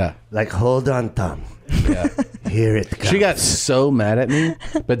herself. Yeah. Like, hold on, Tom. Yeah. Here it comes. She got so mad at me,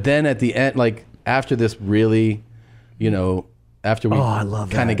 but then at the end, like after this really, after we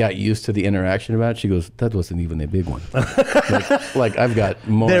kind of got used to the interaction about it, she goes, that wasn't even a big one. like I've got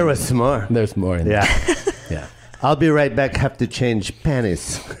more. There was more. There's more in there. Yeah. I'll be right back. Have to change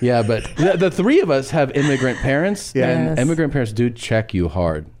panties. Yeah, but the three of us have immigrant parents, and immigrant parents do check you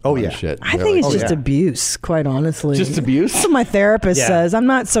hard. Oh, on yeah. Shit. I think it's just abuse, quite honestly. Just abuse? That's what my therapist Yeah. says. I'm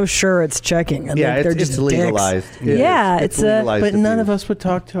not so sure it's checking. I think they're just legalized. Dicks. Yeah, it's legalized. But none of us would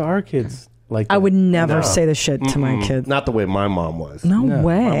talk to our kids like that. I would never say the shit to my kids. Not the way my mom was. No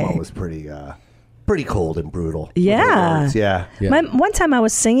way. My mom was pretty cold and brutal. with her Yeah. words. Yeah. One time I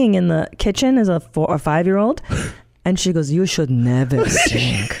was singing in the kitchen as a 4 or 5-year-old, and she goes, "You should never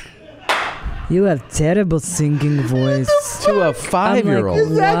sing. You have terrible singing voice." To a 5-year-old.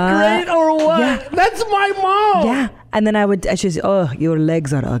 Is that great or what? Yeah. That's my mom. Yeah. And then she'd say, "Oh, your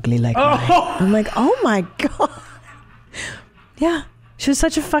legs are ugly like mine." I'm like, "Oh my God." Yeah. She was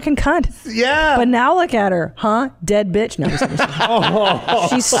such a fucking cunt. Yeah. But now look at her. Huh? Dead bitch. No,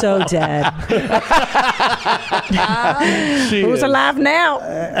 she's so dead. Who's alive now?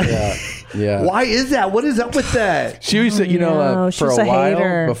 Yeah. Why is that? What is up with that? She used to, she for was a a while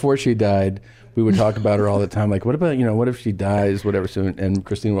hater. before she died, we would talk about her all the time. Like, what about, what if she dies, whatever soon? And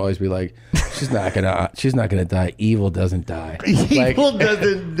Christine would always be like, she's not gonna die. Evil doesn't die. Evil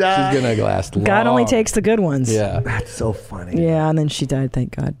doesn't die. She's gonna last long. God only takes the good ones. Yeah. That's so funny. Yeah, and then she died,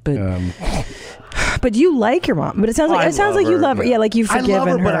 thank God. But you like your mom. But it sounds like you love her. Yeah, like you've forgiven I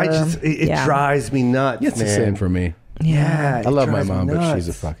love her. But it Yeah. drives me nuts. It's man. the same for me. Yeah. I love my drives me mom, but nuts. she's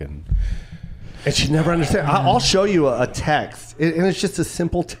a fucking... And she never understands. I'll show you a text, and it's just a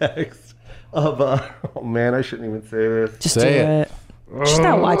simple text of. Oh man, I shouldn't even say this. Just do it. She's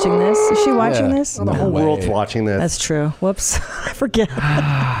not watching this. Is she watching this? The whole world's watching this. That's true. Whoops. I forget.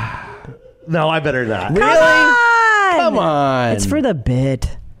 No, I better not. Come on. It's for the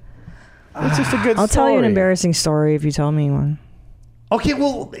bit. It's just a good I'll tell you an story. embarrassing story if you tell me one. Okay,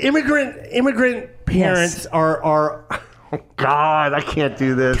 well, immigrant parents are. Oh God, I can't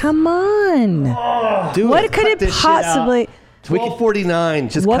do this. Come on. What could it possibly? 1249.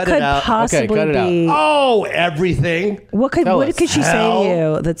 Just what cut could it out. possibly be? Oh, everything. What could she say Hell. to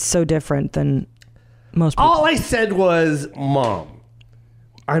you that's so different than most people? All I said was, Mom,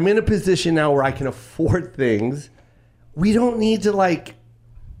 I'm in a position now where I can afford things. We don't need to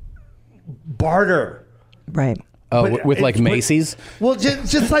barter. Right. Oh, But with like it's- Macy's? Well,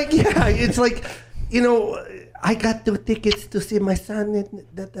 just like, yeah, it's like, I got the tickets to see my son,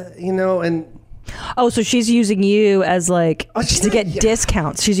 and Oh, so she's using you as to get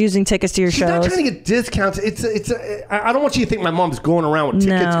discounts. She's using tickets to your she's shows. not trying to get discounts. I don't want you to think my mom's going around with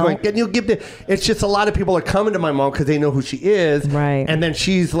tickets No. going, can you give the, it's just a lot of people are coming to my mom because they know who she is. Right. And then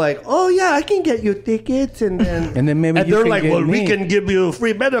she's like, oh yeah, I can get you tickets. And then maybe you they're can like, get well, we me. can give you a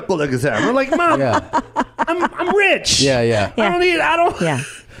free medical exam. We're like, Mom, I'm rich. Yeah. I don't. Yeah.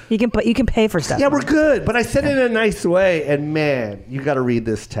 You can pay for stuff. Yeah, we're good. But I said it in a nice way. And man, you got to read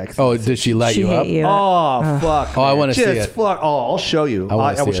this text. Oh, did she light you up? Oh, fuck. Oh, I man. want to see Just it. Fuck. Oh, I'll show you. I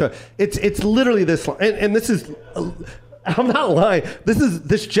wanna will see show it. It's literally this line. And this is, I'm not lying.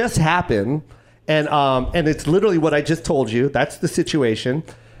 This just happened. And it's literally what I just told you. That's the situation.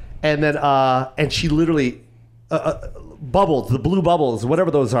 And then, and she literally, bubbles, the blue bubbles,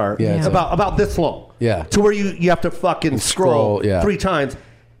 whatever those are, Yeah. about this long. Yeah. To where you have to fucking scroll yeah. 3 times.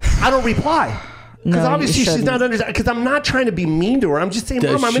 I don't reply. Because No, obviously you she's shouldn't. not understanding. Because I'm not trying to be mean to her. I'm just saying,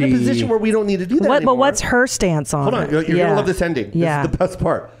 Does Mom, I'm in a she- position where we don't need to do that anymore. But what's her stance on Hold on. it? You're going to love this ending. Yeah. This is the best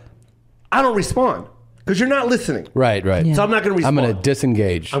part. I don't respond. Because you're not listening. Right. Yeah. So I'm not going to respond. I'm going to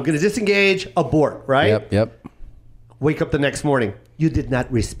disengage. I'm going to disengage, abort, right? Yep. Wake up the next morning. You did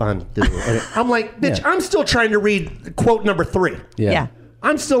not respond to it. I'm like, bitch, Yeah. I'm still trying to read quote number 3. Yeah.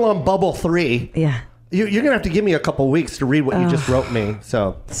 I'm still on bubble 3. Yeah. You're going to have to give me a couple weeks to read what you just wrote me.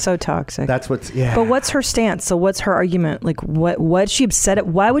 So toxic. that's what's, yeah. But what's her stance? So what's her argument? Like what's she upset at?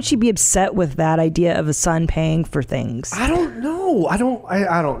 Why would she be upset with that idea of a son paying for things? I don't know. I don't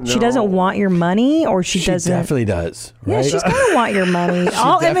know. She doesn't want your money, or she doesn't. Definitely does. Right? Yeah, she's gonna want your money.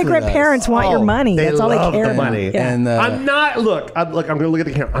 All definitely immigrant does. parents want your money. They That's all they love care the about. money. Yeah. And I'm not, I'm going to look at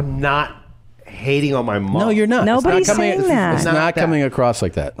the camera. I'm not hating on my mom. no, you're not. Nobody's It's not coming, saying that. It's Not not that. coming across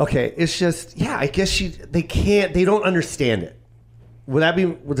like that. Okay, it's just, yeah, I guess they don't understand it. Does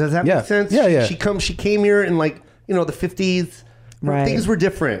that Yeah. make sense? Yeah. She came here in the 50s. Right. Things were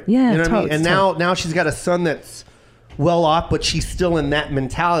different. Yeah, You know what I mean? totes, And now she's got a son that's well off, but she's still in that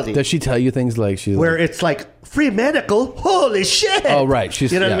mentality. Does she tell you things like she's where it's like free medical, holy shit! Oh, right.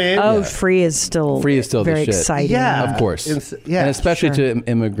 She's, you know what I mean? Oh, free is still the very shit. exciting. Yeah. Of course. Yeah, and especially sure. to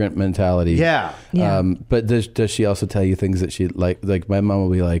immigrant mentality. Yeah. Yeah. But does she also tell you things that she like my mom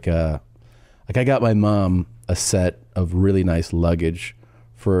will be like I got my mom a set of really nice luggage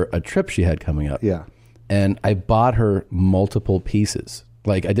for a trip she had coming up. Yeah. And I bought her multiple pieces.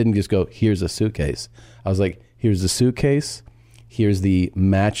 Like I didn't just go, here's a suitcase. I was like, here's the suitcase, here's the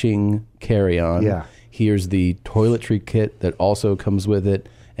matching carry-on. Yeah. Here's the toiletry kit that also comes with it,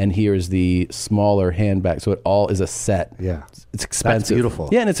 and here's the smaller handbag. So it all is a set. Yeah. It's expensive. That's beautiful.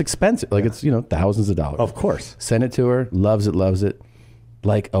 Yeah, and it's expensive. Like it's, thousands of dollars. Of course. Sent it to her, loves it.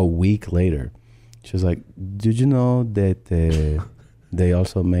 Like a week later, she was like, did you know that they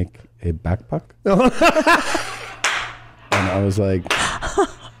also make a backpack? And I was like,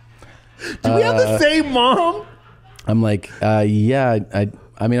 Do we have the same mom? I'm like, yeah,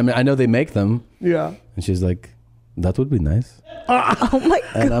 I mean, I know they make them. Yeah. And she's like, that would be nice. Oh my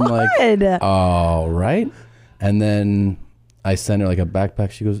god. And I'm like, all right. And then I sent her like a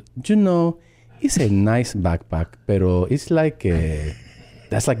backpack. She goes, you know, it's a nice backpack, pero it's like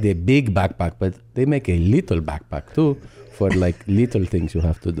that's like the big backpack, but they make a little backpack too for like little things you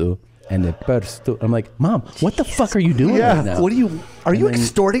have to do. And a purse too. I'm like, Mom, what the fuck are you doing right now? Are you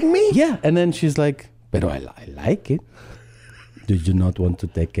extorting me? Yeah. And then she's like, pero I like it. did you not want to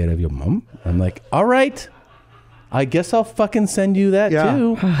take care of your mom? I'm like, all right. I guess I'll fucking send you that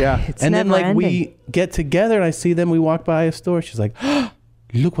too. Yeah. And then like we get together and I see them. We walk by a store. She's like,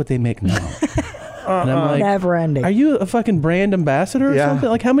 look what they make now. And I'm like, never ending. Are you a fucking brand ambassador or something?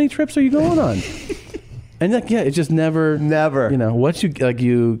 Like, how many trips are you going on? And like, it just never. You know, once you like,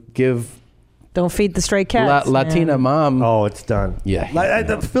 you give. Don't feed the stray cats. Latina mom. Oh, it's done. Yeah.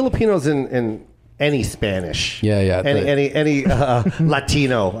 The Filipinos in any Spanish. Yeah. Any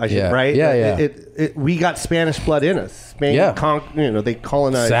Latino. Right. We got Spanish blood in us. Spain, they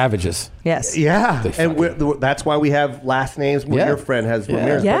colonized savages. Yes. Yeah. And that's why we have last names. Your friend has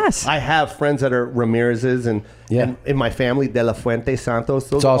Ramirez. Yes. I have friends that are Ramirez's and in my family, De La Fuente, Santos.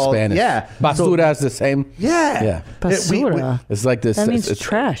 Those It's all Spanish. Yeah. Basura is the same. Yeah. Basura. It's like this. That means it's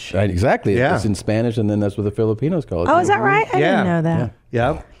trash. Right, exactly. Yeah. It's in Spanish, and then that's what the Filipinos call it. Oh, is that right? I didn't know that.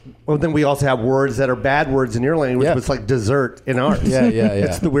 Yeah. Well, then we also have words that are bad words in your language, but it's like dessert in ours. Yeah.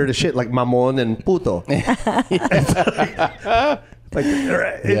 It's the weirdest shit, like mamon and puto.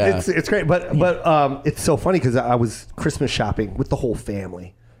 It's great, but it's so funny because I was Christmas shopping with the whole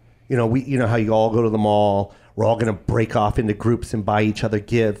family. You know how you all go to the mall. We're all going to break off into groups and buy each other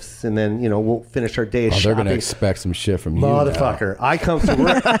gifts, and then we'll finish our day. They're going to expect some shit from you, motherfucker. I come to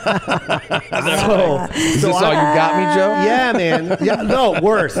work. Is this all you got me, Joe? Yeah, man. Yeah, no,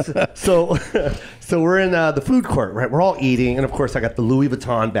 worse. So we're in the food court, right? We're all eating, and of course, I got the Louis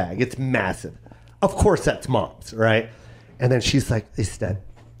Vuitton bag. It's massive. Of course, that's mom's, right? And then she's like, "Is that?"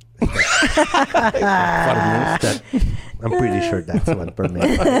 I'm pretty sure that's one for me.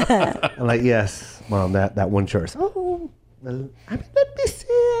 I'm like, yes, mom, that one's yours. Oh, well, I mean, let me see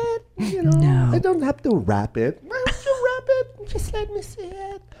it. I don't have to wrap it. Why don't you wrap it? Just let me see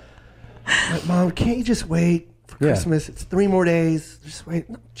it. Like, mom, can't you just wait for Christmas? It's 3 more days. Just wait.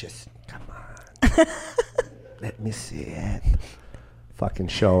 No, just come on. Let me see it. Fucking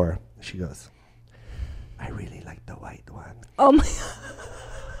show her. She goes, I really like the white one. Oh my.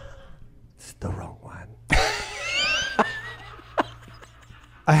 It's the wrong one.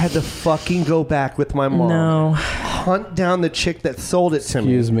 I had to fucking go back with my mom. No. Hunt down the chick that sold it to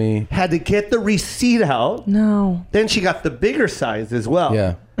me. Excuse me. Had to get the receipt out. No. Then she got the bigger size as well.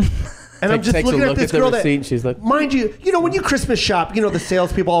 Yeah. And I'm just looking at this girl receipt, she's like, mind you, when you Christmas shop, the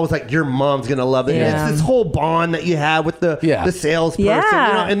salespeople always like, your mom's going to love it. Yeah. It's this whole bond that you have with the salesperson.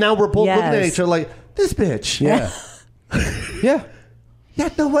 And now we're both looking at each other like, this bitch. Yeah. Yeah. Yeah,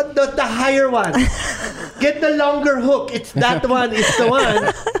 the higher one. Get the longer hook. It's that one. It's the one.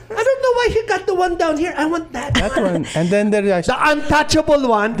 I don't know why he got the one down here. I want that one. And then there are the untouchable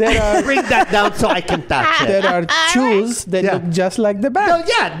one. Bring that down so I can touch it. There are shoes that look just like the bag.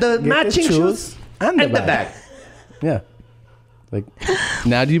 The matching shoes and the bag. Yeah. Like,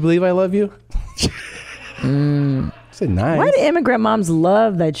 now do you believe I love you? Nice. Why do immigrant moms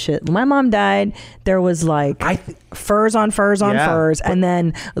love that shit? When my mom died, there was like furs on furs on furs, and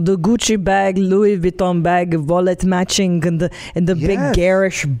then the Gucci bag, Louis Vuitton bag, wallet matching, and the big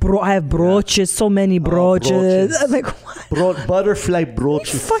garish. I have brooches, so many brooches. I'm like, what? Butterfly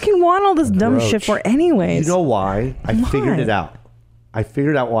brooches. You fucking want all this dumb shit for anyways. You know why? I figured it out.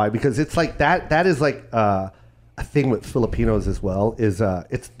 Why, because it's like that is like a thing with Filipinos as well. Is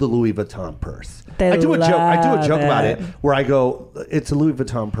it's the Louis Vuitton purse. I do a joke about it where I go, it's a Louis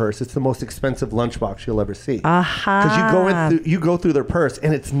Vuitton purse. It's the most expensive lunchbox you'll ever see. Because you go through their purse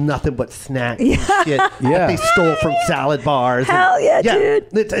and it's nothing but snacks and shit that they stole from salad bars. Hell dude.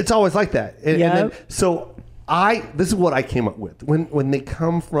 It's always like that. And then, so this is what I came up with. When they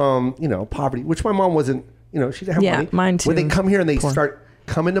come from, poverty, which my mom wasn't, she didn't have money. Mine too. When they come here and they start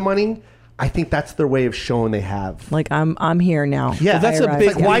coming to money, I think that's their way of showing they have. Like, I'm here now. Yeah, that's a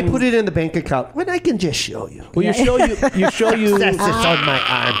big. Like, why put it in the bank account when I can just show you? Well, you show you. That's on my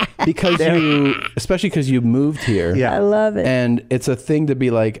arm because especially because you moved here. Yeah, I love it. And it's a thing to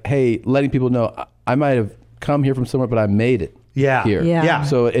be like, hey, letting people know I might have come here from somewhere, but I made it. Yeah, here. Yeah.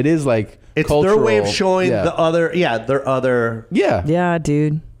 So it is like it's cultural, their way of showing the other. Yeah, their other. Yeah. Yeah,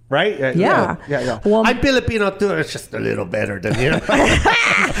 dude. Right? Yeah. Well, I'm Filipino too. It's just a little better than you.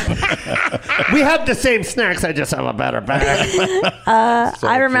 We have the same snacks. I just have a better bag.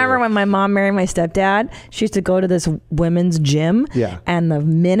 I remember when my mom married my stepdad, she used to go to this women's gym. Yeah. And the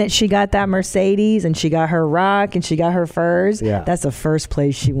minute she got that Mercedes and she got her rock and she got her furs, that's the first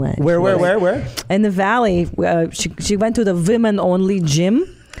place she went. Where? In the Valley. She went to the women only gym.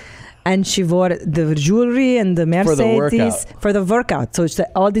 And she wore the jewelry and the Mercedes for the workout. So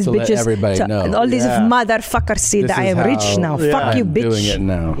all these So bitches, let everybody know. all these motherfuckers see that I am rich now. Fuck you, bitch. Doing it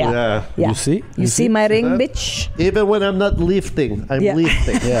now. Yeah. You see? You see my ring, bitch? Even when I'm not lifting, I'm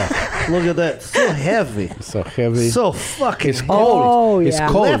lifting. Yeah. Look at that. So heavy. So heavy. So fucking It's cold. Oh, It's yeah.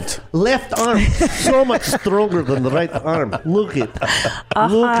 cold. Left arm so much stronger than the right arm. Look at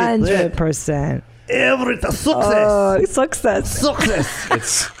 100%. Everything. Success.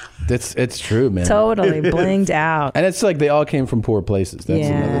 It's true, man. Totally blinged out. And it's like they all came from poor places. That's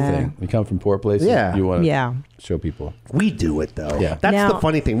Yeah. another thing. We come from poor places. Yeah. You want to Yeah. show people. We do it though. Yeah. That's Now- the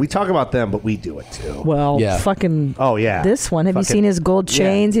funny thing. We talk about them, but we do it too. Well, Yeah. fucking. Oh yeah. This one. Have you Fucking- seen his gold yeah.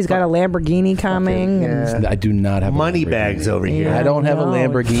 chains? He's got a Lamborghini coming. and- I do not have money a Lamborghini. bags over here. Yeah, I don't have a no.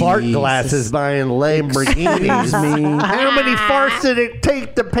 Lamborghini. Fart glasses buying Lamborghinis. Excuse me. How many farts did it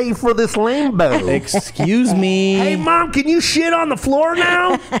take to pay for this Lambo? Excuse me. Hey, Mom, can you shit on the floor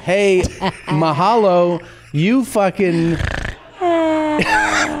now? Hey, mahalo. You fucking.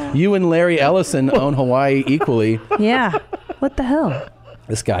 You and Larry Ellison own Hawaii equally. Yeah. What the hell?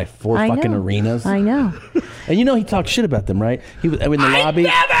 This guy, four I fucking know. arenas. I know. And you know he talked shit about them, right? He was in the lobby.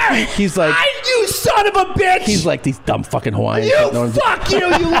 He's like, You son of a bitch! he's like these dumb fucking Hawaiians. You No one's- fuck you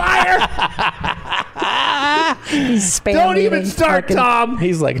liar! He's spam Don't even eating start, fucking- Tom.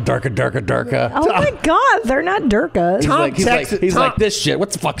 He's like Durka. Oh my God, they're not Durkas. He's like this shit.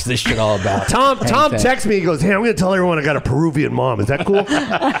 What the fuck's this shit all about? Tom Hang texts me. He goes, "Hey, I'm going to tell everyone I got a Peruvian mom. Is that cool?"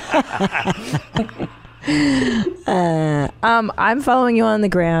 I'm following you on the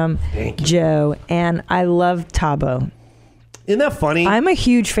gram, Joe, and I love Tabo. Isn't that funny? I'm a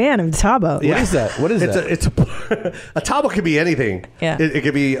huge fan of Tabo. What is that? What is that? It's a Tabo could be anything. Yeah. It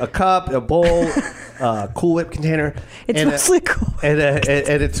could be a cup, a bowl, Cool Whip container. It's and mostly Cool and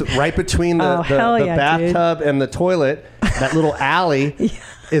it's right between the hell yeah, bathtub and the toilet. That little alley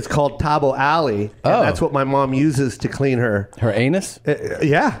is called Tabo Alley. And Oh. that's what my mom uses to clean her anus.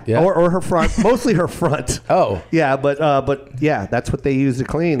 Yeah. Or her front. Mostly her front. Oh. Yeah, but yeah, that's what they use to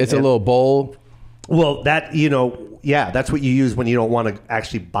clean. It's a little bowl. Well, that that's what you use when you don't want to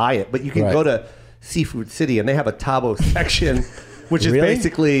actually buy it. But you can Right. go to Seafood City and they have a Tabo section, which is Really?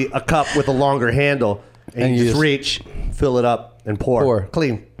 basically a cup with a longer handle, and you just reach, fill it up, and pour.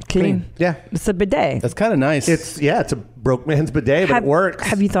 Clean. Yeah, it's a bidet. That's kind of nice. It's a broke man's bidet, but it works.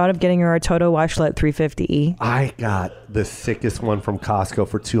 Have you thought of getting her a Toto Washlet 350E? I got the sickest one from Costco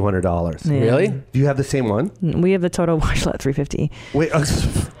for $200. Yeah. Really? Do you have the same one? We have the Toto Washlet 350E. Wait.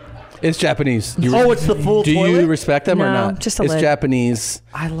 It's Japanese. It's the full Do toilet? you respect them or No, not? just a It's lid. Japanese.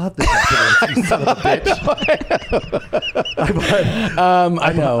 I love the Japanese. You son of a bitch.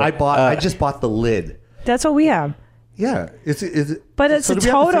 I just bought the lid. That's what we have. Yeah. Is it? But it's so a do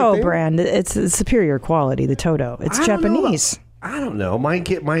we have the same Toto thing? brand. It's a superior quality, the Toto. It's I don't know Japanese. I don't know. I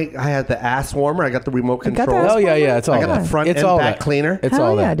had the ass warmer. I got the remote got the control. ass Oh yeah. It's all I got that. the front it's and all back that. cleaner. It's Hell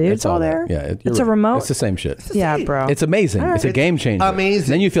all yeah, that. dude. It's all that. there. Yeah. It's a remote. It's the same shit. Yeah, bro. It's amazing. All It's a right. game changer. Amazing.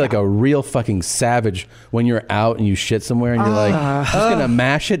 Then you feel like a real fucking savage when you're out and you shit somewhere and you're like, I'm just gonna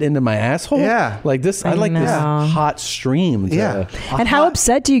mash it into my asshole. Yeah. Like this. I like this know. hot stream. Yeah. And how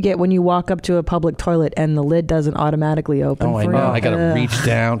upset do you get when you walk up to a public toilet and the lid doesn't automatically open? Oh, I for know. you? I gotta Ugh. reach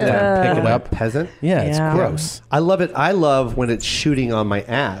down to pick it up. Peasant. Yeah, it's Yeah. gross. I love it. I love when it's shooting on my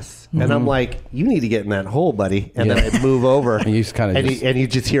ass. And I'm like, you need to get in that hole, buddy. And then I move over, And you just kind of and you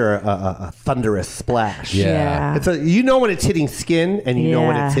just hear a thunderous splash. Yeah. It's when it's hitting skin, and you know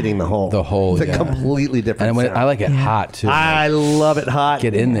when Yeah. it's hitting the hole. The hole, It's a yeah. completely different. And when, sound. I like it hot too. I love it hot.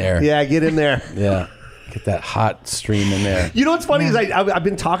 Get in there. Yeah, get in there. Yeah. Get that hot stream in there. You know what's funny is I've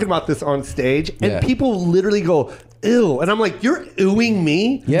been talking about this on stage, and Yeah. people literally go, ew. And I'm like, you're ewing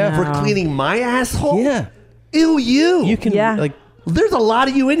me Yeah. for cleaning my asshole? Yeah. Ew, you. You can like. There's a lot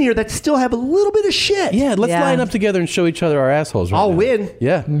of you in here that still have a little bit of shit. Yeah, let's line up together and show each other our assholes. Right I'll now. win.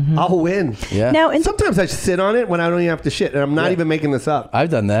 Yeah. I'll win. Yeah. Now, and Sometimes I sit on it when I don't even have to shit, and I'm not even making this up.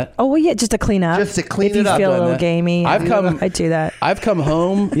 I've done that. Oh well, yeah, just to clean up. Just to clean if you it up. feel a Done little that. gamey. I've come- I do that. I've come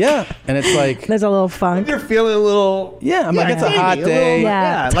home, yeah, and it's like, There's a little funk. You're feeling a little. yeah, I'm like, it's a gamey, hot a little- day.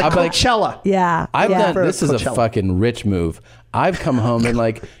 Yeah. like I'm like- Coachella. Yeah. I've yeah. done. This is a Coachella. fucking rich move. I've come home and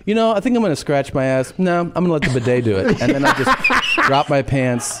like, I think I'm gonna scratch my ass. No, I'm gonna let the bidet do it, and then I just drop my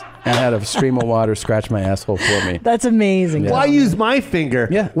pants and had a stream of water scratch my asshole for me. That's amazing. Yeah. Why use my finger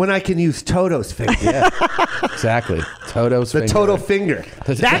Yeah. when I can use Toto's finger? Yeah, exactly. Toto's The finger. Toto finger.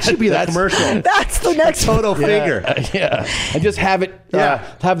 That should be the commercial. That's the next Toto finger. Yeah, and just have it. Yeah.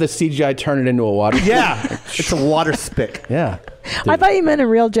 Have the CGI turn it into a water. Yeah. It's a water spick. Yeah. I thought you meant a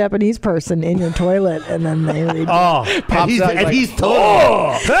real Japanese person in your toilet, and then they read. And he's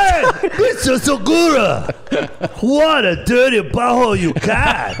total. Hey, Mr. Segura, what a dirty butthole you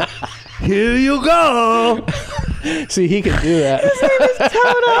got. Here you go. See, he can do that. His name is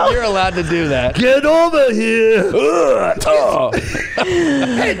Toto. You're allowed to do that. Get over here.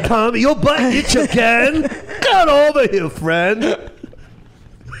 Hey, Tom, your butt itch again. Get over here, friend.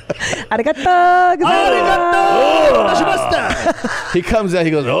 Arigato. He comes out,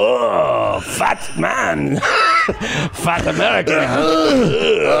 he goes, oh, fat man. Fat American.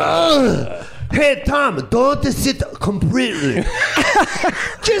 Hey, Tom, don't sit completely.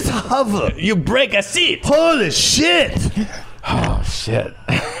 Just hover. You break a seat. Holy shit. Oh, shit.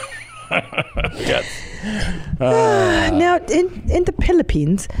 Yes. Now, in the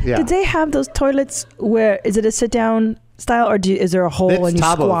Philippines, did they have those toilets where, is it a sit-down style, or is there a hole and you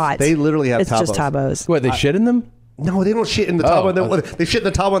tabos. squat? They literally have it's tabos. just tabos. What, they shit in them? No, they don't shit in the tabo. They shit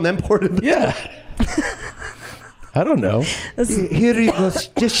in the tabo and then pour it in the Yeah. I don't know. Here you go.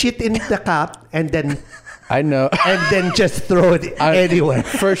 Just shit in the cup and then... I know. And then just throw it anywhere.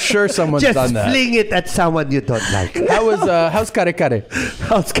 For sure someone's just done that. Just fling it at someone you don't like. How's kare kare?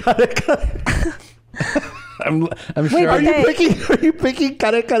 How's kare kare? I'm Wait, sure. are you picking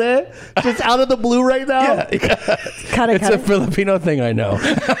kare kare just out of the blue right now? Yeah. It's a Filipino thing, I know.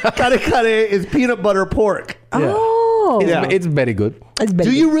 Kare kare is peanut butter pork. Yeah. Oh. It's very good.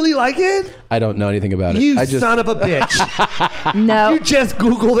 Do you really like it? I don't know anything about it. You I just, son of a bitch. No. You just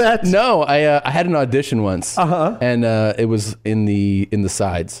Google that? No, I had an audition once. And it was in the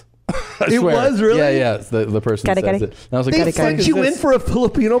sides. It was really? Yeah. The person says it. And I was like, they fucked you in for a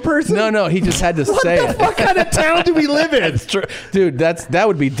Filipino person? No, he just had to say it. What kind of town do we live in? It's true. Dude, that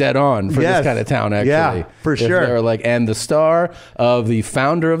would be dead on for this kind of town, actually. Yeah, for sure. They were like, and the star of the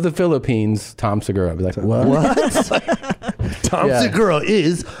founder of the Philippines, Tom Segura. I'd be like, what? Tom Segura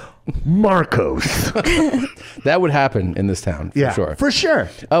is Marcos. That would happen in this town, for sure. For sure.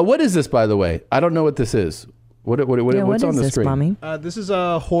 What is this, by the way? I don't know what this is. What's on the screen? Mommy? This is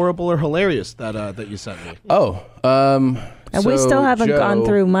horrible or hilarious that you sent me. Oh, and we still haven't Joe, gone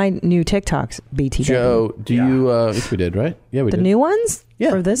through my new TikToks, BTW. Joe, do you? Yes, we did, right? Yeah, we did. The new ones?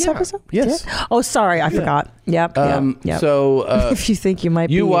 Yeah. For this episode? Yes. Yeah. Oh, sorry, I forgot. Yep. So, if you think you might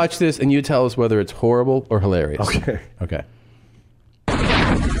you watch this and you tell us whether it's horrible or hilarious. Okay.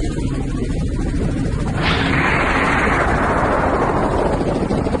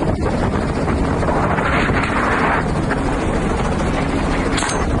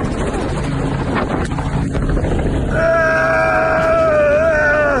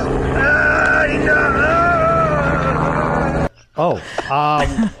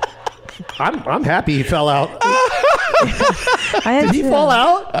 I'm happy he fell out. Did he fall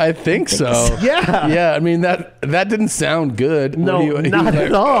out? I think so. Yeah. Yeah. I mean that didn't sound good. No, not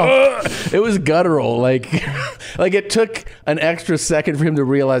at all. It was guttural. Like it took an extra second for him to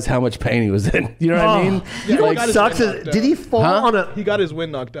realize how much pain he was in. You know what I mean? Yeah, You know what sucks is, did he fall on a... He got his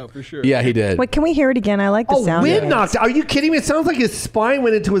wind knocked out for sure. Yeah, he did. Wait, can we hear it again? I like the sound. Wind knocked out? Are you kidding me? It sounds like his spine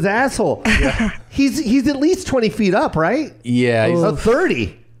went into his asshole. Yeah. He's at least 20 feet up, right? Yeah. He's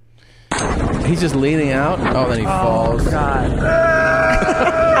 30. He's just leaning out. Oh, then he falls. God.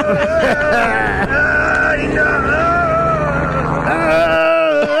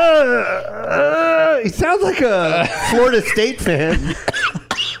 He sounds like a Florida State fan.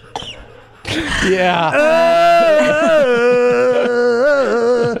 Yeah.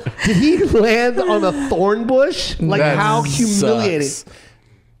 Did he land on a thorn bush? Like, That how humiliating. sucks.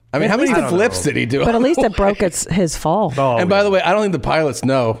 I mean, how many flips did he do? But at least it broke his fall. And by the way, I don't think the pilots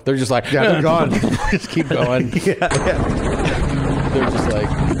know. They're just like, Yeah, they're gone. Just keep going. Yeah. They're just like,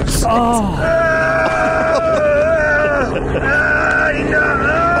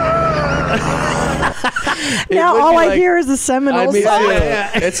 Now all I hear is the Seminole I mean, song.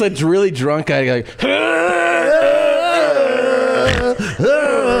 it's a really drunk guy like.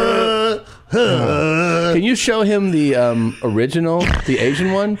 Can you show him the original, the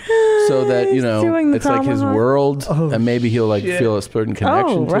Asian one, so that doing the it's like his tomahawk. world, and maybe he'll like feel a certain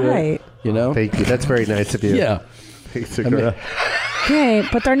connection to right. it. Thank you. That's very nice of you. Yeah. Thanks, Segura. Okay,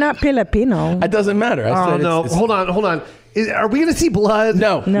 but they're not Filipino. It doesn't matter. I said no. it's- Hold on. Are we going to see blood?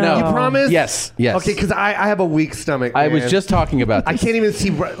 No. You promise? Yes. Okay, because I have a weak stomach. I was man. just talking about this. I can't even see.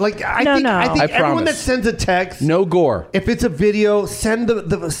 Like I No, think, no. I think I everyone that promise. sends a text, No gore. if it's a video, send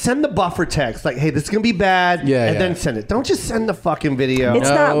the buffer text. Like, hey, this is gonna be bad, Yeah. then send it. Don't just send the fucking video. It's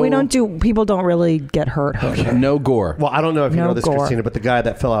not. We don't do. People don't really get hurt. No gore. Well, I don't know if you No know this, gore. Christina, but the guy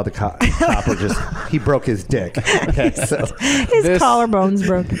that fell out of the copper he broke his dick. Okay, so His This- collarbone's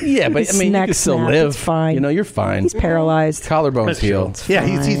broken. Yeah, but His I mean, you neck can still snapped. live. It's fine. You know, you're fine. He's paralyzed. Collarbones heal. Yeah,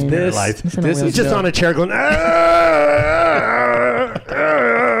 he's paralyzed. He's just on a chair going.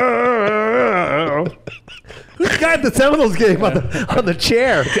 Who's the guy at the Seminoles game on the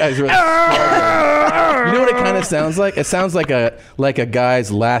chair? Guys, really you know what it kind of sounds like? It sounds like a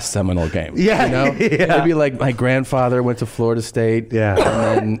guy's last Seminole game. Yeah, you know, yeah. Maybe like my grandfather went to Florida State. Yeah,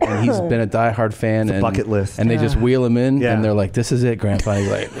 and he's been a diehard fan. It's a bucket list. And they just wheel him in, Yeah. and they're like, "This is it, Grandpa." He's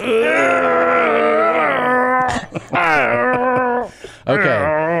like,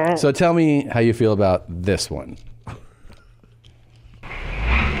 "Okay." So tell me how you feel about this one.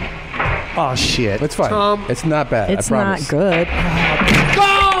 Oh shit! It's fine. Tom, it's not bad. It's I promise. not good.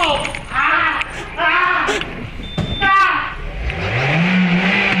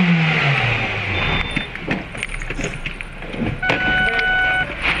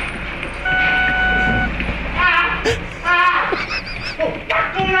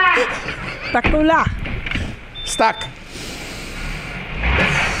 Bakula. Stuck.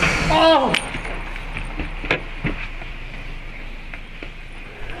 Oh.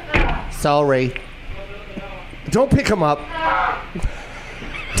 Sorry. Don't pick him up.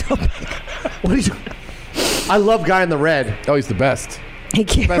 What are you? I love Guy in the Red. Oh, he's the best. He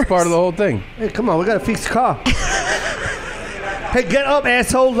cares. Best part of the whole thing. Hey, come on, we gotta fix the car. Hey, get up,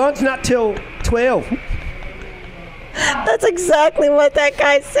 asshole! Lunch not till 12. That's exactly what that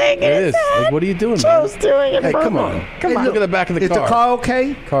guy's saying. It is. Like, what are you doing, Joe's man? doing it. Hey, come Bravo. on. Come on. Look at the back of the Is car. the car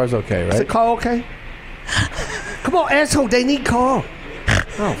okay? Car's okay, right? Is the car okay? Come on, asshole! They need car.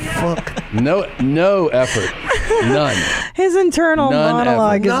 Oh fuck! No effort. None. His internal None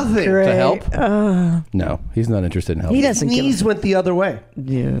monologue effort. is Nothing. great. To help? No, he's not interested in helping. He His doesn't give knees went the other way.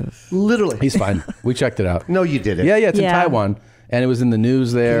 Yes. Literally. He's fine. We checked it out. No, you didn't. Yeah, it's in Yeah. Taiwan, and it was in the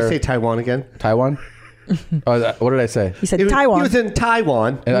news Can there. you say Taiwan again? Taiwan? What did I say? He said He Taiwan. was in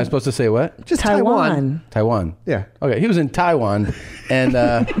Taiwan. And I'm supposed to say what? Just Taiwan. Taiwan. Yeah. Okay, he was in Taiwan,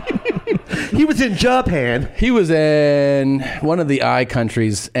 and He was in Japan. he was in one of the I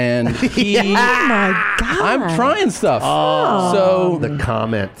countries, and he. Oh my God. I'm trying stuff. Oh. So The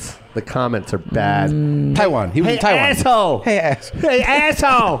comments. The comments are bad. Taiwan. He was Hey, in Taiwan. asshole! Hey, ass. Hey,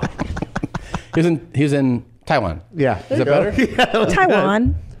 asshole! He was in Taiwan. Yeah. Is that better?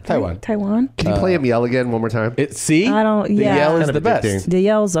 Taiwan. Taiwan. Taiwan. Can you play him yell again one more time? See? I don't. The Yeah. yell is Kind the of addicting. best. The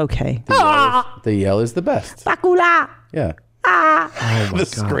yell's okay. The yell is the best. Bakula. Yeah. Ah. The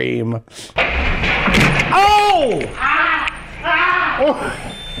scream. Oh!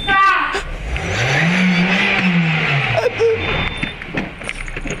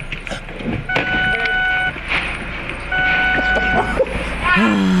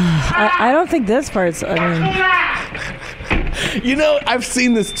 I don't think this part's. I mean, You know, I've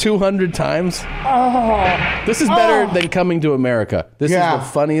seen this 200 times. oh. This is better than Coming to America. This Yeah. is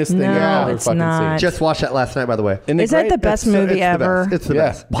the funniest thing No, I've ever it's fucking not. seen. Just watched that last night, by the way. Isn't it Is that great? the best It's movie the ever? best. It's the Yeah.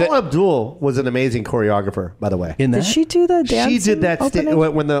 best. Paula Abdul was an amazing choreographer, by the way. In that? Did she do the dance? She did that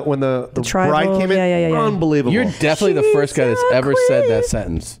when the tribal- bride came in. yeah. Unbelievable. You're definitely the first guy that's ever said that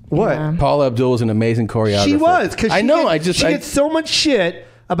sentence. What? Yeah. Paula Abdul was an amazing choreographer. She was because I know. She gets so much shit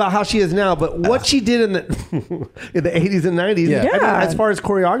about how she is now, but what she did in the in the 80s and 90s, Yeah. I mean, Yeah. as far as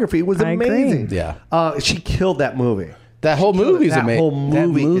choreography, was I agree. amazing. Yeah. She killed that movie. That whole movie is That amazing. whole movie, That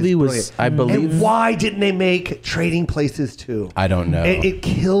movie is was, brilliant. I believe. And why didn't they make Trading Places 2? I don't know. It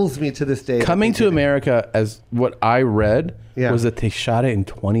kills me to this day. that Coming they to did it. America, as what I read, Yeah. was that they shot it in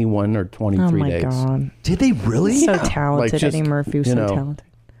 21 or 23 Oh my days. God. Did they really? So talented. Like, just, Eddie Murphy was you so know, talented.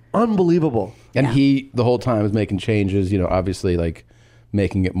 Unbelievable. And he, the whole time, was making changes, obviously, like,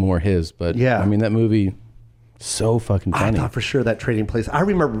 making it more his. But, Yeah. I mean, that movie, so fucking I funny. thought for sure that Trading Place. I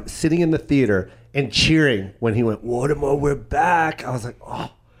remember sitting in the theater and cheering when he went, Watermo, we're back. I was like, oh,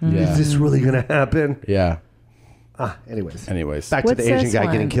 Yeah. is this really going to happen? Yeah. Anyways. Back to the Asian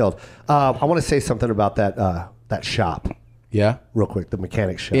guy getting killed. I want to say something about that shop. Yeah. Real quick, the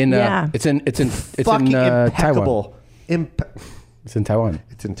mechanic shop. It's in fucking Taiwan. impeccable. It's in Taiwan.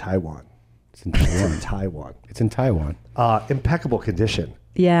 It's in Taiwan. It's in Taiwan. It's in Taiwan. It's in Taiwan. Impeccable condition.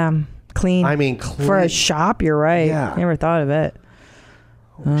 Yeah. Clean. I mean, clean. For a shop, you're right. Yeah. Never thought of it.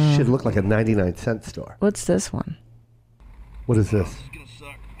 Should look like a 99-cent store. What's this one? What is this?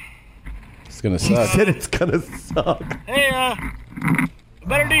 It's gonna He suck. said it's gonna suck. Hey,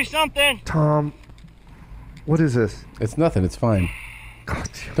 better do something. Tom, what is this? It's nothing. It's fine.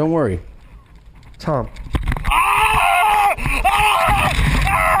 Don't worry. Tom.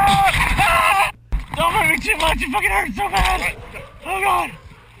 Don't hurt me too much. It fucking hurts so bad. Oh God.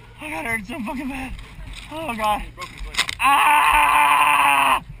 Oh God, it hurts so fucking bad. Oh God.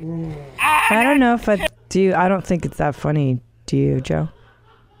 I don't know if I do. I don't think it's that funny Do you, Joe?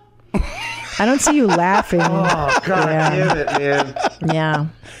 I don't see you laughing. Oh, God damn it, man. Yeah.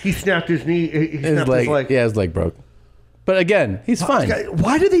 He snapped his knee. He snapped leg, his leg. Yeah, his leg broke. But again, he's fine.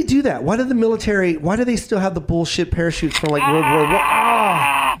 Why do they do that? Why do the military, why do they still have the bullshit parachutes from like World War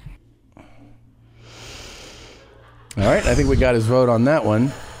I? All right, I think we got his vote on that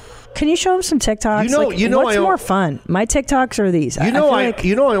one. Can you show him some TikToks? You know what's more fun? My TikToks or these? I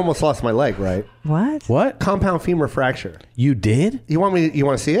almost lost my leg, right? What? Compound femur fracture. You did? You want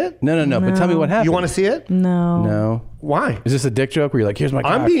to see it? No. But tell me what happened. You want to see it? No. Why? Is this a dick joke where you're like, here's my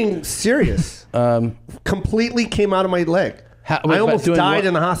cock? I'm being serious. Completely came out of my leg. I almost died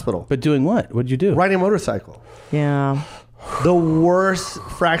in the hospital. But doing what? What'd you do? Riding a motorcycle. Yeah. The worst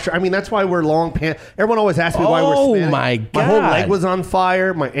fracture. I mean, that's why we're long pants. Everyone always asks me why we're Spanish. Oh, my God. My whole leg was on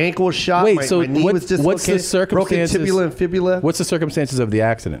fire. My ankle was shot. Wait, my knee was dislocated. what's the circumstances? Broken tibula and fibula. What's the circumstances of the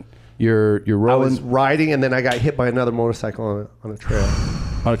accident? You're rolling. I was riding, and then I got hit by another motorcycle on a trail.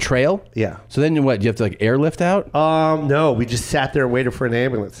 On a trail? Yeah. So then what? You have to like airlift out? No. We just sat there and waited for an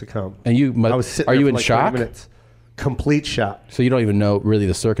ambulance to come. And I was sitting. Are you in shock? 30 minutes. Complete shock. So you don't even know really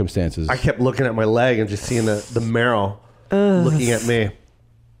the circumstances. I kept looking at my leg and just seeing the marrow looking at me.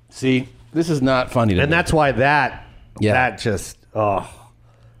 See, this is not funny to me. And that's why that just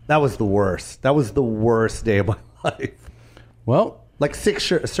that was the worst. That was the worst day of my life. Well, like 6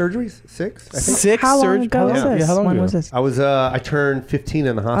 surgeries? 6? I think. 6 How long ago was this? How long when ago? was this? I turned 15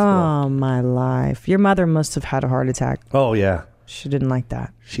 in the hospital. Oh, my life. Your mother must have had a heart attack. Oh, yeah. She didn't like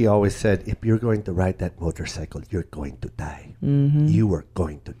that. She always said, if you're going to ride that motorcycle, you're going to die. Mm-hmm. You are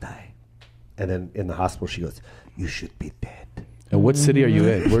going to die. And then in the hospital, she goes, you should be dead. And what city are you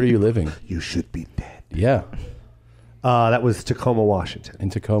in? Where are you living? You should be dead. Yeah. That was Tacoma, Washington. In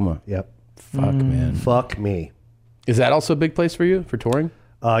Tacoma. Yep. Fuck, man. Fuck me. Is that also a big place for you for touring?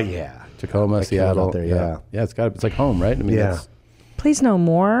 Yeah. Tacoma, Seattle. Out there, yeah. It's like home, right? I mean, yeah. Please no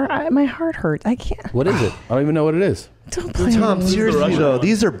more. My heart hurts. I can't. What is it? I don't even know what it is. Don't play Tom, with me. seriously though,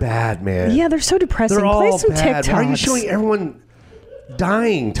 these are bad, man. Yeah, they're so depressing. They're Play all some bad. TikToks. Why are you showing everyone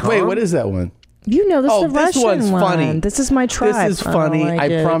dying, Tom? Wait, what is that one? You know, this is the Russian one's one. funny. This is my tribe. This is funny.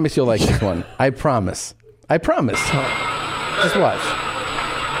 I I promise you'll like this one. I promise. Just watch.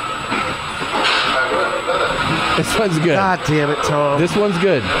 This one's good. God damn it, Tom. This one's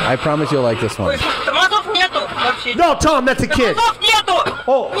good. I promise you'll like this one. No, Tom, that's a kid.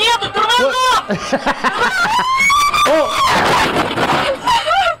 Oh.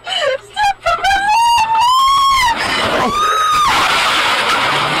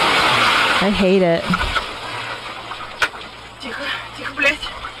 I hate it.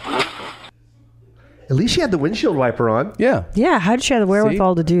 At least she had the windshield wiper on. Yeah. Yeah, how did she have the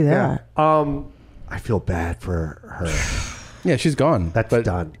wherewithal to do that? Yeah. I feel bad for her. Yeah, she's gone. That's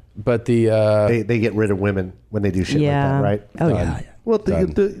done. But the they get rid of women when they do shit Yeah. like that, right? Oh, Done. yeah. Well,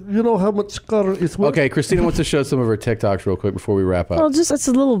 you know how much scar is worth? Okay, Christina wants to show some of her TikToks real quick before we wrap up. Well, it's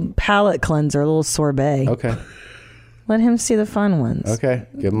a little palate cleanser, a little sorbet. Okay. Let him see the fun ones. Okay,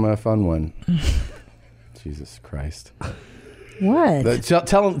 give him a fun one. Jesus Christ. What?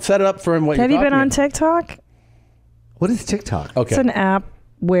 Tell him, set it up for him. What Have you're you been talking on about. TikTok? What is TikTok? Okay. It's an app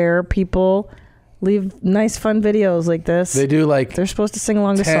where people leave nice, fun videos like this. They do like they're supposed to sing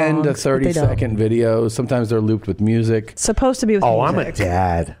along to 10 songs. to 30 second videos. Sometimes they're looped with music. It's supposed to be with I'm music. a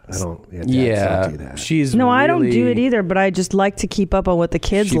dad. I don't. Yeah, don't do that. she's No, I don't really- do it either, but I just like to keep up on what the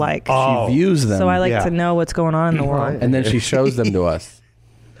kids like. She views them. So I like to know what's going on in the world. And then she shows them to us.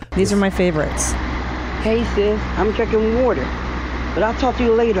 These are my favorites. Hey sis, I'm drinking water. But I'll talk to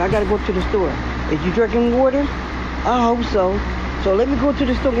you later. I gotta go to the store. Is you drinking water? I hope so. So let me go to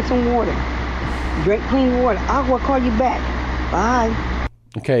the store and get some water. Drink clean water. I'll call you back. Bye.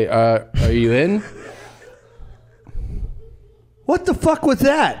 Okay, are you in? What the fuck was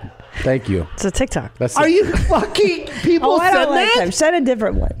that? Thank you. It's a TikTok. Are you fucking people? I said don't like that? them. Send a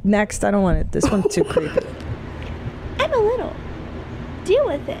different one. Next, I don't want it. This one's too creepy. I'm a little. Deal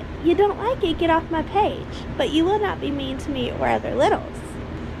with it. You don't like it, get off my page. But you will not be mean to me or other littles.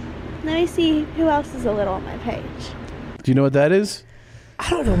 Let me see who else is a little on my page. Do you know what that is? I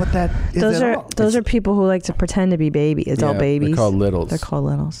don't know what that is. Those are people who like to pretend to be adult babies. They're called littles. They're called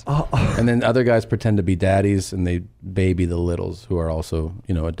littles. And then other guys pretend to be daddies and they baby the littles who are also,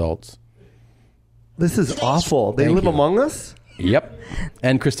 adults. This is awful. They live among us? Yep.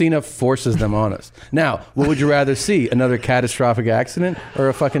 And Christina forces them on us. Now, what would you rather see? Another catastrophic accident or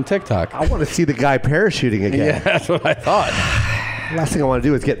a fucking TikTok? I want to see the guy parachuting again. Yeah, that's what I thought. Last thing I want to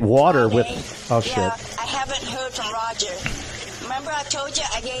do is get water with... Oh, shit. I haven't heard from Roger. Remember I told you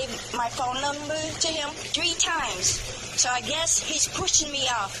I gave my phone number to him 3 times. So I guess he's pushing me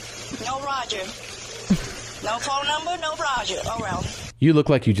off. No Roger. No phone number, no Roger. Around. You look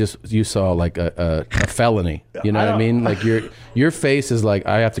like you saw like a felony. You know what I mean? Like your face is like,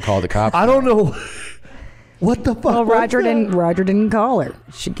 I have to call the cops. I don't know. What the fuck? Well, Roger didn't call her.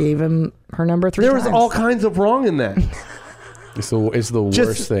 She gave him her number 3 times. There was all kinds of wrong in that. It's the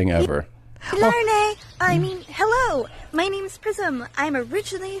worst thing ever. Hello. My name's Prism. I'm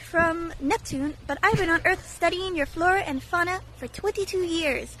originally from Neptune, but I've been on Earth studying your flora and fauna for 22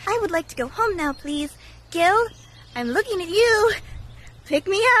 years. I would like to go home now, please. Gil, I'm looking at you. Pick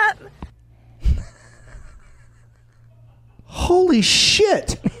me up. Holy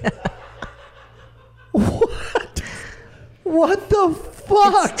shit. What the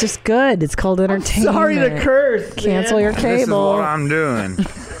fuck? It's just good. It's called entertainment. Sorry to curse. Cancel your cable. This is what I'm doing.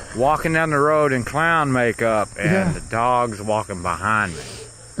 Walking down the road in clown makeup, and the dog's walking behind me.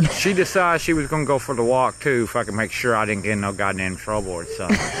 She decided she was going to go for the walk, too, if I could make sure I didn't get in no goddamn trouble or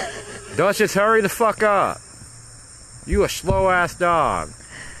something. Duchess, hurry the fuck up. You a slow-ass dog.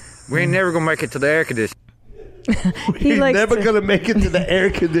 We ain't never going to make it to the air conditioner. He's never going to make it to the air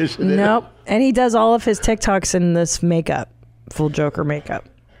conditioner. Nope. And he does all of his TikToks in this makeup. Full Joker makeup.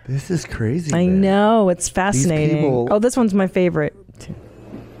 This is crazy. I know. It's fascinating. Oh, this one's my favorite.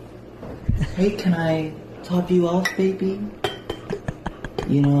 Hey, can I top you off, baby?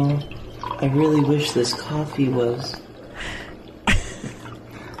 You know, I really wish this coffee was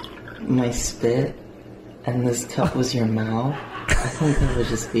my spit and this cup was your mouth. I think that would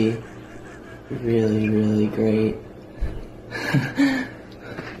just be really, really great.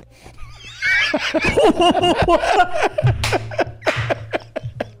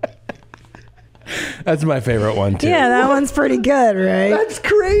 That's my favorite one too. Yeah, that one's pretty good, right? That's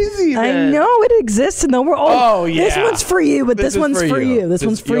crazy, man. I know it exists in the world. Oh, yeah. This one's for you, but this one's for you. This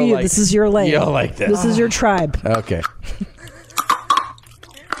one's for you. This is your lane. You'll like this. This is your tribe. Okay.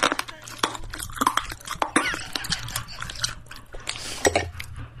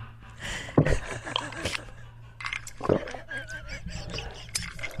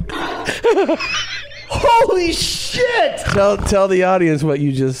 Holy shit! Tell the audience what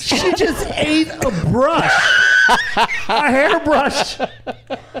you just... She just ate a brush. A hairbrush.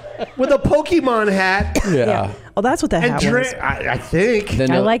 With a Pokemon hat. Yeah. Oh, that's what the hat was. I think.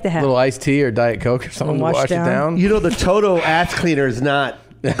 Then I like the hat. Little iced tea or Diet Coke or something to wash it down. You know, the Toto ass cleaner is not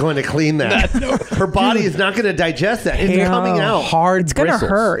going to clean that. Her body is not going to digest that. It's coming out. Hard It's gonna bristles.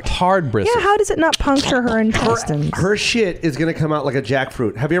 hurt. Hard bristles. Yeah, how does it not puncture her intestines? Her shit is going to come out like a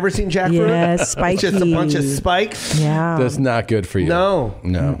jackfruit. Have you ever seen jackfruit? Yes, It's just a bunch of spiky. spikes. Yeah. That's not good for you. No.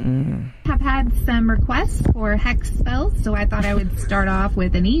 Have had some requests for hex spells, so I thought I would start off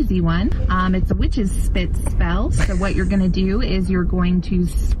with an easy one. It's a witch's spit spell. So what you're going to do is you're going to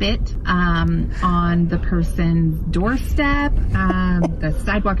spit on the person's doorstep, the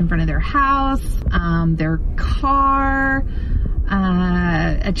sidewalk in front of their house, their car,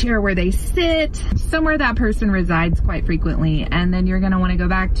 a chair where they sit, somewhere that person resides quite frequently. And then you're going to want to go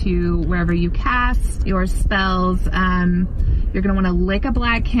back to wherever you cast your spells. You're going to want to lick a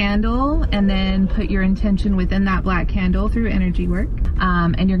black candle and then put your intention within that black candle through energy work.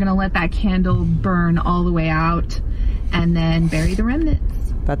 And you're going to let that candle burn all the way out and then bury the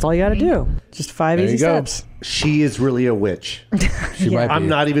remnants. That's all you got to do. Just 5 There easy you go. steps. She is really a witch. She might be. I'm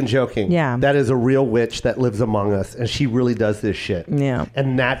not even joking. Yeah. That is a real witch that lives among us, and she really does this shit. Yeah.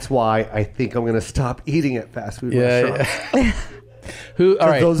 And that's why I think I'm going to stop eating at fast food restaurants. Who? All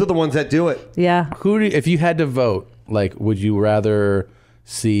right. Those are the ones that do it. Yeah. If you had to vote, like, would you rather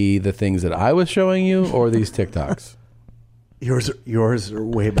see the things that I was showing you or these TikToks? Yours are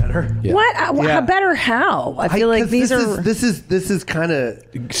way better. Yeah. What? Better how? I feel like these are... This is kind of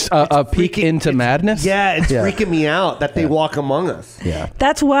a peek into madness. Yeah, it's freaking me out that they walk among us. Yeah.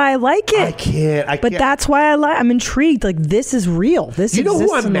 That's why I like it. I can't. But that's why I'm intrigued. Like, this is real. This You know who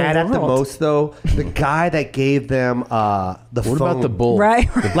exists I'm in mad at the world. most, though? The guy that gave them the phone. What about the bull? Right.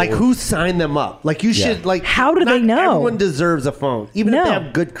 Like, who signed them up? Like, you should, like... How do they know? Everyone deserves a phone, even if they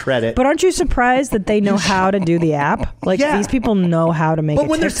have good credit. But aren't you surprised that they know how to do the app? Like, these people know how to make it. But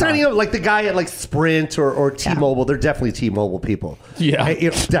when they're signing up, like the guy at like Sprint or T-Mobile, they're definitely T-Mobile people. Yeah.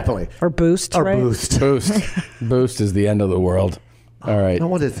 Definitely. Or Boost, Or right? Boost. Boost is the end of the world. All right. Now,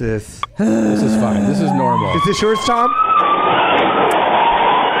 what is this? This is fine. This is normal. Is this yours, Tom?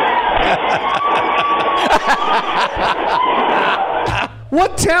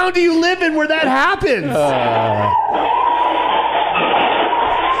 What town do you live in where that happens?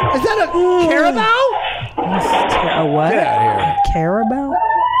 Is that a Carabao? A what? Get out of here. Carabao?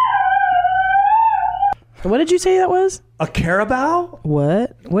 What did you say that was? A Carabao?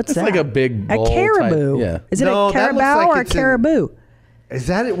 What? What's It's that? like a big bowl A caribou. type- yeah. Is it No, a that looks carabao like or a it's in- caribou? Is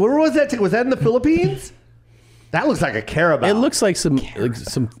that it? Where was that? Was that in the Philippines? That looks like a carabao. It looks like some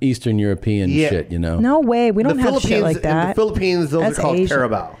Eastern European shit, you know. No way, we don't have shit like that. In the Philippines, those That's are called Asian.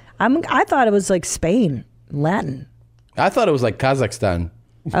 carabao. I thought it was like Spain, Latin. I thought it was like Kazakhstan.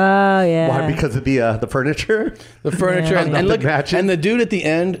 Oh yeah. Why? Because of the furniture, the furniture, and look, and the dude at the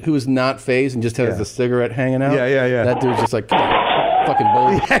end who is not phased and just has the cigarette hanging out. Yeah. That dude's just like fucking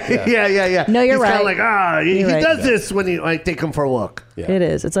bully. Yeah. No, you're He's right. Kind of like he You're right. does this when I take him for a walk. It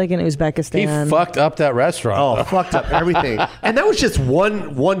is. It's like in Uzbekistan. He fucked up that restaurant. Oh, fucked up everything. And that was just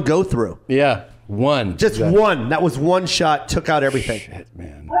one go through. Yeah, one. Just one. That was one shot. Took out everything. Shit,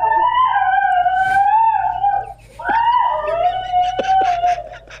 man.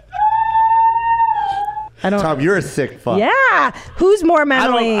 Tom, you're a sick fuck. Yeah. Who's more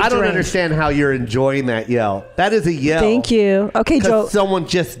mentally I don't deranged? understand how you're enjoying that yell. That is a yell. Thank you. Okay, Joe. Someone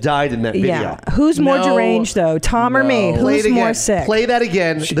just died in that video. Yeah. Who's more deranged though, Tom or me? Play Who's it more again. sick? Play that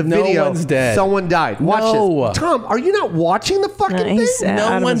again. The No video. one's dead. Someone died. Watch No. this. Tom, are you not watching the fucking No, thing? he's out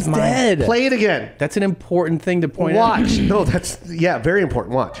No of one's his mind. dead. Play it again. That's an important thing to point out. Watch. No, that's very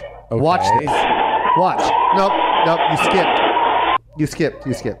important. Watch. Okay. Watch this. Watch. Nope. You skipped.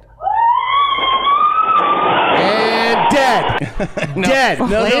 And dead. Dead.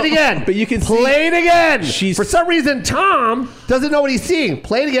 Play it again. But you can play it again. She's For some reason, Tom doesn't know what he's seeing.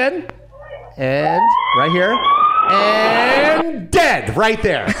 Play it again. And right here. And dead. Right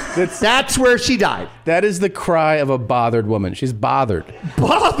there. That's where she died. That is the cry of a bothered woman. She's bothered.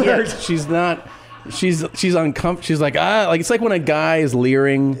 Bothered. Yeah, she's not. She's uncomfortable. She's like it's like when a guy is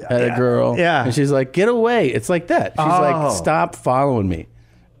leering at a girl. Yeah. And she's like, get away. It's like that. She's like, stop following me.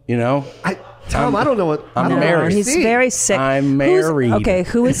 You know. Tom, I don't know what. I'm No, married. He's very sick. I'm married.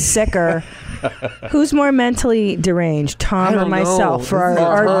 Who is sicker? Who's more mentally deranged, Tom or don't myself? know. For This is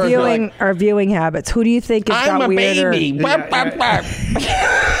our hard. our viewing habits, who do you think has I'm got a weirder? baby. Well,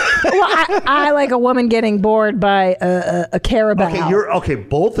 I like a woman getting bored by a carabao. Okay.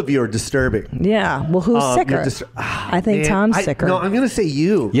 Both of you are disturbing. Yeah. Well, who's sicker? I think Tom's sicker. No, I'm going to say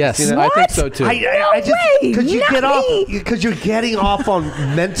you. Yes, Christina. I think so too. I just way, because you not get off me. because you're getting off on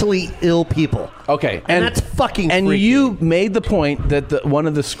mentally ill people. Okay, and that's fucking. And freaky. you made the point that one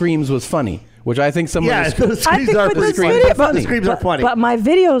of the screams was funny, which I think some of the those screams are funny. The screams are funny. But my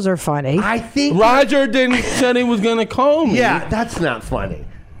videos are funny. I think Roger didn't said he was gonna call me. Yeah, that's not funny.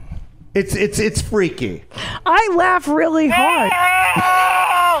 It's freaky. I laugh really hard.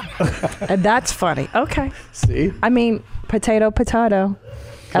 And that's funny. Okay. See? I mean, potato.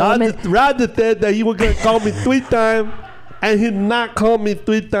 Roger said that he was going to call me 3 times, and he did not call me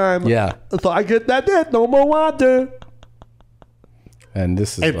 3 times. Yeah. So I get that. No more water. And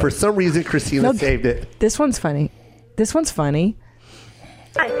this is. And for some reason, Christina saved it. This one's funny.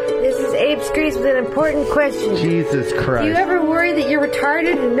 Hi, this is Abe Screes with an important question. Jesus Christ. Do you ever worry that you're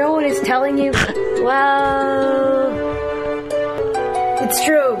retarded and no one is telling you? Well, it's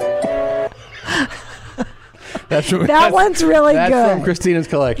true. That one's really that's good. from Christina's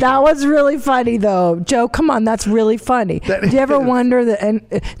collection. That was really funny, though. Joe, come on, that's really funny. Do you ever wonder that? And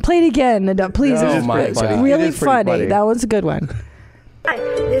play it again, please. Oh, It's my it's God. really It is pretty funny. funny. That was a good one. Hi,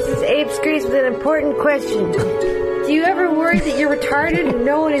 this is Abe Screes with an important question. Do you ever worry that you're retarded and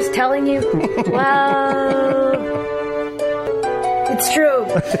no one is telling you? Well, it's true.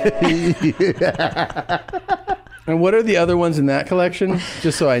 And what are the other ones in that collection?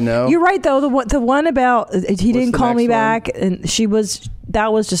 Just so I know. You're right, though. The one about he didn't the call me next one? back, and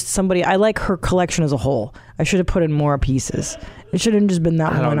that was just somebody. I like her collection as a whole. I should have put in more pieces. It shouldn't just been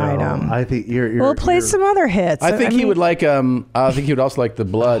that one item. I think you're. Well, play some other hits. I think he mean- would like. I think he would also like the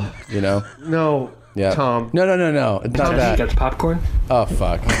blood. You know. No. Yeah. Tom. No. It's not that. Got the popcorn? Oh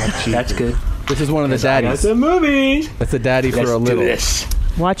fuck. That's good. This is one of the daddies. That's a movie. That's a daddy for a little.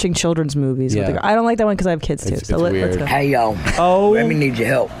 Watching children's movies. Yeah. I don't like that one because I have kids too. It's Let's weird. go. Hey y'all. Oh. Remy needs your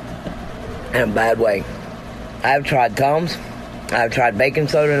help. In a bad way. I've tried Tums. I've tried baking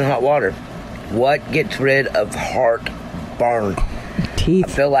soda and hot water. What gets rid of heartburn? Teeth. I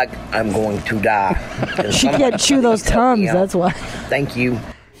feel like I'm going to die. She can't chew those Tums. That's why. Thank you.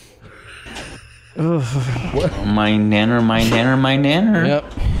 My nanner. Yep.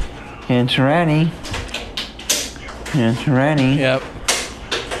 It's ready. Yep.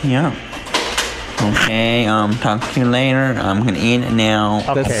 Yeah. Okay, talk to you later. I'm gonna eat it now.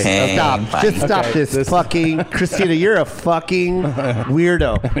 Okay, stop. Bye. Just stop this fucking Christina. You're a fucking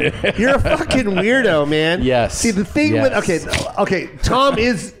weirdo. You're a fucking weirdo, man. Yes. See the thing with okay.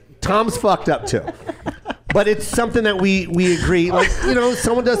 Tom's fucked up too. But it's something that we agree. Like, you know,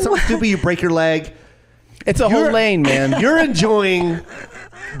 someone does something stupid, you break your leg. It's a whole lane, man. You're enjoying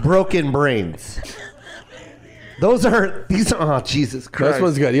broken brains. These are, oh, Jesus Christ. This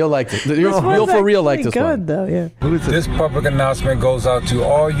one's good. You'll like it. You'll for real like this one. Though, yeah. This public announcement goes out to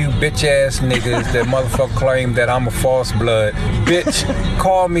all you bitch ass niggas that motherfucker claim that I'm a false blood. Bitch,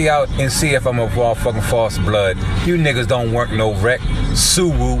 call me out and see if I'm a motherfucking false blood. You niggas don't work no wreck.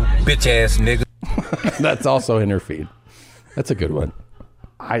 Suwu, bitch ass niggas. That's also in her feed. That's a good one.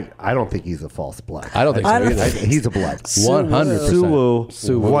 I don't think he's a false blood. I don't think so either. He's a blood. 100%. Suwu.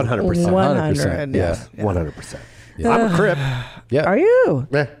 100%. 100%. Yeah. 100%. Yeah. I'm a Crip. Yeah. Are you?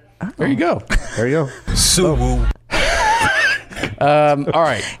 Yeah. There you go. There you go. Suwu. All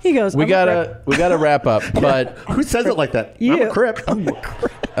right. He goes, We gotta wrap up. But who says it like that? You. I'm a Crip.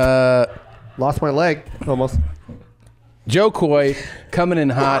 Lost my leg almost. Joe Koy, Coming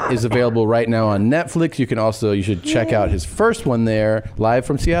in Hot, is available right now on Netflix. You should check out his first one there, live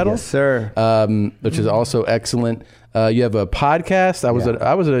from Seattle. Yes, sir. Which is also excellent. You have a podcast. I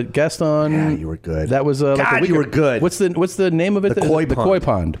was a guest on. Yeah, you were good. That was like you were good. What's the name of it? The Koi Pond. The Koi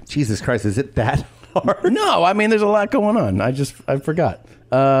Pond. Jesus Christ, is it that hard? No, I mean there's a lot going on. I forgot.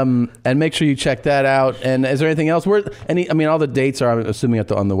 And make sure you check that out. And is there anything else? All the dates are, I'm assuming,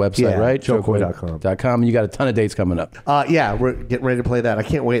 on the website, right? JoeKoy.com. You got a ton of dates coming up. Yeah, we're getting ready to play that. I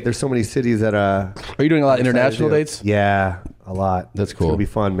can't wait. There's so many cities that. Are you doing a lot of international dates? Yeah, a lot. That's cool. It's gonna be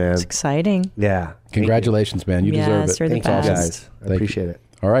fun, man. It's exciting. Yeah. Congratulations, man. You deserve it. You're the Thanks, all best. guys. I appreciate it.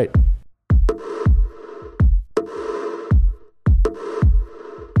 All right.